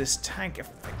use this tank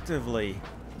effectively.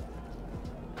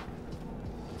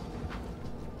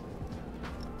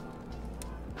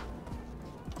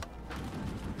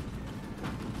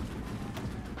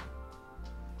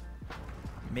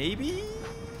 Maybe?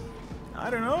 I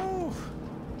don't know.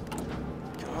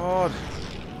 God.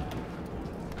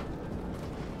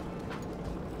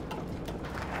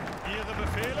 Ihre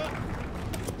Befehle?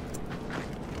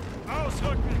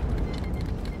 Ausrücken!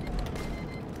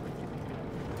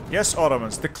 Yes,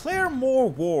 Ottomans, declare more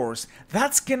wars.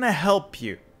 That's gonna help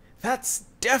you. That's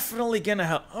definitely gonna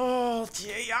help. Oh,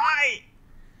 TAI!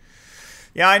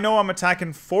 Yeah, I know I'm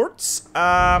attacking forts.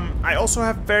 I also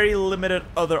have very limited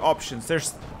other options.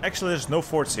 There's no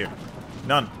forts here.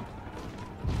 None.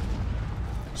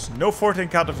 There's no fort in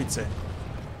Katowice.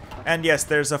 And yes,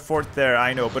 there's a fort there,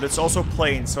 I know, but it's also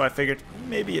plain, so I figured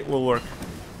maybe it will work.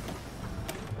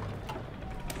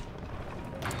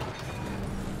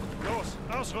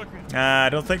 I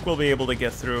don't think we'll be able to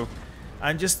get through.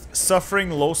 I'm just suffering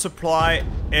low supply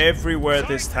everywhere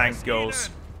this tank goes.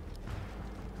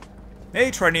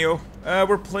 Hey, Trineo.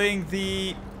 We're playing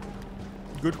the...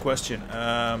 Good question.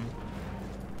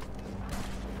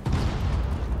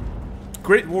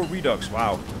 Great War Redux.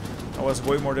 Wow. That was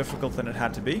way more difficult than it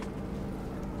had to be.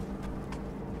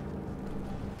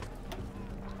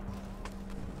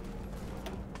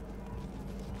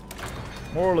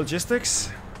 More logistics.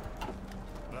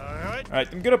 Alright,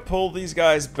 I'm gonna pull these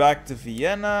guys back to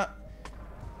Vienna.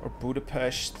 Or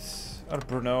Budapest. Or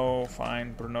Brno.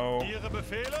 Fine, Brno.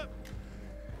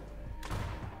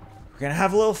 We're gonna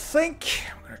have a little think.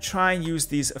 We're gonna try and use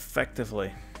these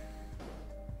effectively.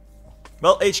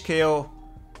 Well, HKO.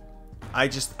 I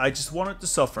just wanted to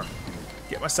suffer.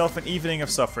 Get myself an evening of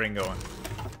suffering going.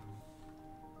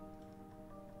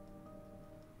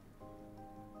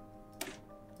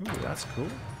 Ooh, that's cool.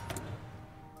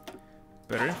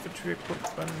 Better infantry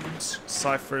equipment.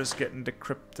 Ciphers getting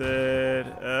decrypted.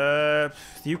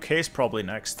 The UK is probably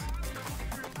next.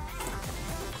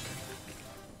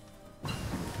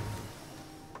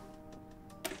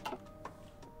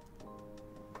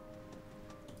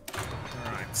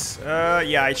 Alright.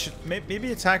 Yeah, I should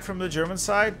maybe attack from the German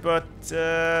side, but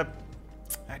I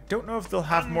don't know if they'll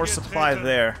have more supply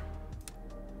there.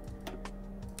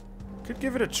 Could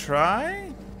give it a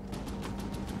try.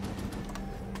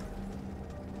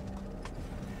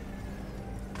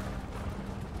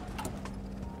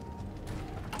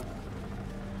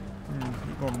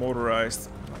 More motorized.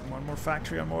 One more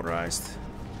factory on motorized.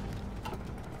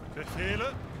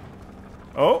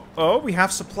 Oh, we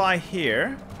have supply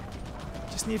here.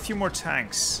 Just need a few more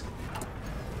tanks.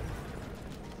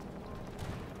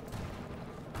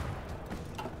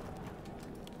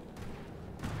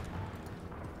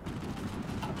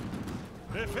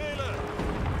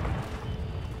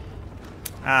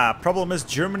 Problem is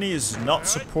Germany is not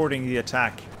supporting the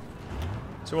attack.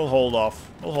 So we'll hold off.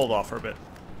 We'll hold off for a bit.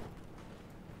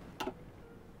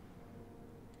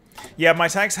 Yeah, my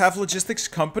tanks have logistics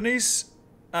companies.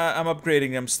 I'm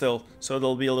upgrading them still, so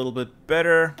they'll be a little bit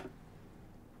better.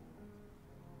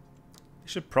 I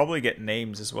should probably get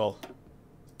names as well.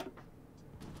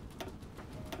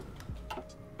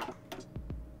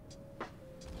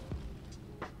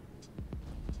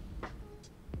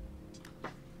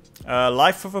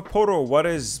 Life of a Poto, what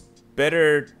is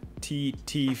better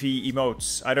TV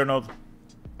emotes? I don't know.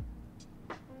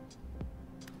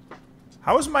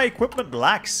 How is my equipment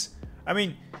lax? I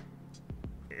mean,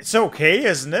 it's okay,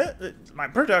 isn't it? My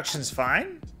production's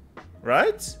fine,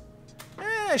 right?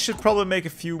 I should probably make a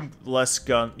few less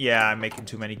guns. Yeah, I'm making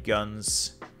too many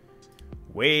guns.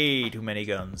 Way too many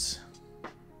guns.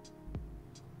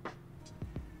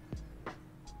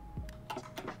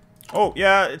 Oh,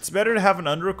 yeah, it's better to have an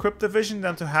under-equipped division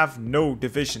than to have no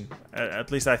division.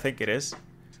 At least I think it is.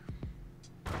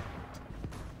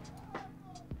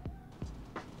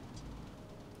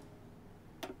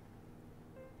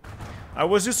 I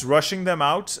was just rushing them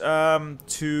out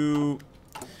to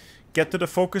get to the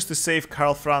focus to save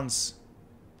Franz.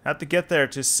 Had to get there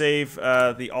to save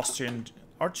the Austrian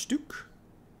Archduke.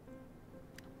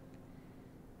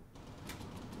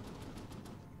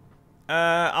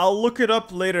 I'll look it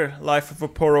up later, Life of a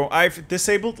Poro. I've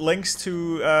disabled links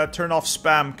to turn off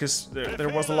spam, because there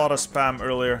was a lot of spam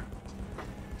earlier.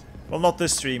 Well, not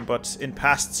this stream, but in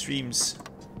past streams.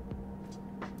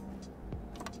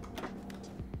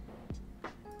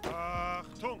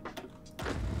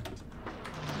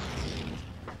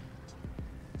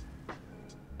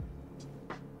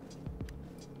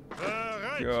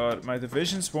 God, my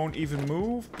divisions won't even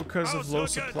move because of low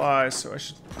supplies, so I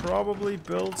should probably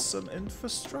build some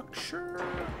infrastructure.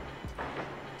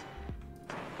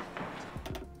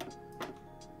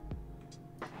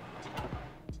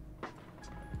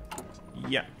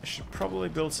 Yeah, I should probably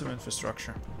build some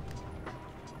infrastructure.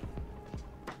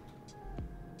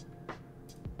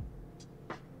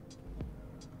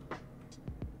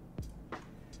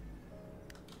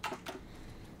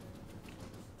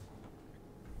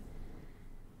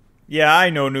 Yeah, I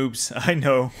know, noobs. I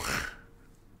know.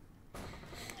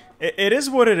 It is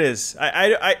what it is.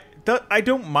 I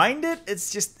don't mind it. It's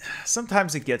just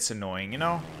sometimes it gets annoying, you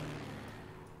know.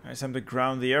 It's time to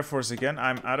ground the Air Force again.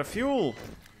 I'm out of fuel.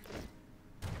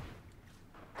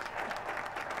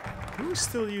 Who's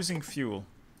still using fuel?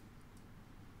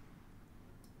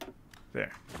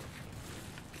 There.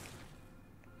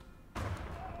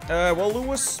 Well,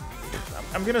 Lewis,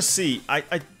 I'm gonna see.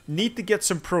 I need to get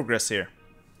some progress here.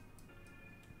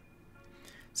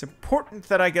 It's important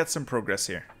that I get some progress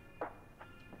here.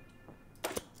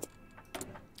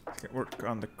 Okay, work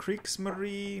on the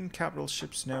Kriegsmarine, capital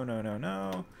ships, no, no, no,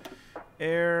 no.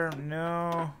 Air,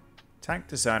 no. Tank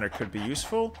designer could be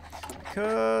useful,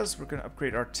 because we're gonna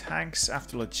upgrade our tanks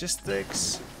after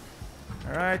logistics.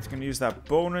 Alright, gonna use that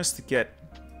bonus to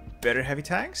get better heavy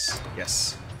tanks.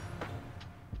 Yes.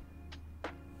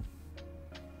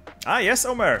 Ah, yes,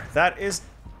 Omer, that is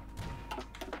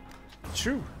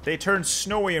true. They turn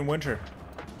snowy in winter.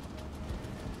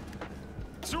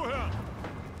 Zuhören!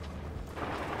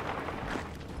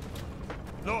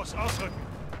 Los, ausrücken!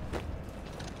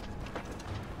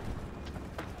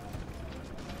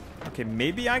 Okay,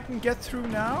 maybe I can get through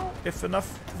now if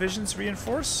enough divisions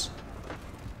reinforce.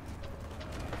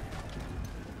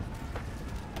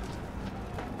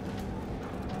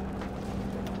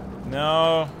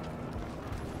 No.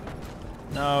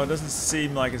 No, it doesn't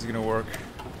seem like it's gonna work.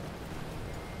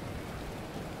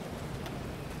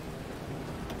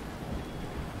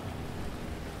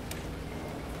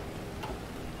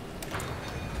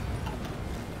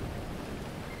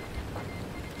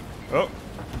 Oh,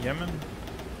 Yemen.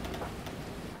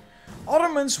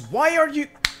 Ottomans, why are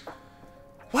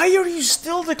you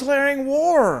still declaring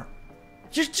war?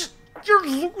 You're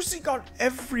losing on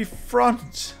every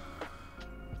front.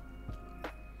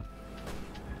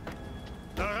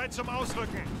 Bereit zum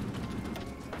Ausrücken.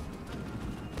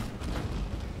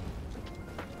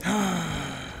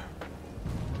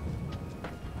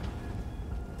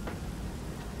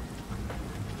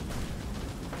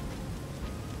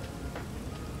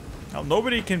 Well,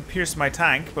 nobody can pierce my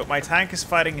tank, but my tank is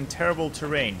fighting in terrible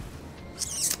terrain.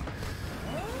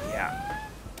 Yeah.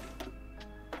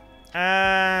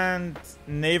 And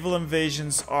naval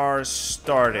invasions are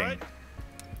starting.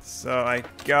 So I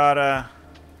gotta...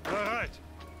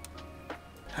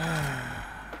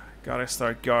 gotta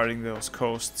start guarding those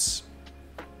coasts.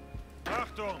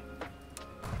 Achtung!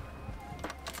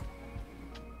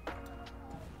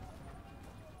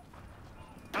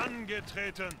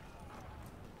 Angetreten!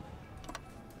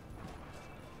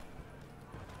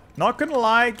 Not gonna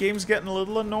lie, game's getting a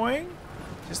little annoying.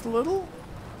 Just a little.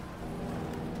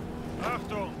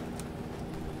 Achtung!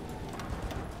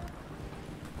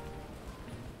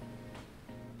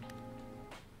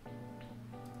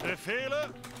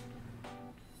 Befehle?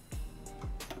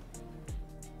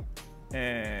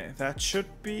 That should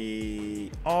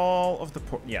be all of the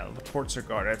port. Yeah, the ports are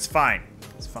guarded. It's fine.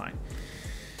 It's fine.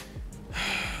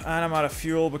 And I'm out of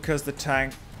fuel because the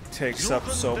tank takes up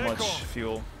so much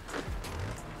fuel.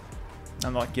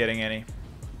 I'm not getting any.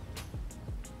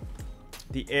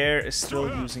 The air is still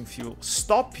using fuel.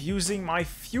 Stop using my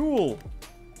fuel!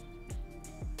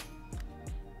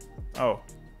 Oh,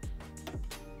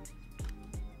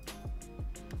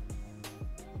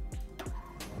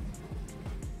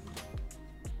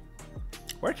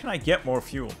 Where can I get more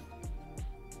fuel?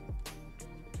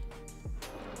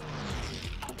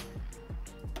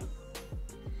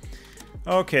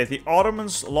 Okay, the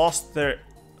Ottomans lost their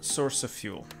source of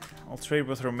fuel. I'll trade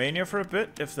with Romania for a bit,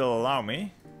 if they'll allow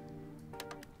me.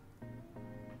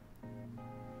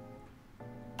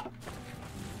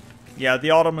 Yeah,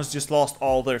 the Ottomans just lost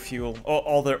all their fuel,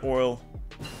 all their oil.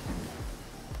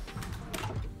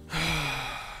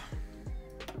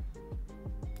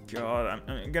 God,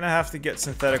 I'm gonna have to get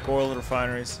synthetic oil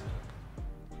refineries.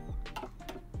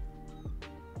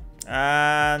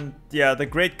 And yeah, the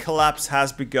great collapse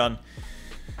has begun.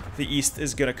 The East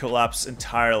is gonna collapse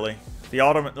entirely. The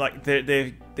Ottoman, like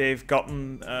they've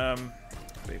gotten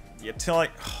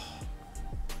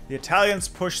the Italians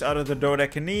pushed out of the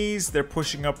Dodecanese. They're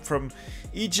pushing up from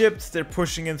Egypt. They're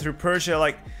pushing in through Persia.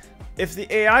 Like, if the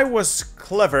AI was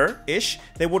clever-ish,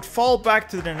 they would fall back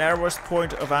to the narrowest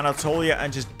point of Anatolia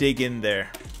and just dig in there.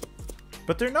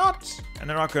 But they're not, and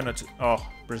they're not gonna. Oh,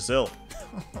 Brazil.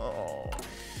 Oh.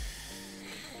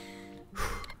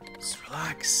 Just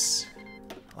relax.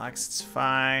 Relax, it's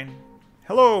fine.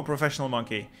 Hello, professional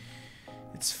monkey.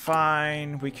 It's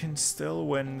fine. We can still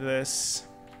win this.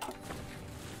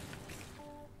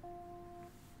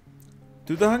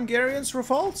 Do the Hungarians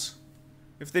revolt?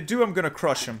 If they do, I'm gonna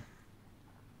crush them.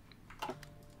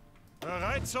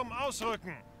 Bereit zum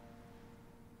Ausrücken.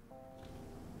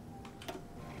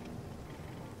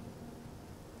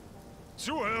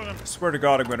 Zuhören. I swear to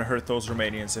God, I'm gonna hurt those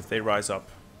Romanians if they rise up.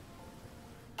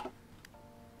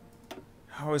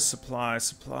 How is supply?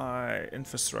 Supply,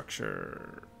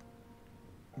 infrastructure.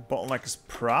 Bottleneck is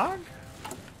Prague?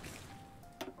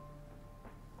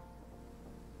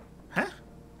 Huh?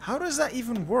 How does that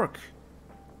even work?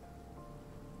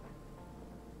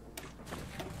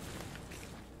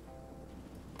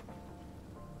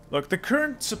 Look, the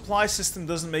current supply system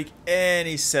doesn't make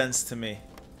any sense to me.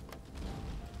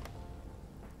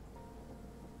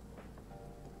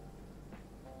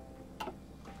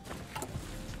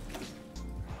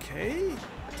 Okay,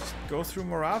 just go through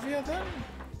Moravia then?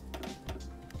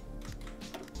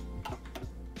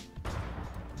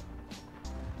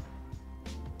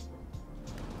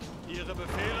 Ihre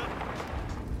Befehle.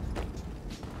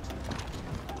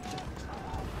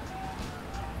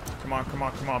 Come on, come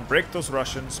on, come on. Break those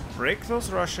Russians. Break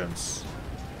those Russians.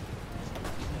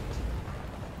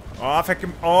 Oh, if I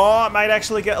can... Oh, I might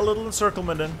actually get a little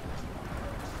encirclement in.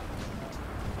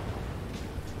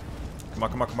 Come on,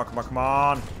 come on, come on, come on, come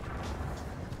on.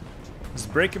 It's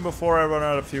breaking before I run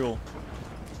out of fuel.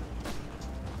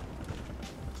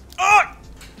 Oh!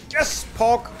 Yes!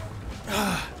 Pog!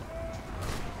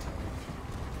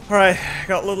 Alright,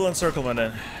 got a little encirclement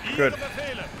in. Good.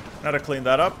 Now to clean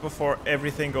that up before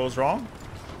everything goes wrong.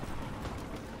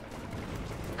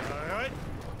 Alright.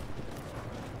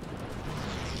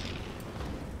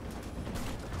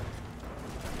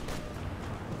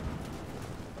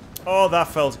 Oh, that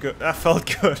felt good. That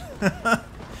felt good. At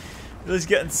least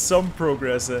getting some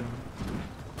progress in.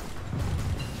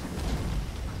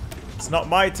 It's not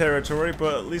my territory,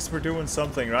 but at least we're doing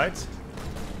something, right?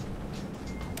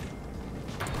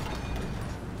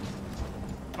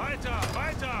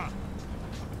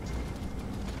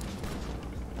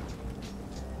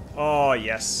 Oh,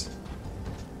 yes.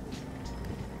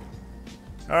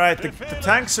 Alright, the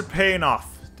tanks are paying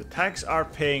off. The tanks are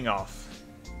paying off.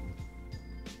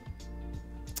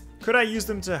 Could I use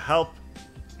them to help?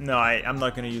 No, I'm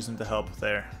not going to use them to help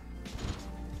there.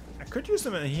 I could use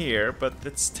them in here, but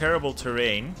it's terrible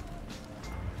terrain.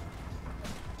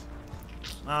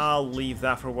 I'll leave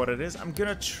that for what it is. I'm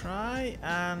going to try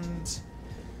and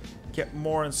get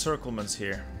more encirclements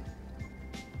here.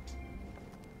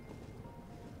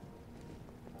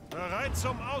 Bereit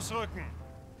zum Ausrücken.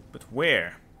 But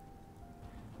where?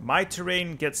 My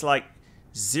terrain gets like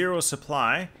 0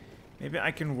 supply. Maybe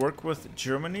I can work with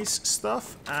Germany's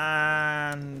stuff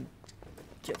and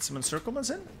get some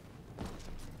encirclements in?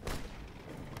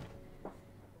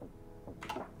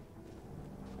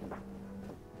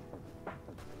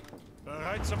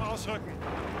 Bereit zum Ausrücken.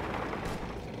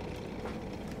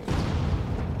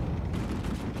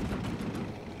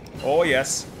 Oh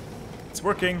yes, it's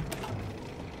working.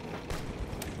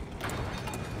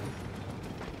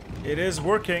 It is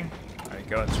working. I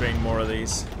gotta train more of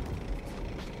these.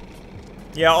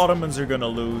 Yeah, Ottomans are gonna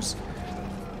lose.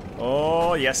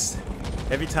 Oh yes,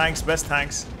 heavy tanks, best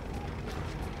tanks.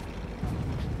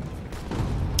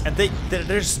 And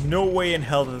there's no way in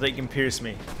hell that they can pierce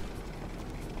me.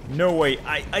 No way.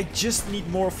 I just need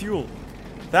more fuel.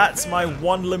 That's my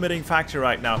one limiting factor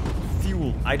right now.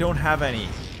 Fuel. I don't have any.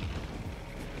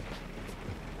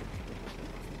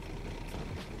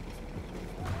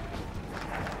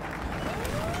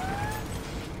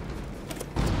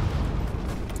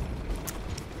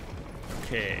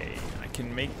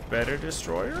 can make better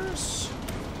destroyers.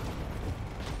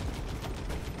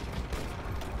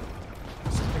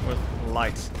 Something with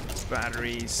light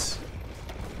batteries.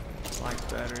 Light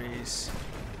batteries.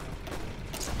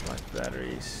 Light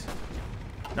batteries.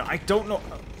 No, I don't know.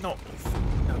 No,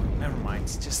 never mind.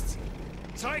 Just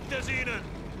Zeigt es ihnen!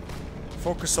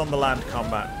 focus on the land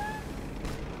combat.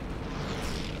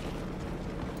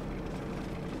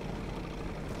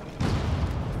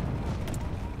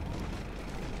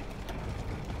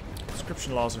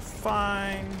 Conscription laws are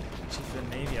fine. Chief of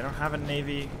the Navy. I don't have a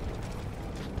navy.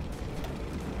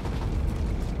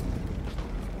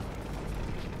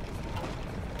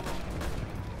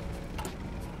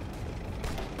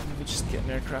 Maybe just get an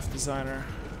aircraft designer.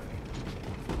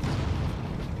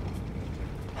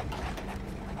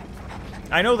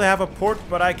 I know they have a port,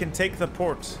 but I can take the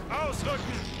port.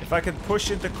 Ausrücken! If I can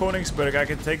push into Königsberg, I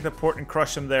can take the port and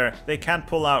crush them there. They can't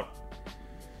pull out.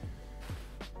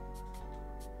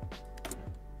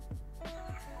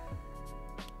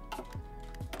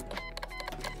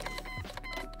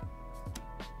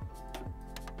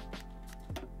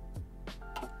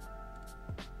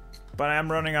 But I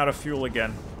am running out of fuel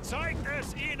again. Zeigt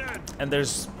es ihnen! And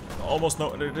there's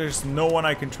no one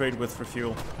I can trade with for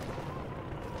fuel.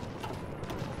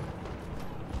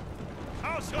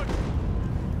 Ausrücken!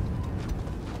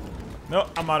 No,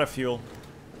 I'm out of fuel.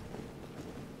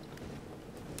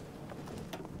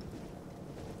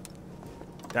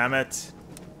 Damn it.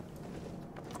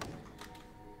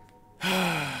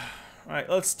 Alright,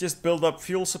 let's just build up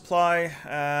fuel supply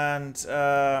and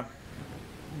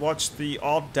watch the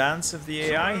odd dance of the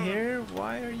AI here.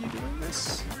 Why are you doing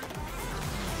this?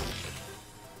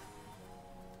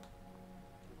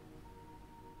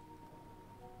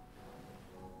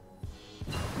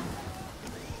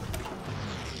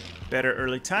 Better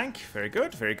early tank. Very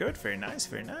good, very good, very nice,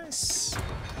 very nice.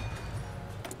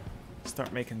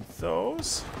 Start making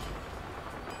those.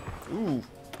 Ooh.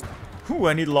 Ooh,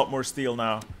 I need a lot more steel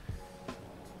now.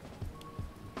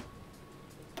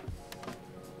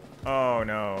 Oh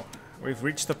no. We've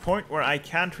reached the point where I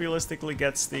can't realistically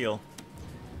get steel.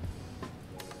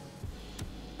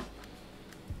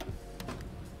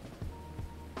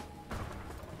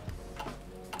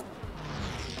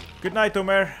 Good night,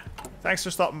 Omer. Thanks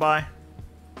for stopping by.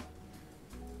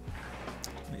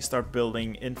 Let me start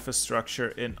building infrastructure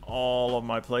in all of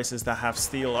my places that have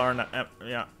steel.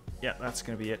 Yeah, that's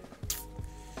gonna be it.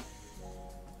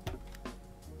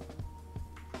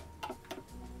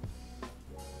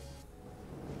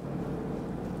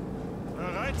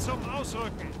 Bereit zum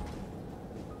Ausrücken!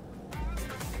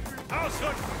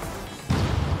 Ausrücken!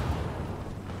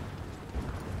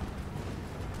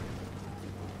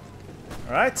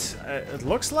 Alright, it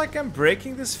looks like I'm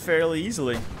breaking this fairly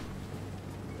easily.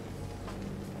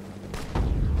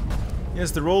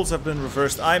 Yes, the roles have been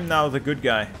reversed. I'm now the good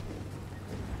guy.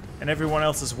 And everyone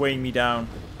else is weighing me down.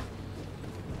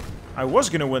 I was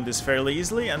gonna win this fairly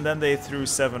easily, and then they threw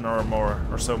 7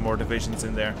 or so more divisions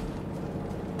in there.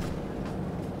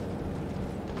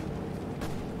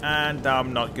 And now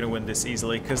I'm not gonna win this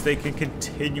easily, because they can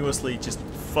continuously just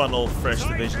funnel fresh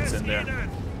divisions in there.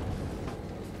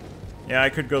 Yeah, I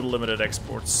could go to limited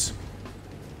exports.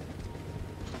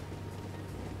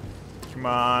 Come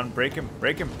on, break him,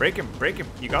 break him, break him, break him.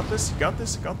 You got this, you got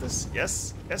this, you got this.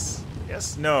 Yes, yes,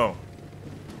 yes, no.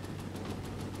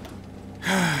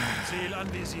 Ziel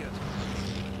anvisiert.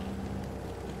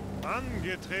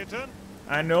 Angetreten.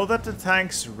 I know that the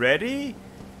tank's ready.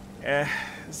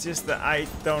 It's just that I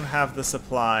don't have the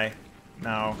supply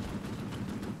now.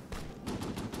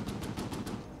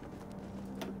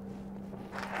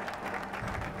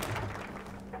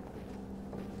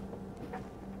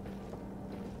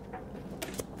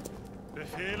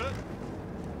 Befehle.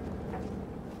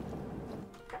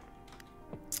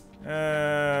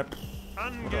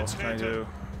 What else can I do? Angetreten.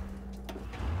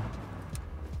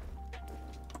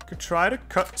 Could try to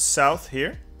cut south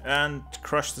here and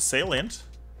crush the salient.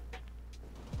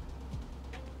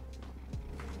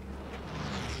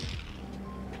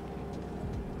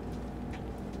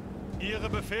 Ihre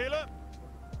Befehle.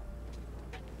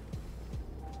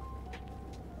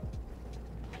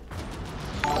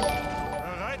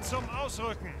 Bereit zum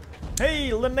Ausrücken. Hey,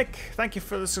 Linnick, thank you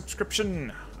for the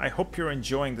subscription. I hope you're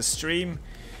enjoying the stream.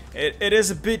 It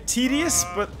is a bit tedious,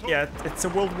 but yeah, it's a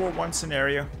World War I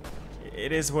scenario.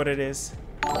 It is what it is.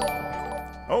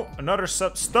 Oh, another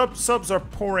sub. Subs are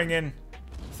pouring in.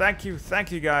 Thank you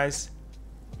guys.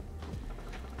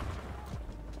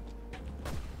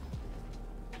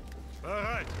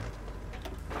 Bereit.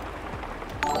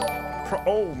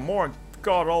 Oh, more.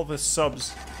 God, all the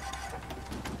subs.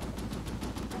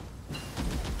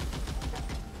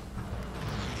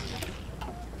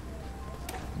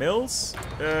 Mills?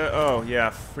 Oh, yeah,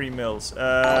 free mills.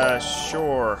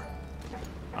 Sure.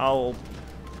 I'll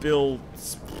build...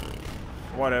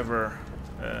 whatever.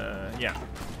 Yeah.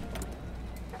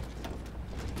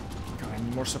 I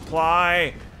need more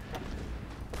supply.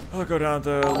 I'll go down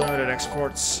to limited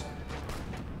exports.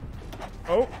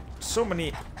 Oh, so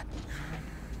many...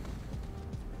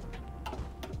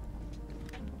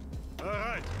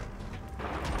 Bereit.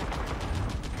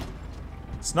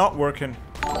 It's not working.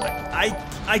 Like,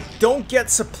 I don't get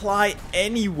supply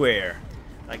anywhere.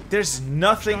 Like, there's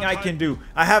nothing I can do.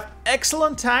 I have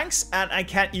excellent tanks and I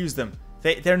can't use them.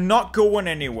 They're not going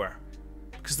anywhere.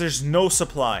 Because there's no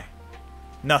supply.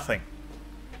 Nothing.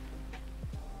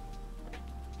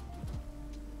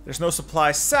 There's no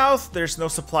supply south, there's no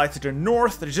supply to the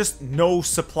north, there's just no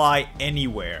supply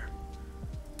anywhere.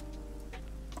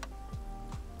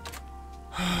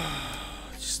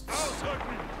 Just...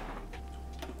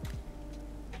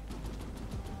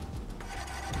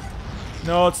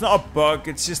 No, it's not a bug,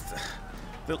 it's just...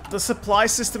 The supply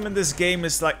system in this game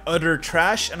is like utter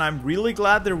trash, and I'm really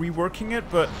glad they're reworking it,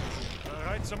 but...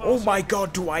 Oh my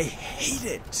god, do I hate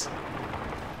it!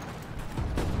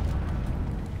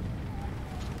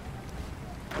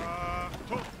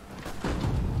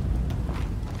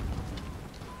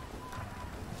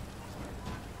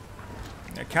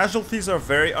 Casualties are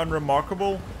very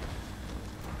unremarkable.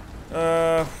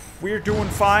 We're doing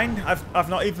fine. I've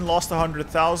not even lost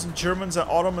 100,000. Germans and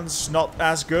Ottomans not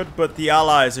as good, but the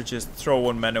Allies are just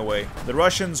throwing men away. The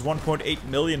Russians 1.8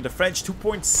 million. The French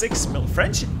 2.6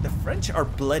 million. The French are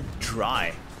bled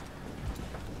dry.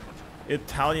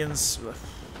 Italians,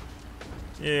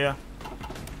 yeah.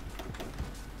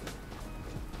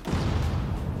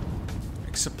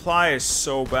 Like, supply is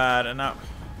so bad, and now.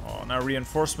 Oh, now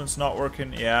reinforcements not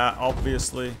working. Yeah,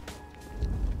 obviously.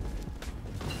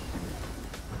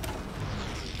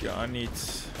 Yeah, I need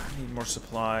more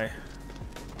supply.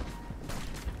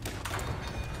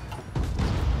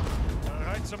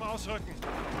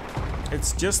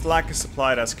 It's just lack of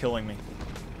supply that's killing me.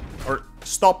 Or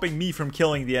stopping me from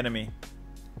killing the enemy.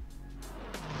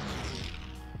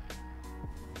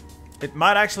 It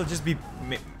might actually just be...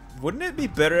 Wouldn't it be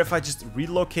better if I just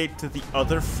relocate to the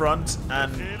other front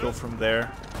and go from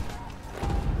there?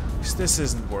 Because this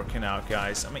isn't working out,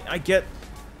 guys. I mean, I get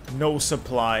no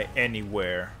supply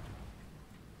anywhere.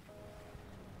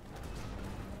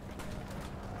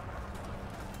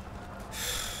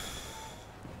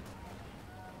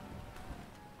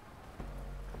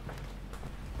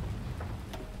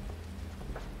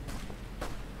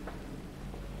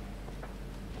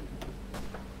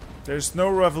 There's no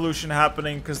revolution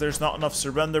happening because there's not enough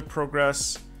surrender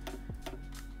progress.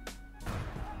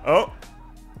 Oh.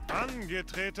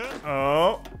 Angetreten.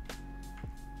 Oh.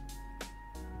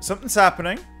 Something's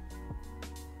happening.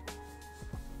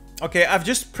 Okay, I've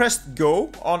just pressed go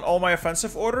on all my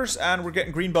offensive orders and we're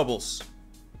getting green bubbles.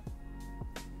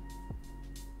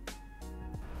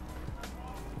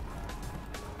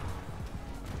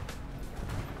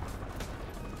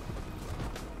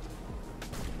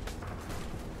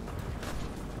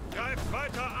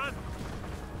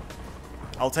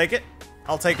 I'll take it.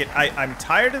 I'll take it. I'm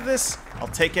tired of this. I'll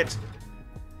take it.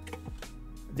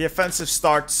 The offensive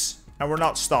starts, and we're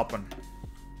not stopping.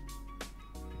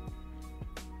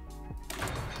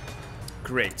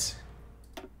 Great.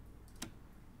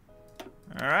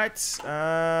 Alright.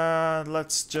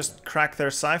 Let's just crack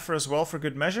their cipher as well for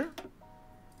good measure.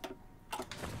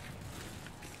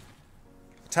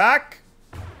 Attack!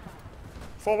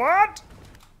 Forward!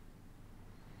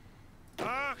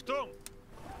 Achtung!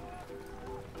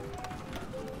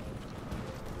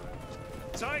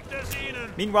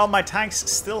 Meanwhile, my tanks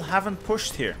still haven't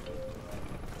pushed here.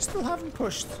 Still haven't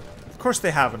pushed. Of course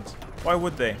they haven't. Why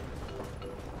would they?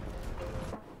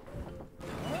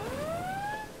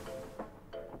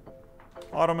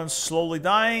 Ottomans slowly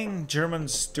dying.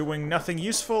 Germans doing nothing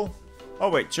useful. Oh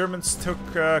wait, Germans took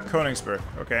Königsberg.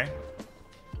 Okay.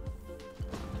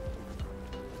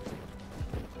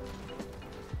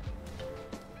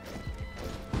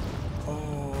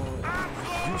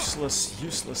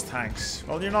 Useless tanks.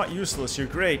 Well, you're not useless, you're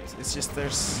great. It's just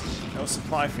there's no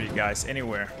supply for you guys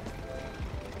anywhere.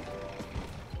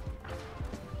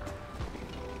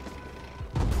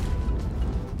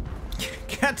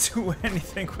 Can't do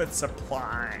anything with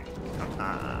supply.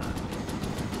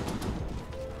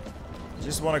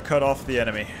 Just want to cut off the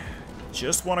enemy.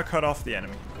 Just want to cut off the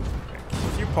enemy. Okay,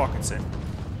 a few pockets in.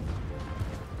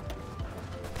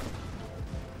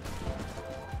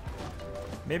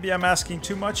 Maybe I'm asking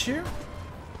too much here?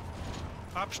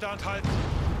 Abstand halten.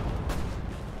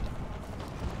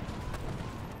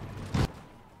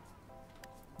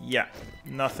 yeah,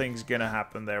 nothing's gonna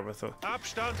happen there with it.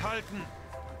 Abstand halten.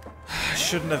 I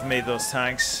shouldn't have made those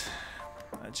tanks.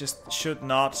 I just should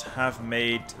not have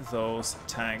made those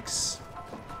tanks.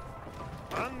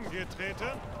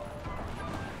 Angetreten.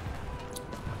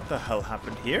 What the hell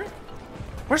happened here?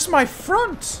 Where's my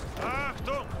front?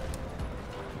 Achtung.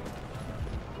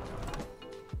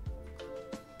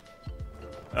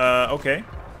 Okay.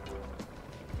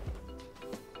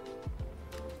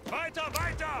 Weiter,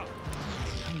 weiter.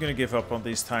 I'm gonna give up on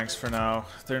these tanks for now.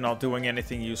 They're not doing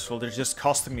anything useful. They're just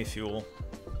costing me fuel.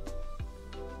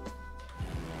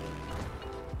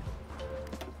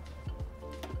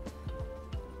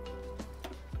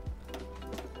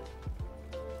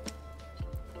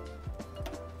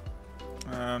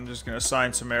 I'm just gonna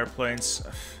assign some airplanes.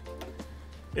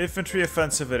 Infantry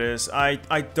offensive it is. I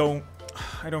don't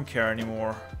care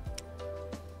anymore.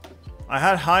 I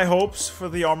had high hopes for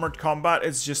the armored combat.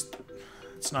 It's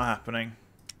not happening.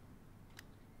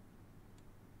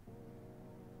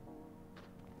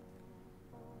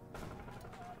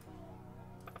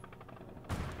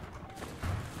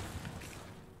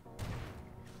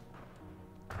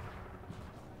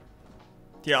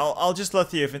 Yeah, I'll just let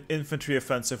the infantry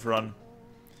offensive run.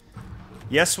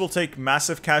 Yes, we'll take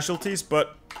massive casualties,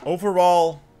 but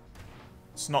overall,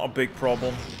 it's not a big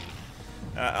problem.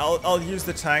 I'll use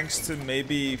the tanks to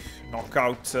maybe knock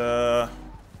out,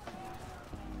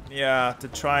 yeah, to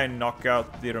try and knock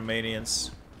out the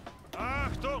Romanians.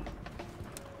 Achtung.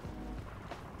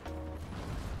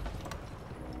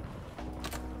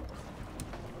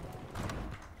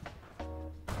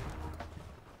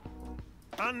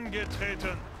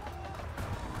 Angetreten.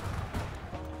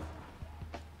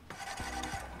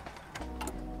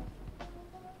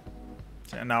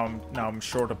 And now I'm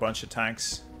short a bunch of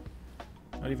tanks.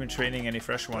 Not even training any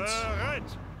fresh ones.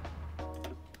 Bereit.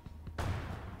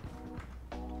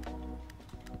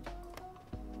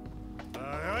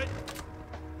 Bereit.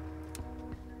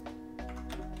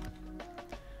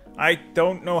 I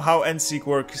don't know how NSEEK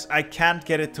works. I can't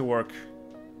get it to work.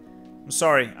 I'm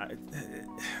sorry.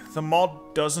 The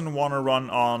mod doesn't want to run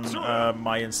on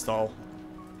my install.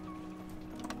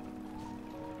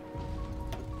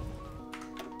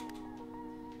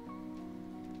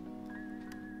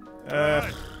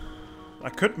 I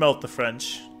could melt the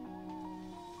French.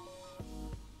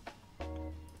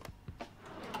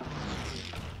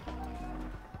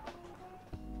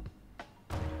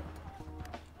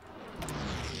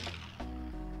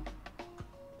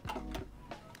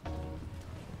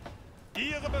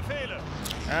 Ihre Befehle.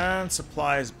 And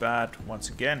supply is bad once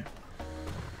again.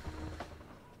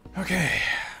 Okay.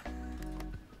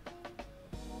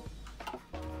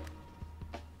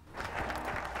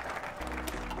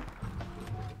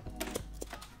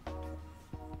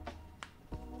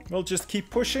 We'll just keep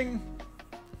pushing.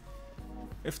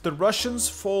 If the Russians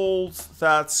fold,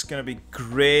 that's gonna be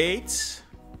great.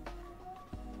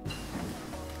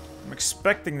 I'm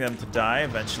expecting them to die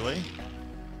eventually.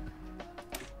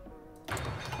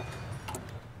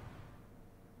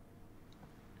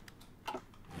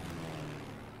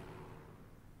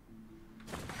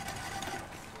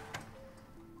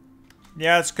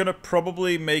 Yeah, it's gonna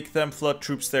probably make them flood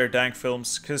troops their dank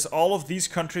films, because all of these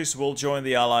countries will join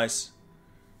the Allies.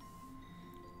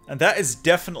 And that is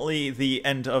definitely the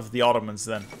end of the Ottomans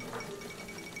then.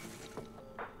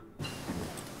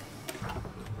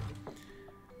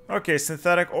 Okay,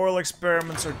 synthetic oil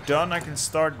experiments are done. I can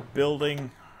start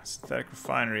building synthetic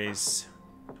refineries.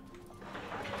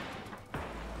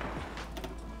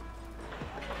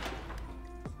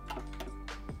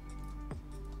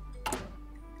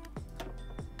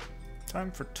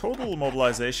 Time for total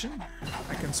mobilization.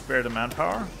 I can spare the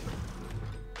manpower.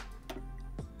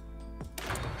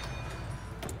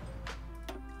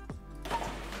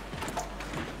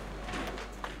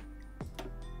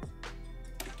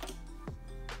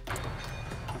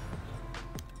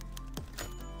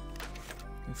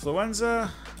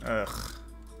 Influenza? Ugh.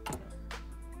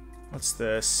 What's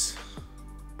this?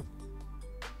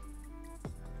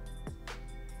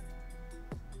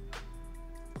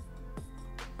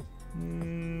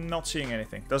 Not seeing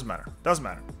anything. Doesn't matter. Doesn't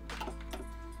matter.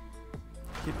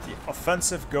 Keep the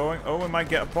offensive going. Oh, we might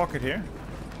get a pocket here.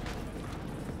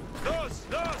 Los,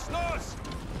 los, los!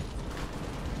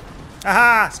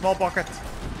 Aha! Small pocket.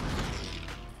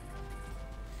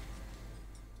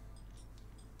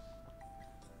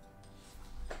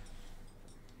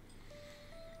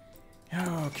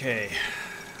 Okay.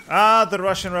 Ah, the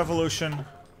Russian Revolution.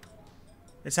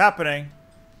 It's happening.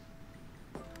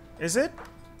 Is it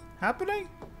happening?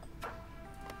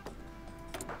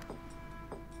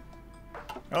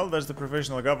 Well, there's the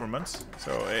provisional government.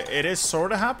 So it is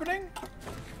sort of happening.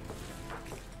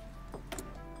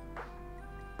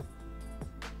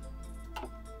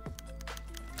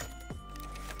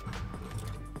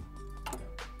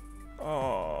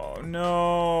 Oh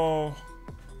no.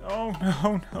 Oh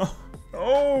no, no.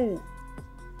 Oh!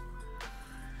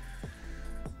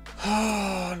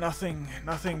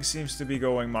 Nothing seems to be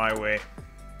going my way.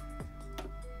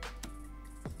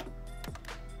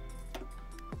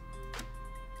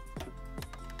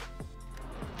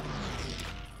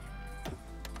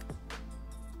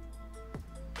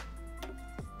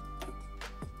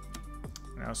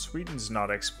 Now Sweden's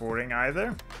not exporting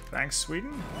either. Thanks,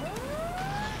 Sweden.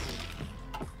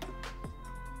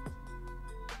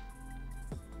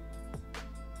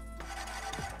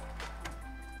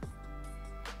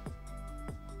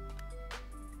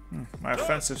 My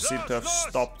offensive seemed to have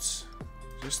stopped.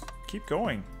 Just keep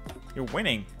going. You're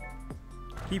winning.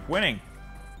 Keep winning.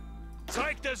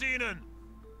 Zeigt es ihnen!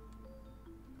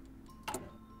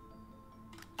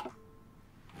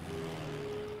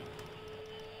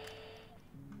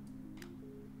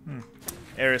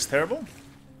 Air is terrible.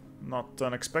 Not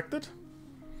unexpected.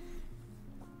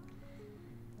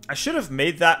 I should have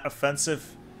made that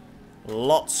offensive a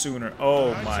lot sooner.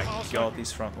 Oh my god,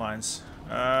 these front lines.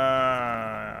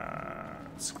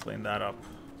 Let's clean that up.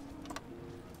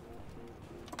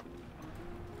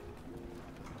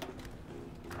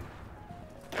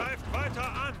 Greift weiter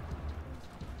an!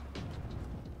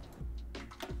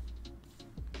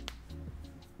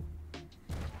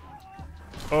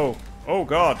 Oh, oh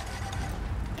god.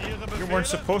 Ihre You weren't Befehle?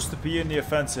 supposed to be in the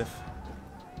offensive.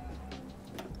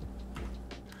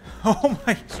 Oh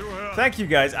my... Zuhören. Thank you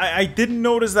guys. I didn't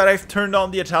notice that I've turned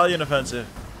on the Italian offensive.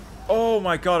 Oh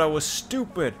my god, I was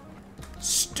stupid.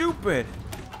 Stupid.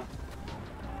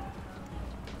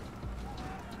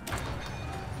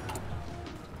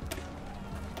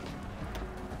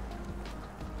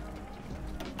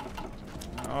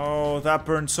 Oh, that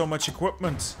burned so much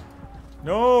equipment.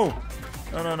 No!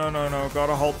 No, no, no, no, no.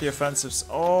 Gotta halt the offensives.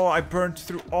 Oh, I burned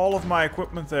through all of my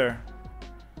equipment there.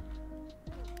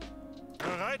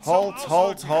 Bereit zum Halt,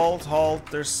 halt, Ausrücken. halt, halt.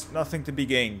 There's nothing to be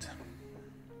gained.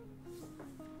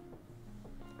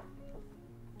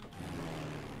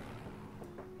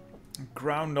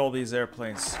 Ground all these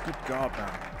airplanes. Good god,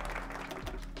 man.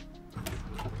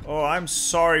 Oh, I'm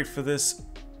sorry for this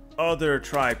other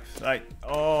tribe.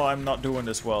 Oh, I'm not doing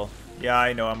this well. Yeah,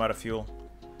 I know, I'm out of fuel.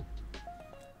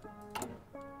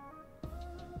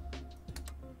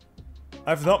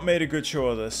 I've not made a good show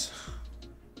of this.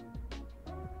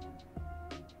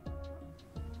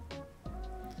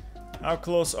 How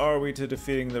close are we to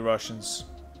defeating the Russians?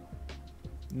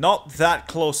 Not that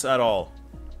close at all.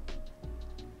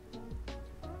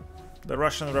 The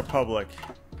Russian Republic.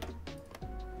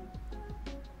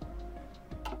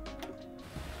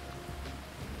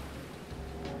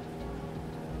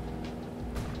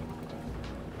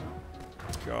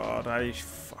 God, I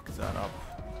fucked that up.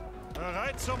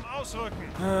 Bereit zum Ausrücken.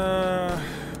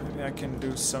 Maybe I can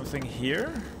do something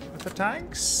here with the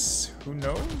tanks? Who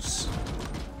knows?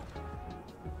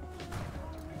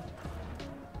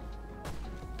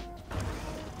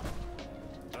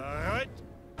 Bereit.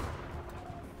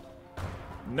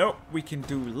 Nope, we can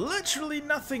do literally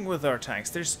nothing with our tanks.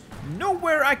 There's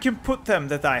nowhere I can put them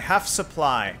that I have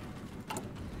supply.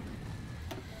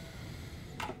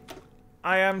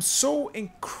 I am so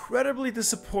incredibly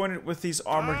disappointed with these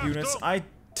armored units. I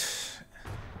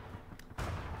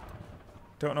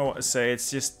don't know what to say. It's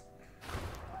just...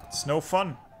 it's no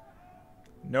fun.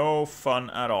 No fun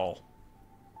at all.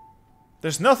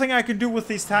 There's nothing I can do with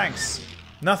these tanks.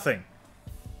 Nothing.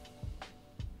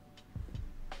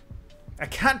 I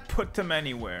can't put them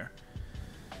anywhere.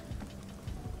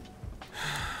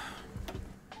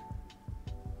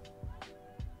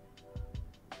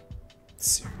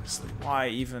 Seriously, why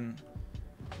even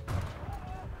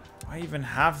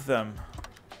have them?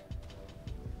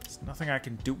 There's nothing I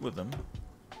can do with them.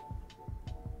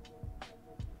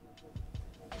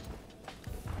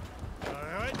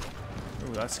 Bereit.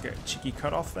 Ooh, that's a cheeky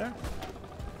cutoff there.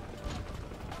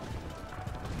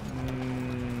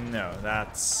 No,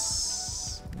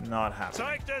 that's not happening.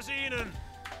 Zeigt es ihnen.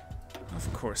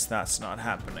 Of course that's not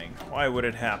happening. Why would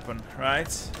it happen,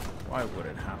 right? Why would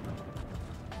it happen?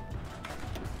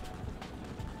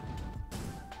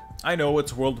 I know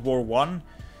it's World War I.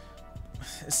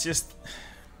 It's just...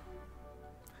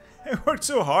 I worked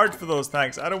so hard for those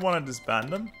tanks. I don't want to disband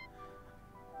them.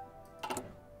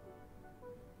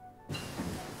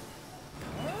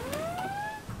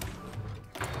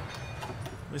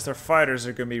 At least our fighters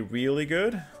are going to be really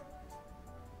good.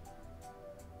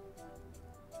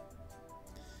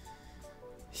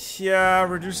 Yeah,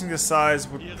 reducing the size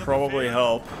would probably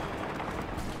help.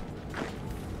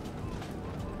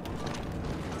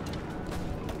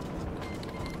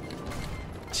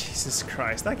 Jesus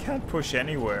Christ, I can't push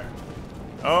anywhere.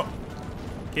 Oh.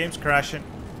 Game's crashing.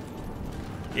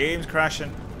 Game's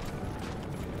crashing.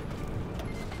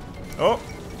 Oh.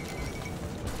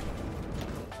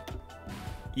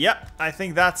 Yep, I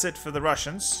think that's it for the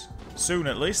Russians. Soon,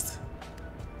 at least.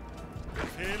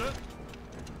 Befehle.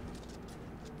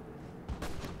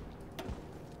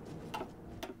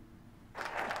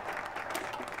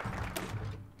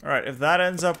 Alright, if that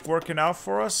ends up working out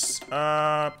for us,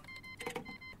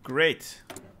 great.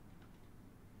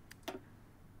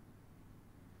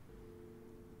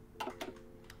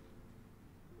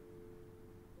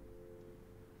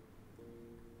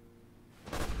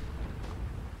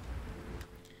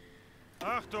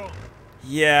 Achtung.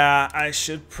 Yeah, I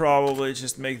should probably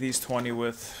just make these 20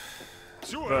 with... The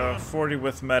Zuhören. 40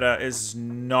 with meta is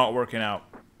not working out.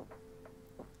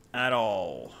 At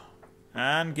all.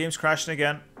 And game's crashing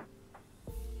again.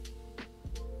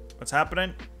 What's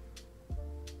happening?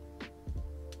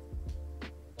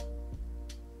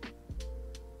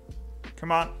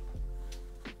 Come on.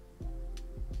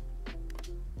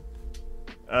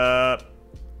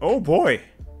 Oh boy.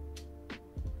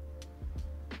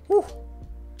 Whew.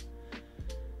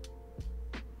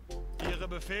 Ihre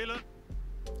Befehle.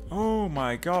 Oh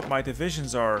my god, my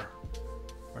divisions are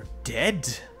dead.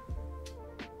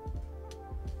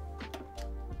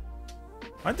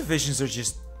 My divisions are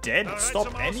just dead.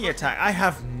 Stop any attack. I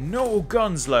have no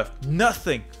guns left.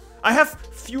 Nothing. I have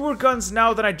fewer guns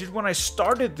now than I did when I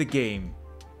started the game.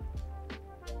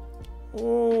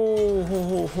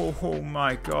 Oh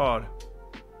my god.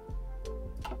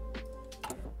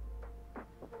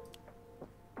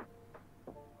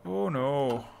 Oh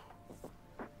no.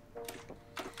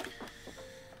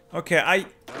 Okay, I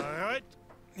Alright.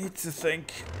 need to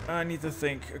think. I need to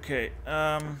think. Okay,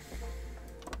 Alright.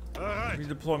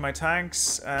 redeploy my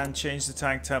tanks and change the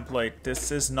tank template.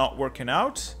 This is not working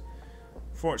out.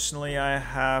 Fortunately, I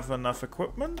have enough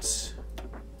equipment.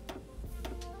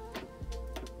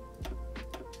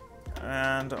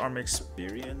 And army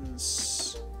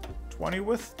experience. 20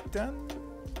 with 10.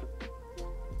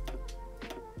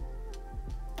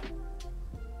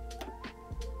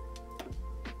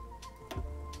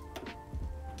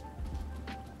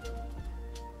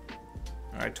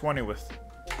 Alright, 20 with.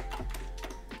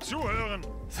 Zuhören.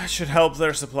 That should help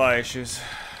their supply issues.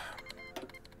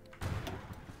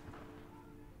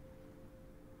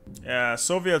 Yeah,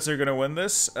 Soviets are gonna win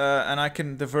this, and I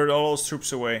can divert all those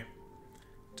troops away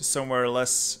to somewhere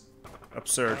less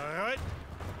absurd. Alright.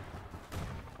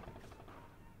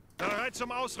 Bereit zum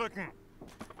Ausrücken.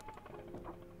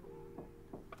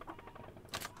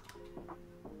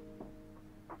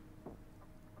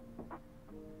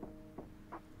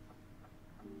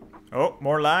 Oh,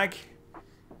 more lag.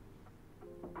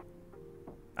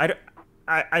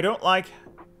 I don't like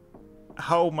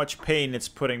how much pain it's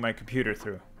putting my computer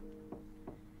through.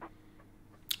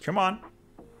 Come on.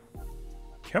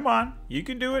 Come on. You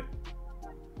can do it.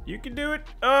 You can do it.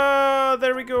 Oh,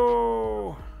 there we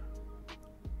go.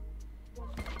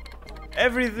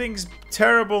 Everything's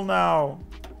terrible now.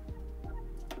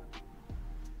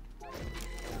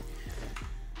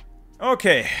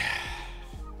 Okay.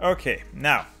 Okay,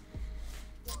 now.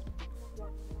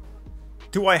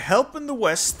 Do I help in the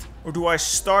West, or do I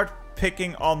start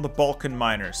picking on the Balkan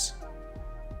miners?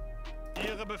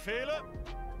 Ihre Befehle.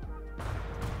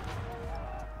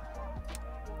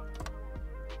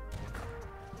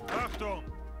 Achtung.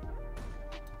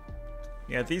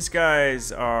 Yeah, these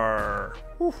guys are...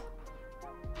 Whew.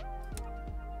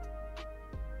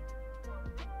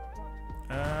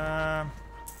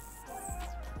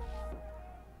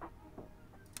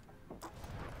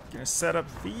 Gonna set up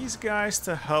these guys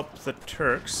to help the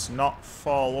Turks not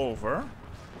fall over.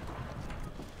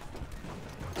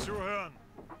 Zuhören.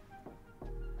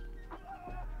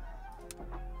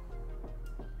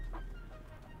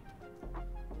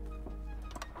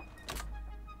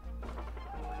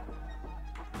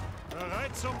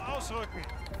 Bereit zum Ausrücken.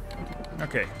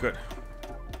 Okay, good.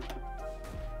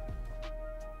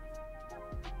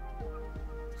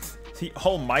 The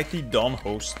almighty Don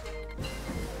host.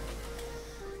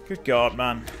 Good God,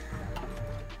 man.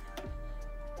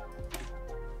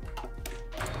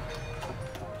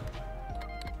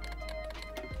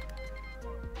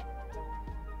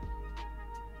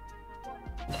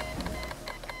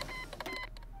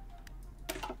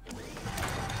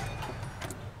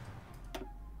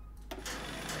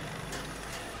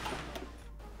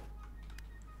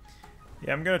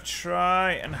 Yeah, I'm gonna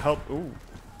try and help. Ooh.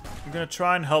 I'm gonna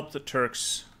try and help the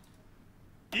Turks.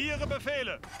 Ihre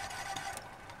Befehle.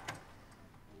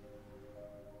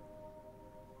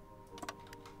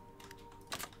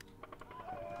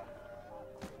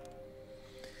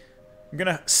 I'm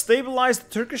gonna stabilize the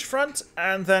Turkish front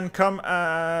and then come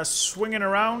swinging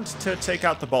around to take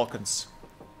out the Balkans.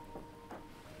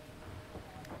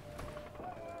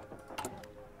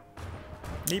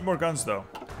 Need more guns though.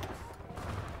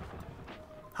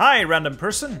 Hi, random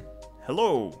person.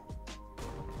 Hello.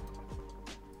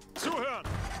 Zuhören!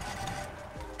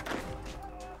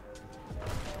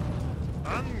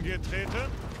 Angetreten!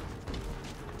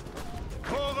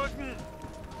 Vorrücken!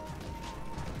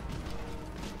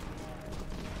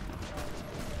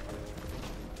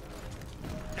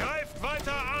 Greift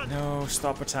weiter an! No,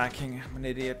 stop attacking. I'm an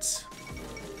idiot.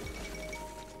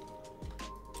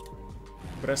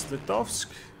 Brest-Litovsk.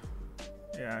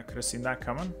 Yeah, I could have seen that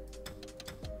coming.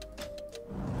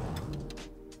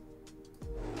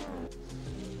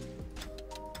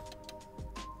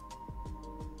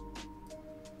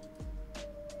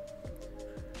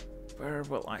 Where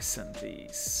will I send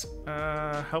these?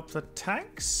 Help the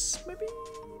tanks, maybe?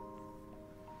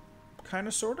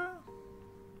 Kinda, sorta?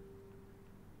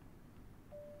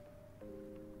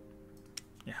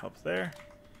 Yeah, help there.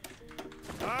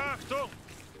 Achtung!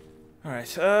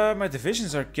 Alright, my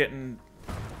divisions are getting...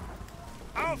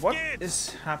 Auf What geht's!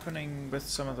 is happening with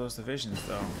some of those divisions,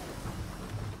 though?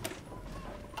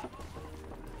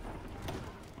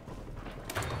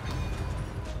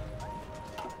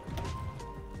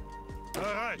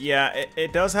 Bereit! Yeah,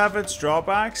 it does have its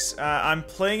drawbacks. I'm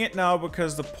playing it now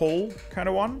because the poll kind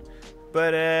of won.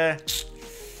 But,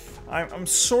 I'm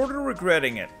sort of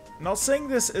regretting it. Not saying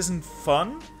this isn't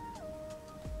fun.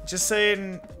 Just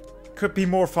saying... could be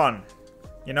more fun,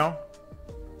 you know?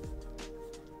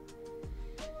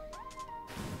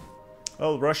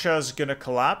 Well, Russia's gonna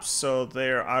collapse, so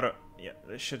they're out of... Yeah,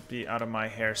 they should be out of my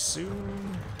hair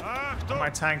soon. Are my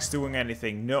Achtung! tanks doing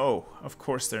anything? No, of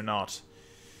course they're not.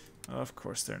 Of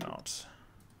course they're not.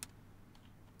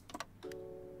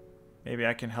 Maybe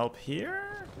I can help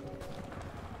here?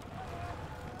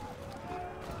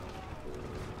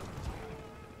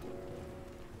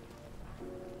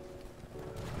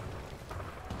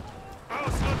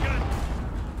 Ausrücken!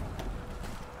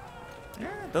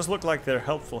 Yeah, it does look like they're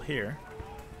helpful here.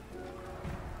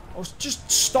 Oh, just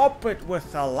stop it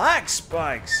with the lag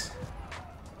spikes!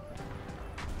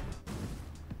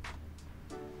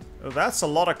 Oh, that's a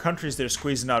lot of countries they're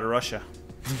squeezing out of Russia.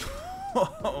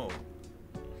 Whoa.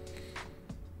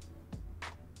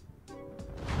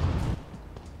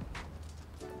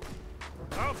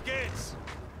 Auf geht's!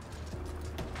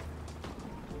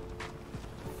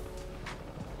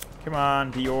 Come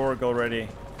on, Georg already.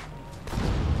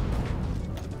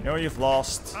 You know you've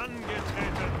lost.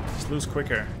 Angetreten! Just lose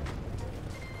quicker.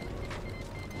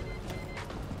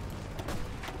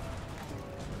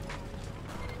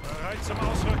 Bereit zum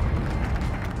Ausrücken!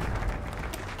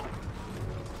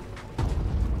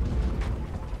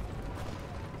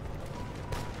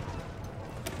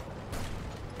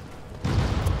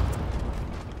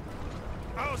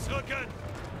 Ausrücken!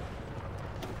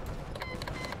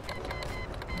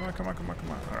 Come on, come on, come on,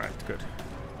 come on. Alright, good.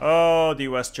 Oh, the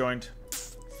US joined.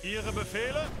 Ihre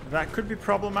Befehle? That could be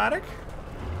problematic.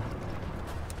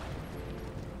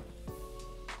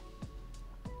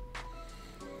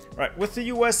 Right, with the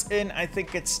US in, I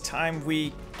think it's time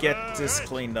we get this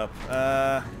cleaned up.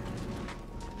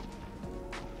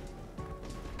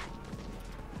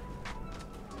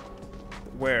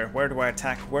 Where do I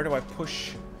attack? Where do I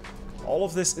push? All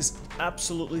of this is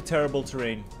absolutely terrible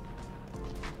terrain.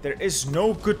 There is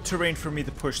no good terrain for me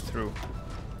to push through.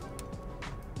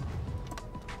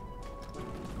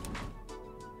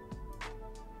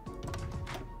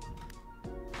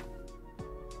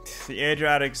 The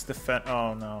Adriatic's defend.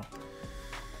 Oh no.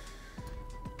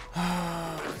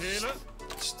 Befehle?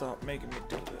 Stop making me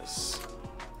do this.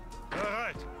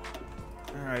 Bereit!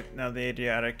 Alright, now the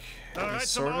Adriatic Alright, is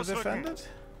zum sort of Ausrücken. defended?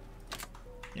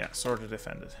 Yeah, sort of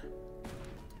defended.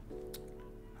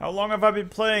 How long have I been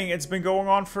playing? It's been going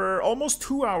on for almost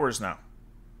 2 hours now.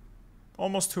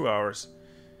 Almost 2 hours.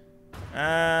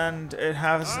 And it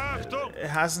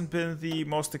hasn't been the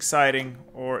most exciting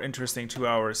or interesting 2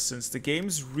 hours since the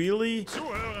game's really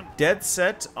Zuhören! dead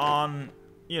set on,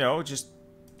 you know, just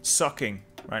sucking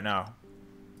right now.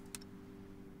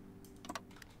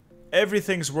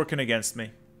 Everything's working against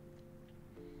me.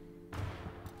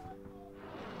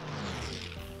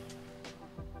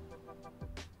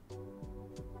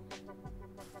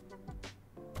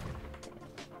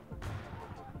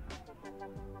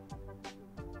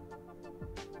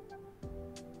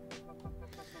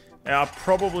 Yeah, I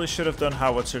probably should have done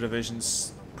howitzer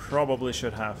divisions. Probably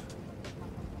should have.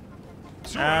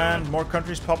 And more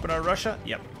countries popping out of Russia?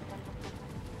 Yep.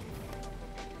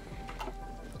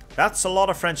 That's a lot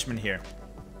of Frenchmen here.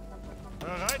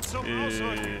 Bereit zum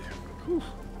Ausrücken.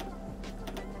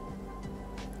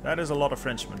 That is a lot of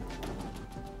Frenchmen.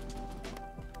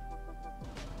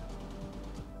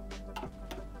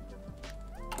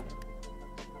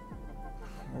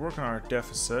 We're working on our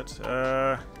deficit.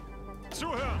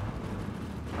 Zuhören.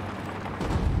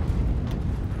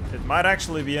 It might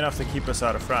actually be enough to keep us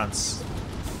out of France.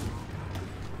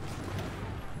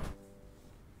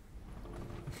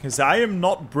 Because I am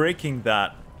not breaking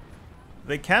that.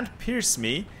 They can't pierce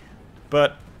me,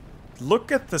 but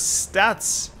look at the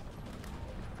stats.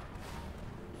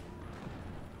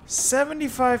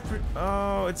 75%.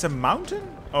 Oh, it's a mountain?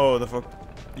 Oh, the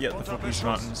Vaucluse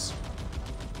Mountains.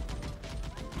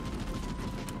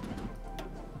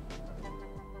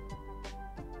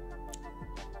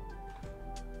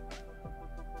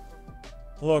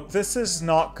 Look, this is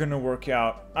not gonna work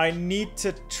out. I need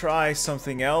to try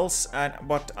something else, and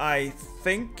what I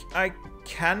think I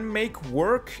can make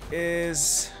work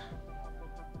is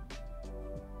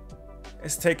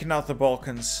taking out the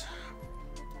Balkans.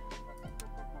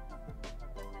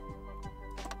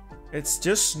 It's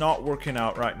just not working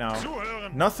out right now.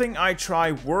 Nothing I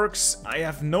try works. I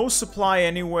have no supply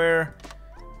anywhere.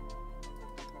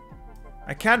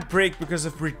 I can't break because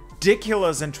of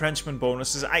ridiculous entrenchment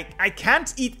bonuses. I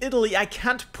can't eat Italy. I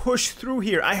can't push through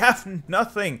here. I have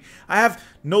nothing. I have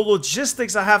no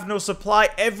logistics. I have no supply.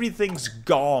 Everything's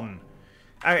gone.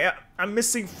 I'm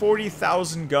missing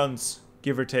 40,000 guns,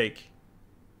 give or take.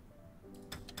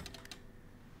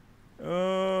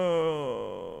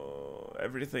 Oh,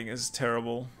 everything is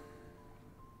terrible.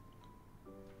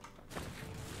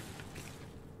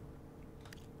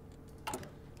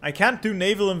 I can't do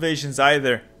naval invasions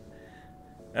either.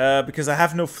 Because I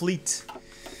have no fleet.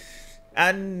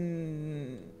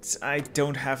 And I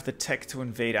don't have the tech to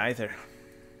invade either.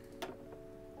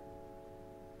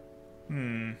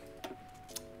 I'm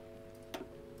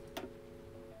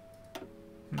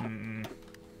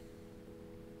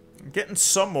getting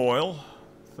some oil,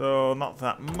 though not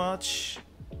that much.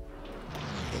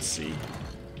 Let's see.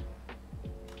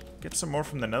 Get some more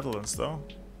from the Netherlands, though.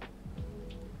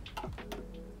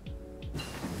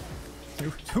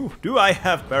 Do I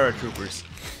have paratroopers?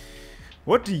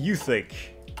 What do you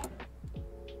think?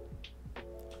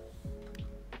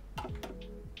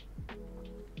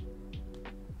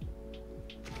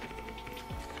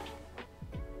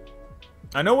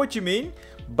 I know what you mean,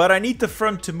 but I need the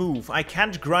front to move. I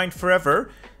can't grind forever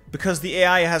because the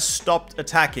AI has stopped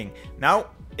attacking.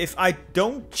 Now, if I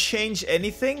don't change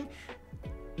anything,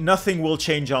 nothing will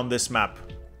change on this map.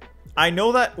 I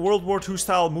know that World War II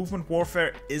style movement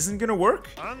warfare isn't gonna work,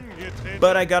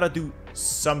 but I gotta do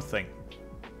something.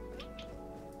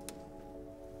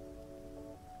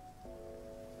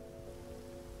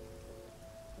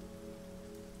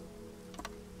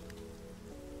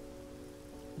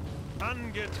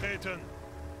 Angetreten.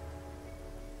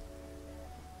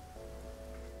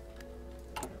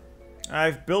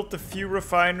 I've built a few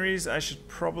refineries. I should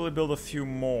probably build a few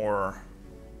more.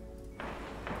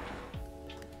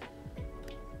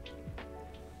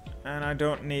 And I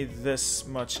don't need this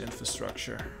much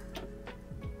infrastructure.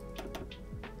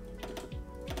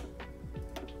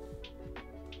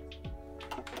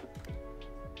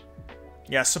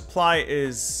 Yeah, supply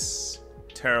is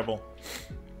terrible.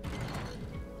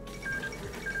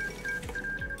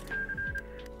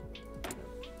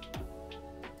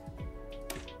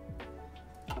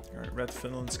 Alright, Red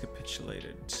Finland's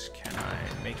capitulated. Can I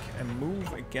make a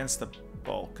move against the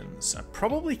Balkans? I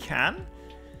probably can.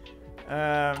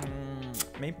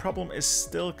 Main problem is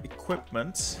still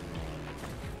equipment.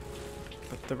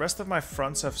 But the rest of my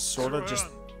fronts have sort of just,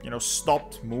 you know,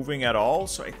 stopped moving at all.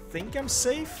 So I think I'm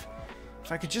safe.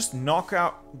 If I could just knock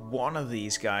out one of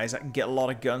these guys, I can get a lot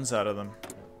of guns out of them.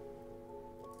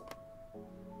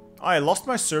 Oh, I lost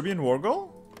my Serbian war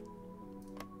goal?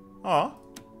 Oh.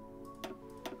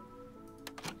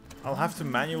 I'll have to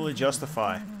manually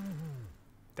justify.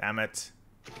 Damn it.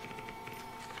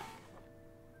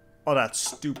 Oh, that's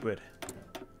stupid.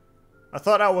 I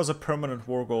thought that was a permanent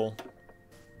war goal.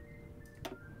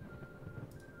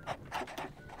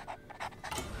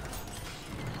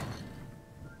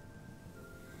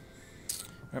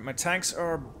 Alright, my tanks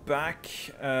are back.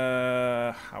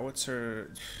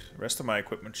 Howitzer. Rest of my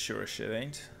equipment sure as shit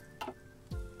ain't.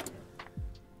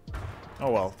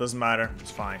 Oh well, doesn't matter. It's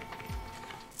fine.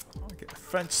 I'll get the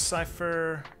French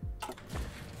cipher.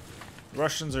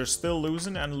 Russians are still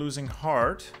losing and losing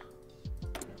hard.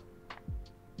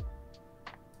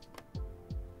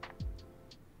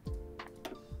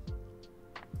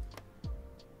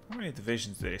 How many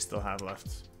divisions do they still have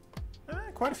left?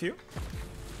 Quite a few.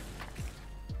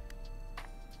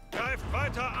 Greif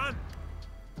weiter an.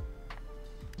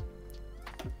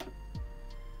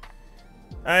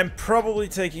 I'm probably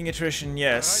taking attrition,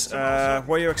 yes.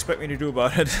 What do you expect me to do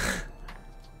about it?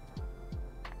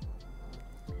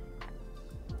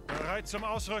 Bereit zum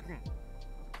Ausrücken.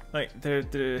 Like,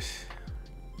 they're...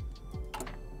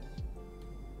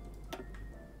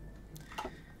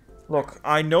 Look,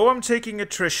 I know I'm taking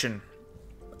attrition.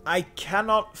 I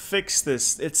cannot fix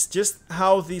this. It's just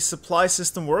how the supply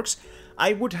system works.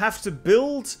 I would have to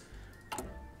build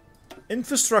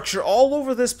infrastructure all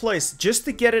over this place just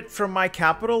to get it from my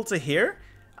capital to here.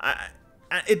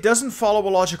 It doesn't follow a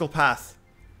logical path.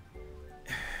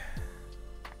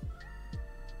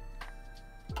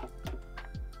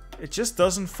 It just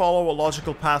doesn't follow a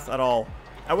logical path at all.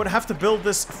 I would have to build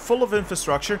this full of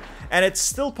infrastructure, and it's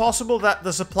still possible that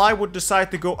the supply would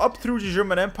decide to go up through the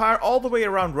German Empire, all the way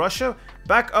around Russia,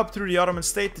 back up through the Ottoman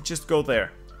state to just go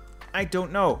there. I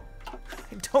don't know.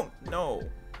 I don't know.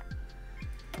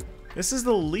 This is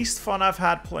the least fun I've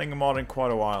had playing a mod in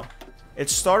quite a while. It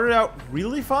started out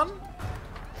really fun,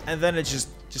 and then it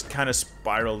just kind of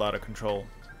spiraled out of control.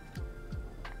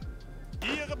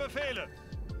 Ihre Befehle.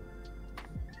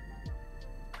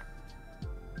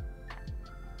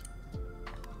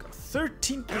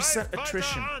 13%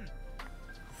 attrition.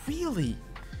 Really?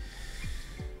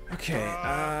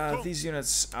 Okay, these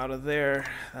units out of there.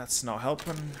 That's not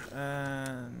helping.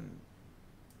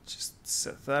 Just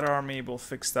set that army. We'll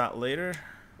fix that later.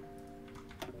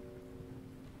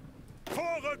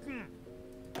 Vorrücken.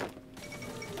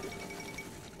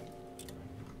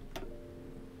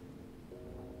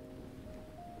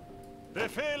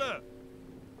 Befehle.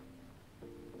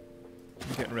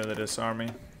 I'm getting rid of this army.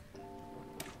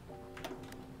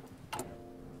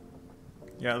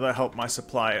 Yeah, that helped my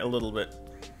supply a little bit.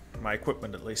 My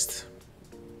equipment, at least.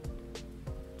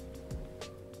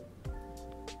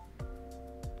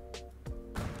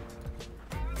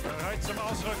 Bereit zum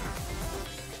Ausrücken.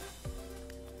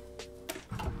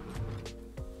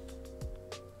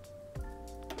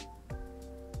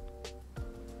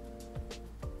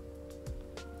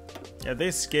 Yeah,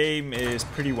 this game is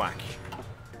pretty wacky.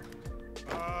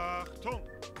 Achtung.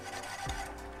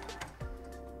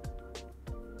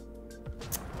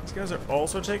 These guys are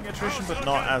also taking attrition, but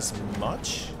not as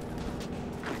much.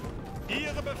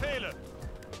 Ihre Befehle.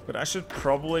 But I should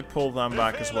probably pull them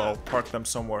back as well. Park them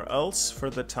somewhere else for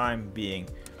the time being.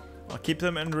 I'll keep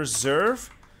them in reserve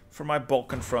for my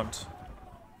Balkan front.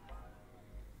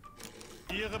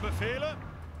 Ihre Befehle.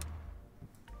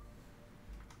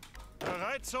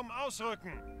 Bereit zum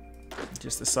Ausrücken.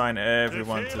 Just assign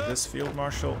everyone to this field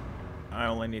marshal. I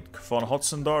only need von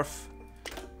Hotzendorf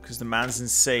because the man's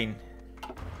insane.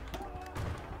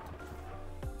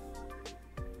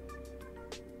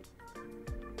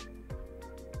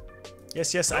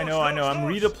 Yes, I know. I'm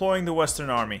redeploying the Western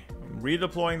Army.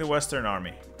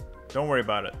 Don't worry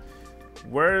about it.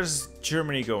 Where's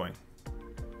Germany going?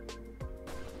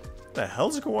 What the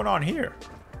hell's going on here?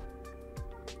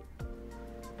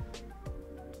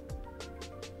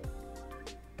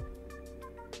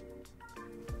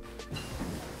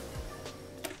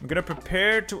 I'm gonna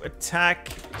prepare to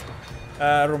attack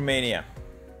Romania.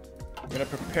 I'm gonna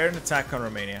prepare an attack on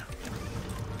Romania.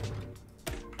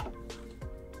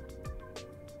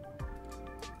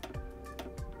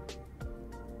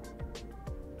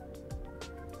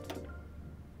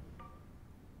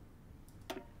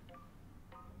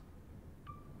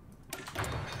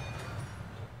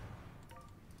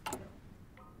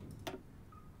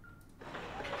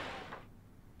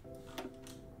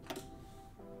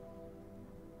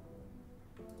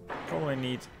 Probably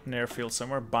need an airfield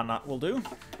somewhere. Banat will do.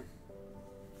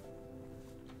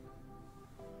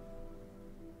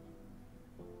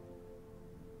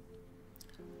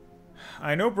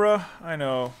 I know, bruh. I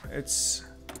know.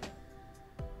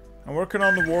 I'm working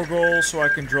on the war goals so I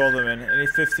can draw them in. I need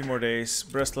 50 more days.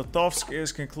 Brest-Litovsk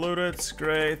is concluded.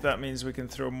 Great. That means we can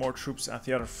throw more troops at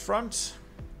the other front.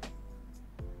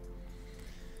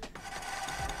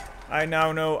 I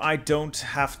now know I don't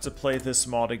have to play this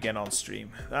mod again on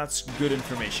stream. That's good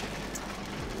information.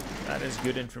 That is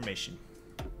good information.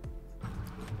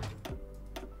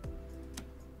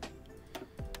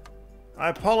 I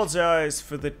apologize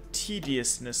for the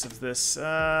tediousness of this.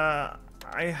 I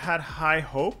had high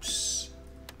hopes.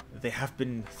 They have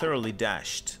been thoroughly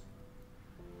dashed.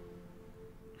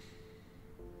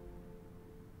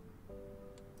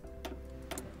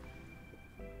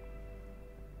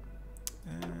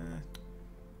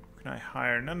 Can I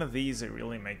hire? None of these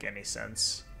really make any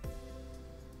sense.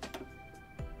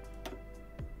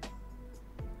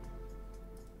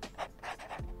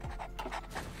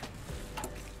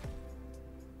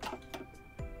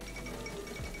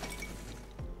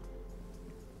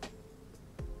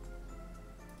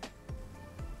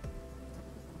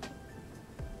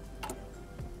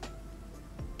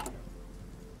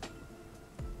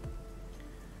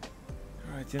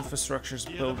 Alright, the infrastructure's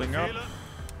building up.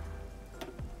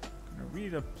 Gonna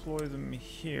redeploy them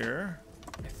here.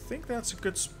 I think that's a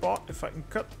good spot. If I can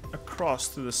cut across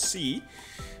to the sea,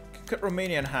 I can cut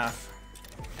Romania in half.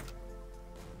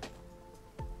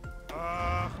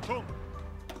 Achtung!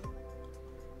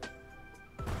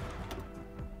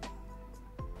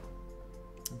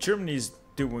 Germany's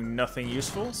doing nothing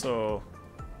useful, so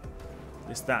at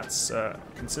least that's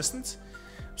consistent.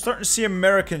 I'm starting to see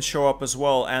Americans show up as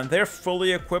well, and they're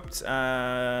fully equipped.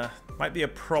 Might be a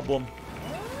problem.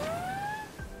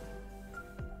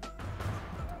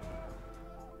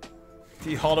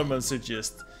 The Ottomans are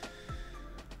just...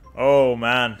 Oh,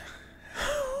 man.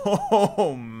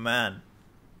 Oh, man.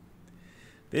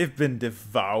 They've been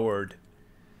devoured.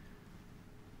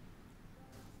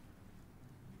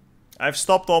 I've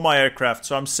stopped all my aircraft,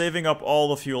 so I'm saving up all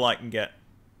the fuel I can get.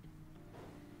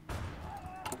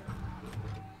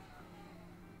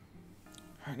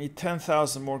 I need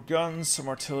 10,000 more guns, some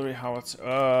artillery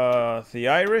howitzer. The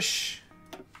Irish?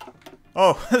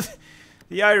 Oh,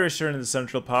 the Irish are in the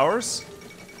Central Powers.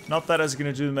 Not that it's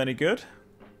gonna do them any good.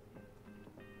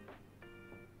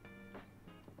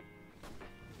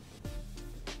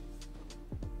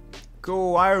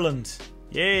 Go Ireland!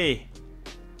 Yay!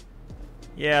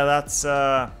 Yeah, that's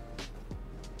uh-oh.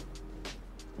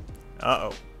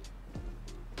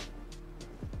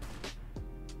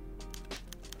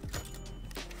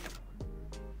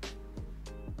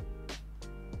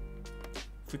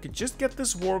 If we could just get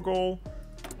this war goal.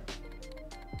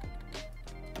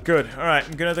 Good. Alright,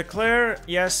 I'm gonna declare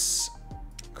yes.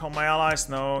 Call my allies,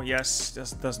 no, yes.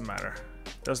 Just doesn't matter.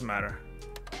 Doesn't matter.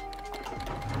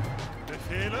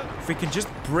 If we can just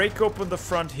break open the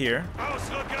front here,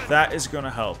 that is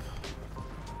gonna help.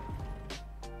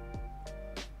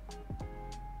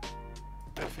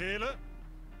 Befehle.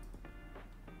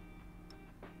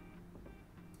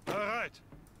 Bereit.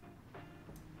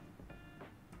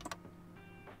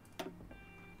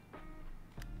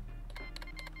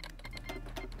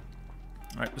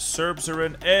 Alright, the Serbs are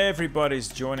in. Everybody's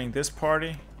joining this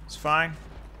party. It's fine.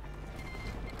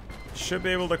 Should be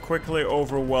able to quickly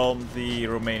overwhelm the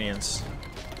Romanians.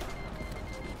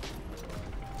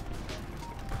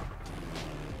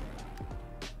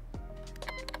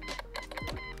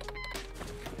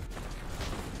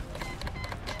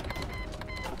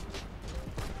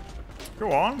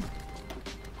 Go on.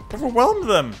 Overwhelm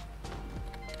them.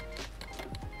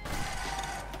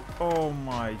 Oh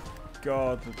my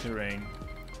god, the terrain.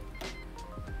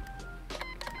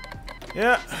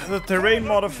 Yeah, the terrain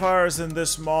modifiers in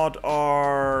this mod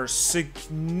are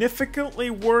significantly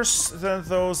worse than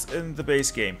those in the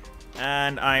base game.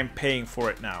 And I'm paying for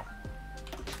it now.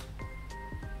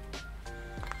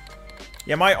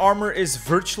 Yeah, my armor is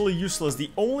virtually useless.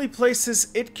 The only places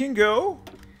it can go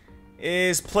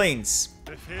is planes.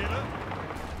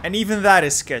 And even that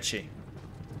is sketchy.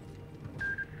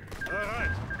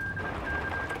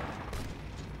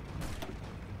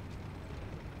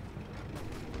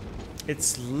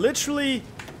 It's literally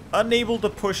unable to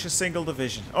push a single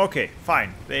division. Okay,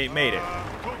 fine. They made it.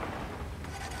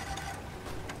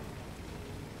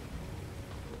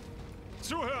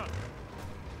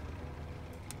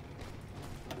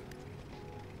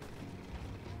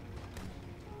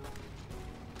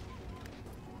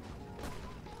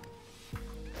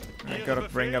 I gotta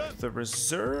bring up the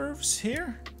reserves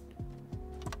here.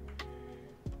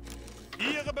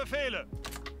 Ihre Befehle.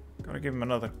 Gotta give him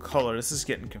another color. This is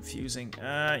getting confusing.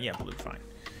 Yeah, blue, fine.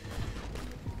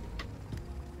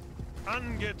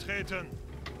 Angetreten.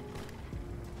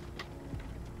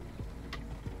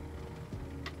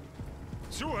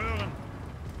 Zuhören.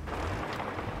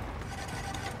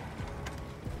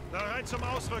 Bereit zum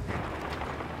Ausrücken.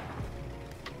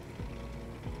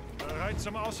 Bereit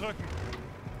zum Ausrücken.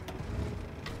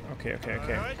 Okay.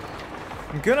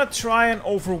 I'm gonna try and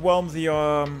overwhelm the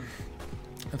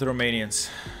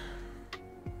Romanians.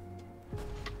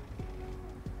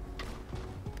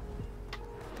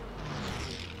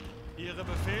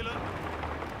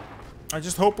 I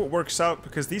just hope it works out,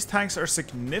 because these tanks are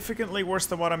significantly worse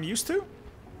than what I'm used to.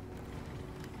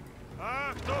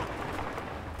 Like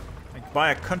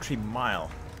by a country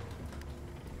mile.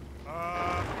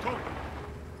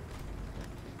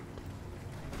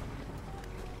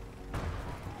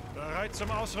 Bereit zum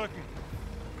Ausrücken.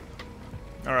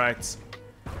 Alright.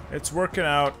 It's working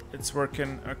out. It's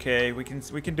working. Okay, we can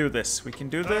do this. We can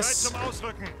do this. Bereit zum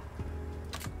Ausrücken.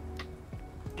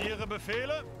 Ihre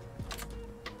Befehle?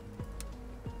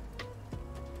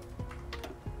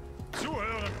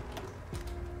 Zuhören.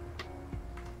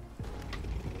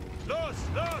 Los!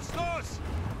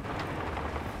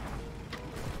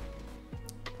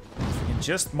 If we can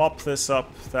just mop this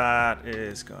up, that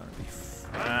is gonna be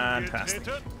fantastic.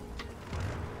 Angetreten.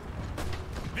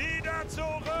 Wieder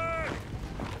zurück.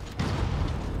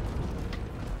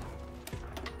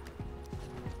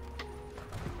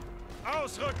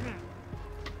 Ausrücken.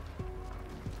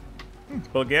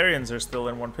 Bulgarians are still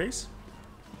in one piece.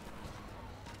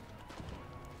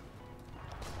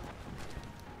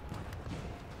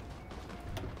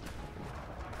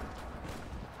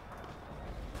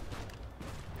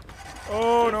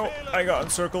 Oh no, I got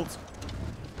encircled.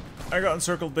 I got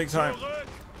encircled big time. Zurück.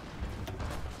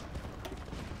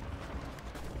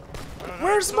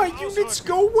 Where's my units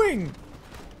going?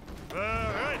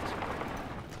 Bereit.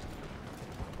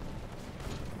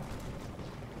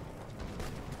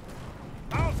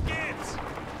 Auf geht's.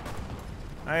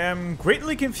 I am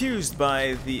greatly confused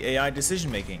by the AI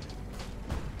decision making.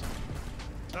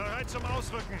 Bereit zum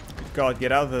Ausrücken. Good God,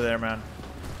 get out of there, man.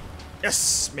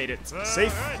 Yes, made it.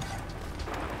 Safe. Bereit.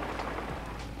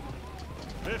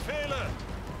 Befehle.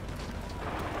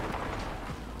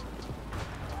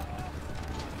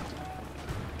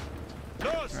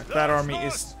 Los, That los, army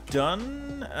los. is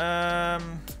done.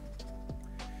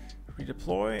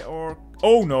 Redeploy or...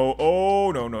 Oh no,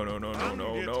 oh no, no, no, no, no,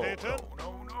 no, no, no,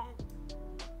 no, no.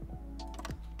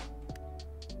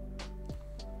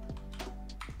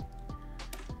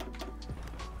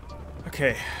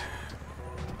 Okay.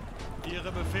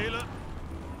 Ihre Befehle.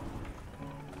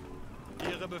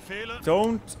 Ihre Befehle.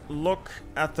 Don't look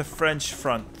at the French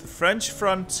front. The French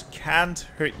front can't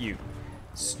hurt you.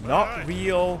 It's not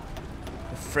real.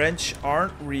 The French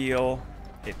aren't real.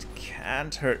 It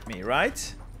can't hurt me,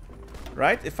 right?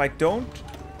 Right? If I don't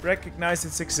recognize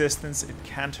its existence, it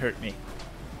can't hurt me.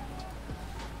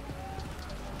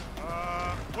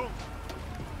 Achtung.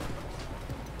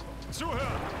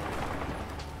 Zuhören.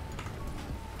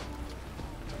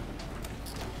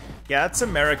 Yeah, its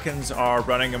Americans are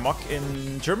running amok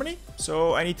in Germany,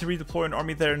 so I need to redeploy an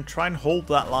army there and try and hold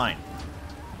that line.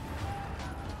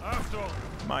 Achtung.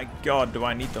 My God, do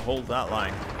I need to hold that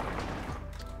line?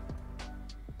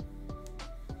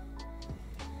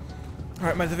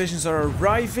 Alright, my divisions are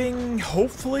arriving.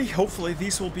 Hopefully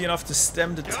these will be enough to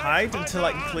stem the tide until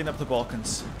I can clean up the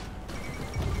Balkans.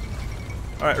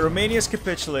 Alright, Romania's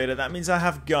capitulated. That means I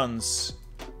have guns.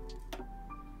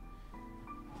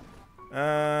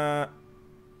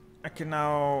 I can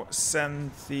now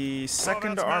send the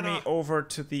second army over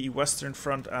to the Western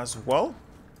Front as well.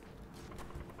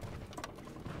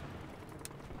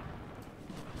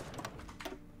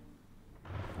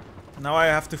 Now I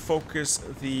have to focus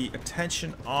the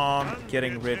attention on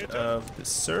getting rid of the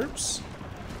Serbs.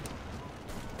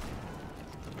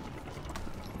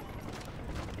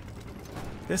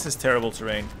 This is terrible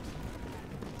terrain.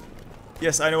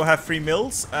 Yes, I know I have 3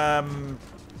 mills.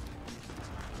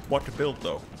 What to build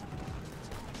though?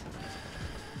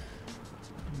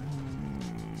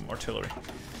 Artillery.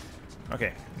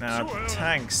 Okay, now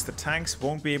the tanks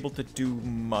won't be able to do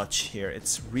much here.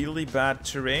 It's really bad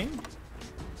terrain.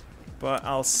 But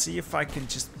I'll see if I can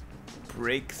just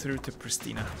break through to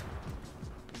Pristina.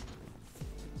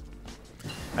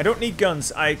 I don't need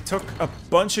guns. I took a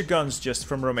bunch of guns just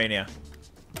from Romania.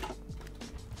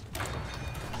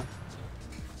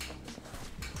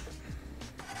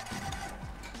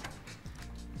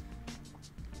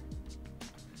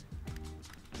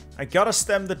 I gotta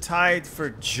stem the tide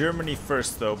for Germany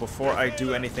first though, before I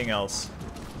do anything else.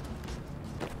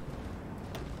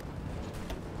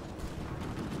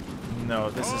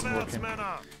 No, this isn't working.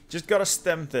 Just gotta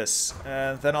stem this,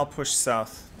 and then I'll push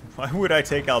south. Why would I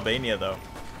take Albania though?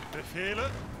 Befehle.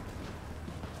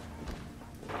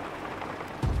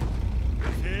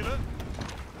 Befehle.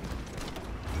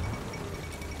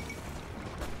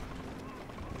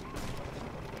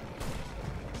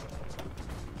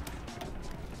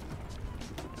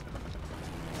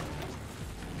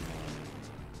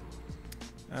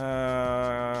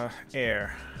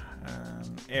 Air.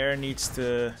 Air needs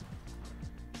to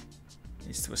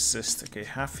assist. Okay,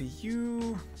 half of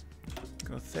you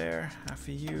go there, half of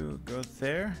you go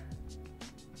there.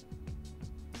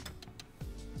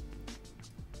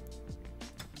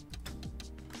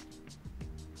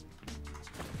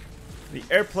 The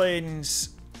airplanes,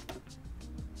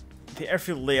 the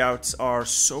airfield layouts are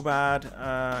so bad.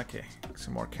 Okay,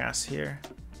 some more casts here.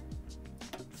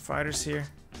 Fighters here.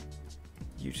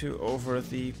 You two over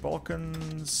the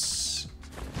Balkans.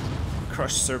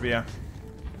 Crush Serbia.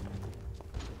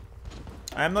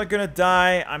 I'm not gonna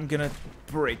die, I'm gonna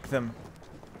break them.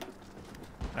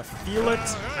 I feel it.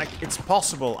 It's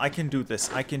possible. I can do this.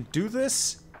 I can do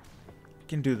this. I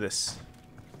can do this.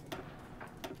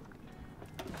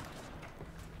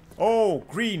 Oh,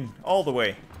 green all the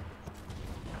way.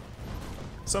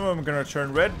 Some of them are gonna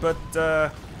turn red, but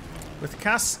with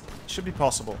Cass, it should be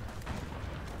possible.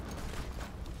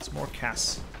 It's more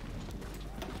Cass.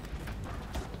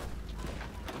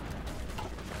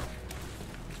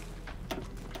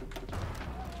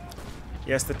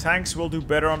 Yes, the tanks will do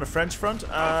better on the French front.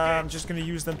 I'm just gonna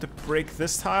use them to break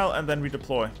this tile and then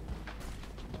redeploy.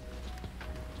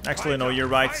 Actually, no, you're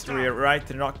right. You're right.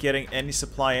 They're not getting any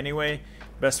supply anyway.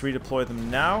 Best redeploy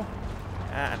them now.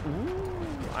 And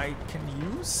ooh, I can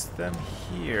use them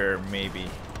here, maybe.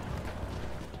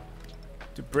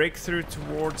 To break through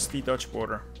towards the Dutch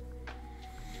border.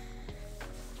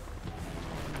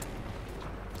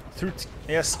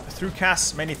 Yes, through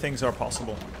Cass, many things are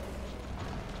possible.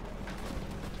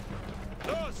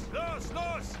 Los, los,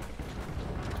 los!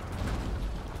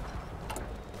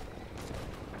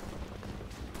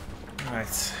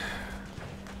 Right.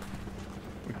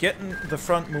 We're getting the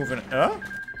front moving.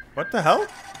 What the hell?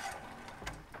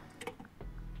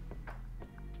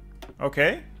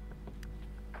 Okay.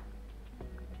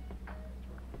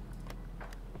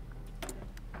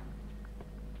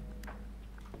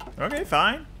 Okay,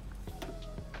 fine.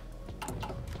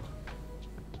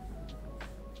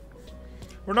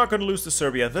 We're not going to lose to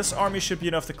Serbia. This army should be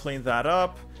enough to clean that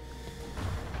up.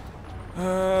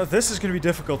 This is going to be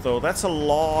difficult, though. That's a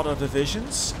lot of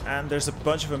divisions, and there's a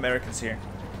bunch of Americans here.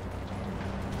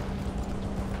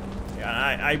 Yeah,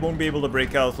 I won't be able to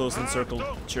break out those encircled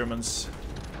Germans.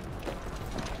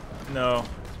 No,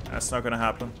 that's not going to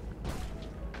happen.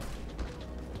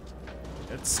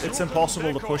 It's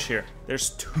impossible to push here. There's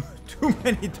too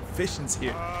many divisions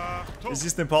here. It's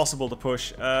just impossible to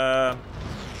push.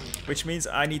 Which means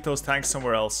I need those tanks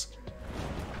somewhere else.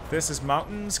 This is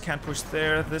mountains, can't push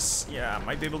there. This, yeah, I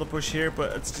might be able to push here,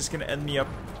 but it's just gonna end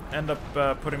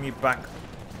up putting me back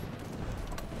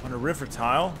on a river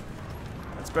tile.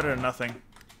 That's better than nothing.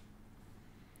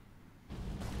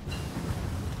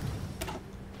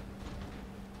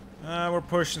 We're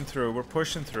pushing through. We're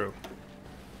pushing through.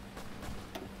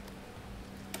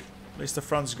 At least the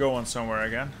front's going somewhere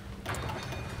again.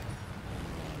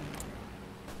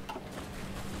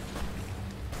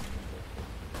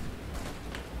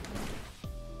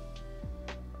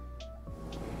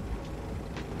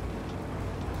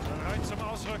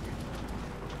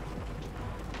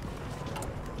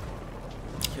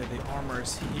 Okay, the armor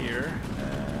is here.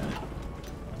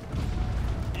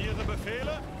 Ihre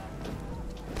Befehle?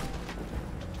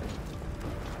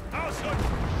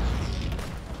 Ausrücken!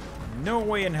 No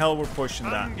way in hell we're pushing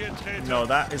that. No,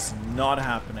 that is not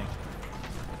happening.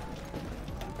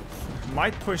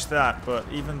 Might push that, but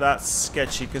even that's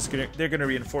sketchy because they're gonna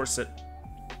reinforce it.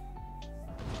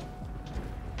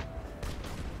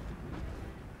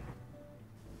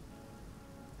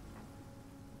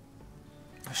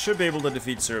 I should be able to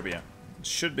defeat Serbia.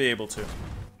 Should be able to.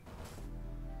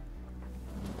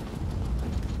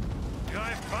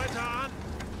 Greift weiter an!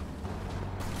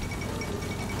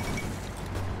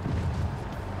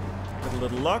 With a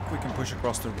little luck, we can push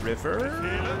across the river.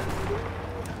 Befehle?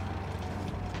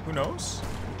 Who knows?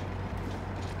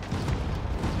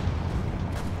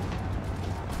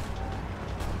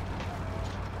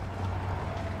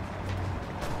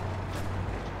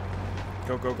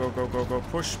 Go, go, go, go, go, go.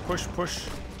 Push, push, push.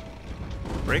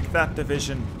 Break that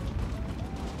division.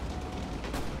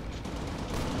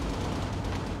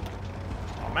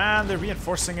 Oh man, they're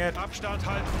reinforcing it. Abstand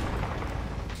halten!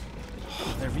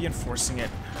 Oh, they're reinforcing it.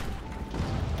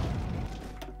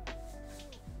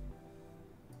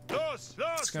 Los,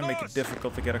 los, It's gonna make it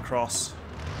difficult to get across.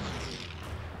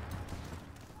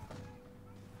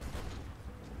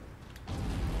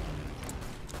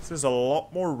 This is a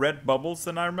lot more red bubbles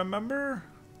than I remember.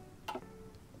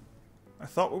 I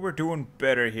thought we were doing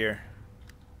better here.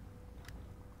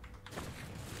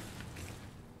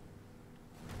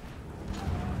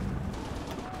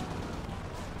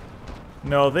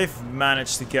 No, they've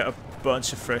managed to get a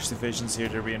bunch of fresh divisions here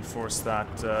to reinforce that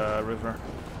river.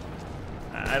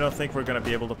 I don't think we're going to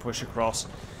be able to push across.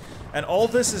 And all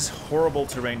this is horrible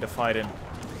terrain to fight in.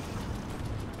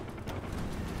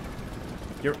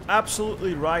 You're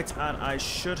absolutely right, and I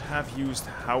should have used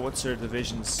howitzer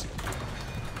divisions.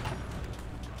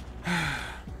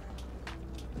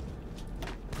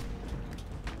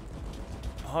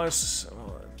 Oh,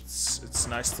 it's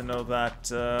nice to know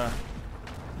that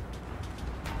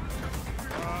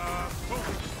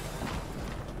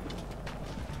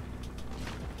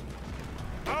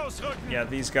yeah,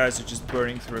 these guys are just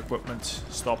burning through equipment.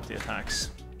 Stop the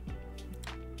attacks.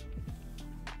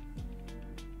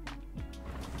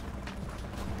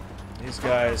 These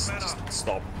guys, just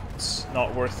stop. It's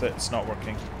not worth it. It's not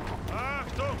working.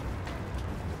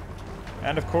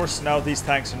 And of course, now these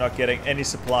tanks are not getting any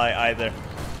supply either.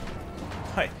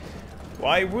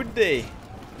 Why would they?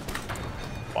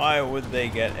 Why would they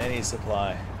get any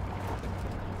supply?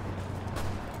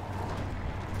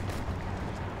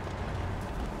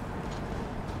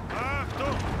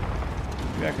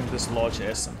 Maybe I can dislodge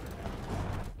Essen.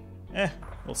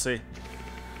 We'll see.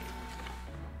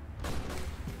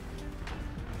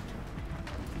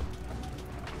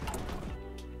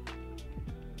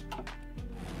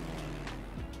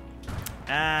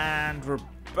 And we're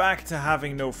back to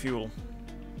having no fuel.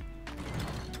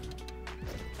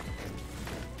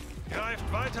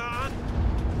 Greift weiter an.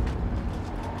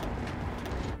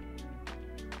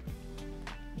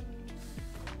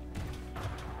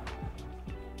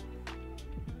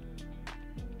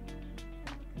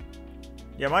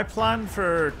 Yeah, my plan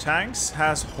for tanks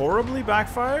has horribly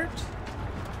backfired.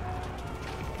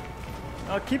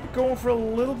 I'll keep it going for a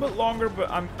little bit longer,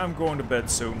 but I'm going to bed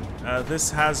soon.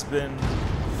 This has been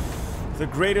the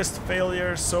greatest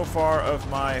failure so far of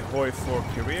my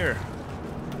HoI4 career.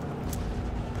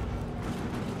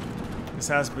 This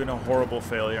has been a horrible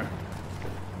failure.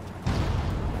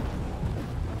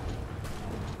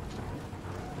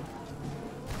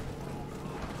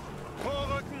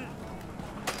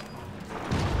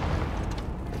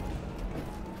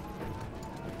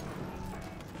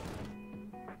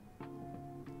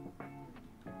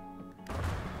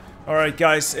 Alright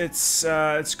guys, it's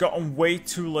gotten way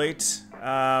too late.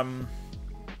 I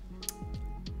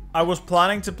was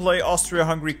planning to play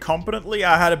Austria-Hungary competently.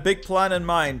 I had a big plan in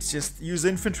mind. Just use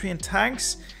infantry and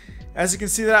tanks. As you can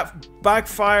see, that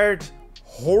backfired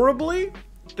horribly.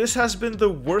 This has been the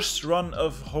worst run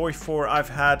of HoI4 I've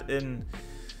had in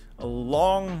a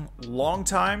long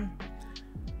time.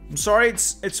 I'm sorry,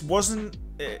 it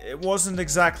wasn't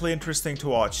exactly interesting to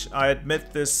watch. I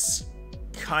admit this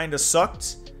kinda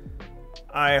sucked.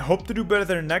 I hope to do better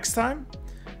there next time.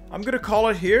 I'm gonna call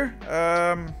it here.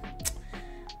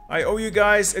 I owe you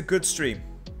guys a good stream.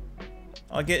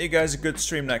 I'll get you guys a good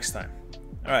stream next time.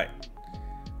 Alright.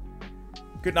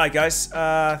 Good night, guys.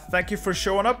 Thank you for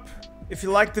showing up. If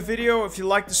you liked the video, if you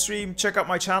liked the stream, check out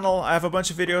my channel. I have a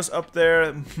bunch of videos up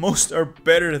there. Most are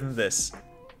better than this.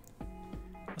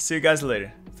 I'll see you guys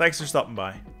later. Thanks for stopping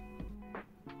by.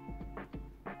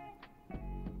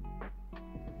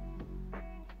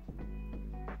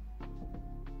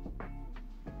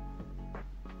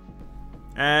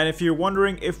 And if you're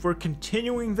wondering if we're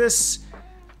continuing this,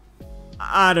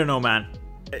 I don't know, man.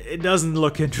 It doesn't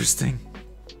look interesting.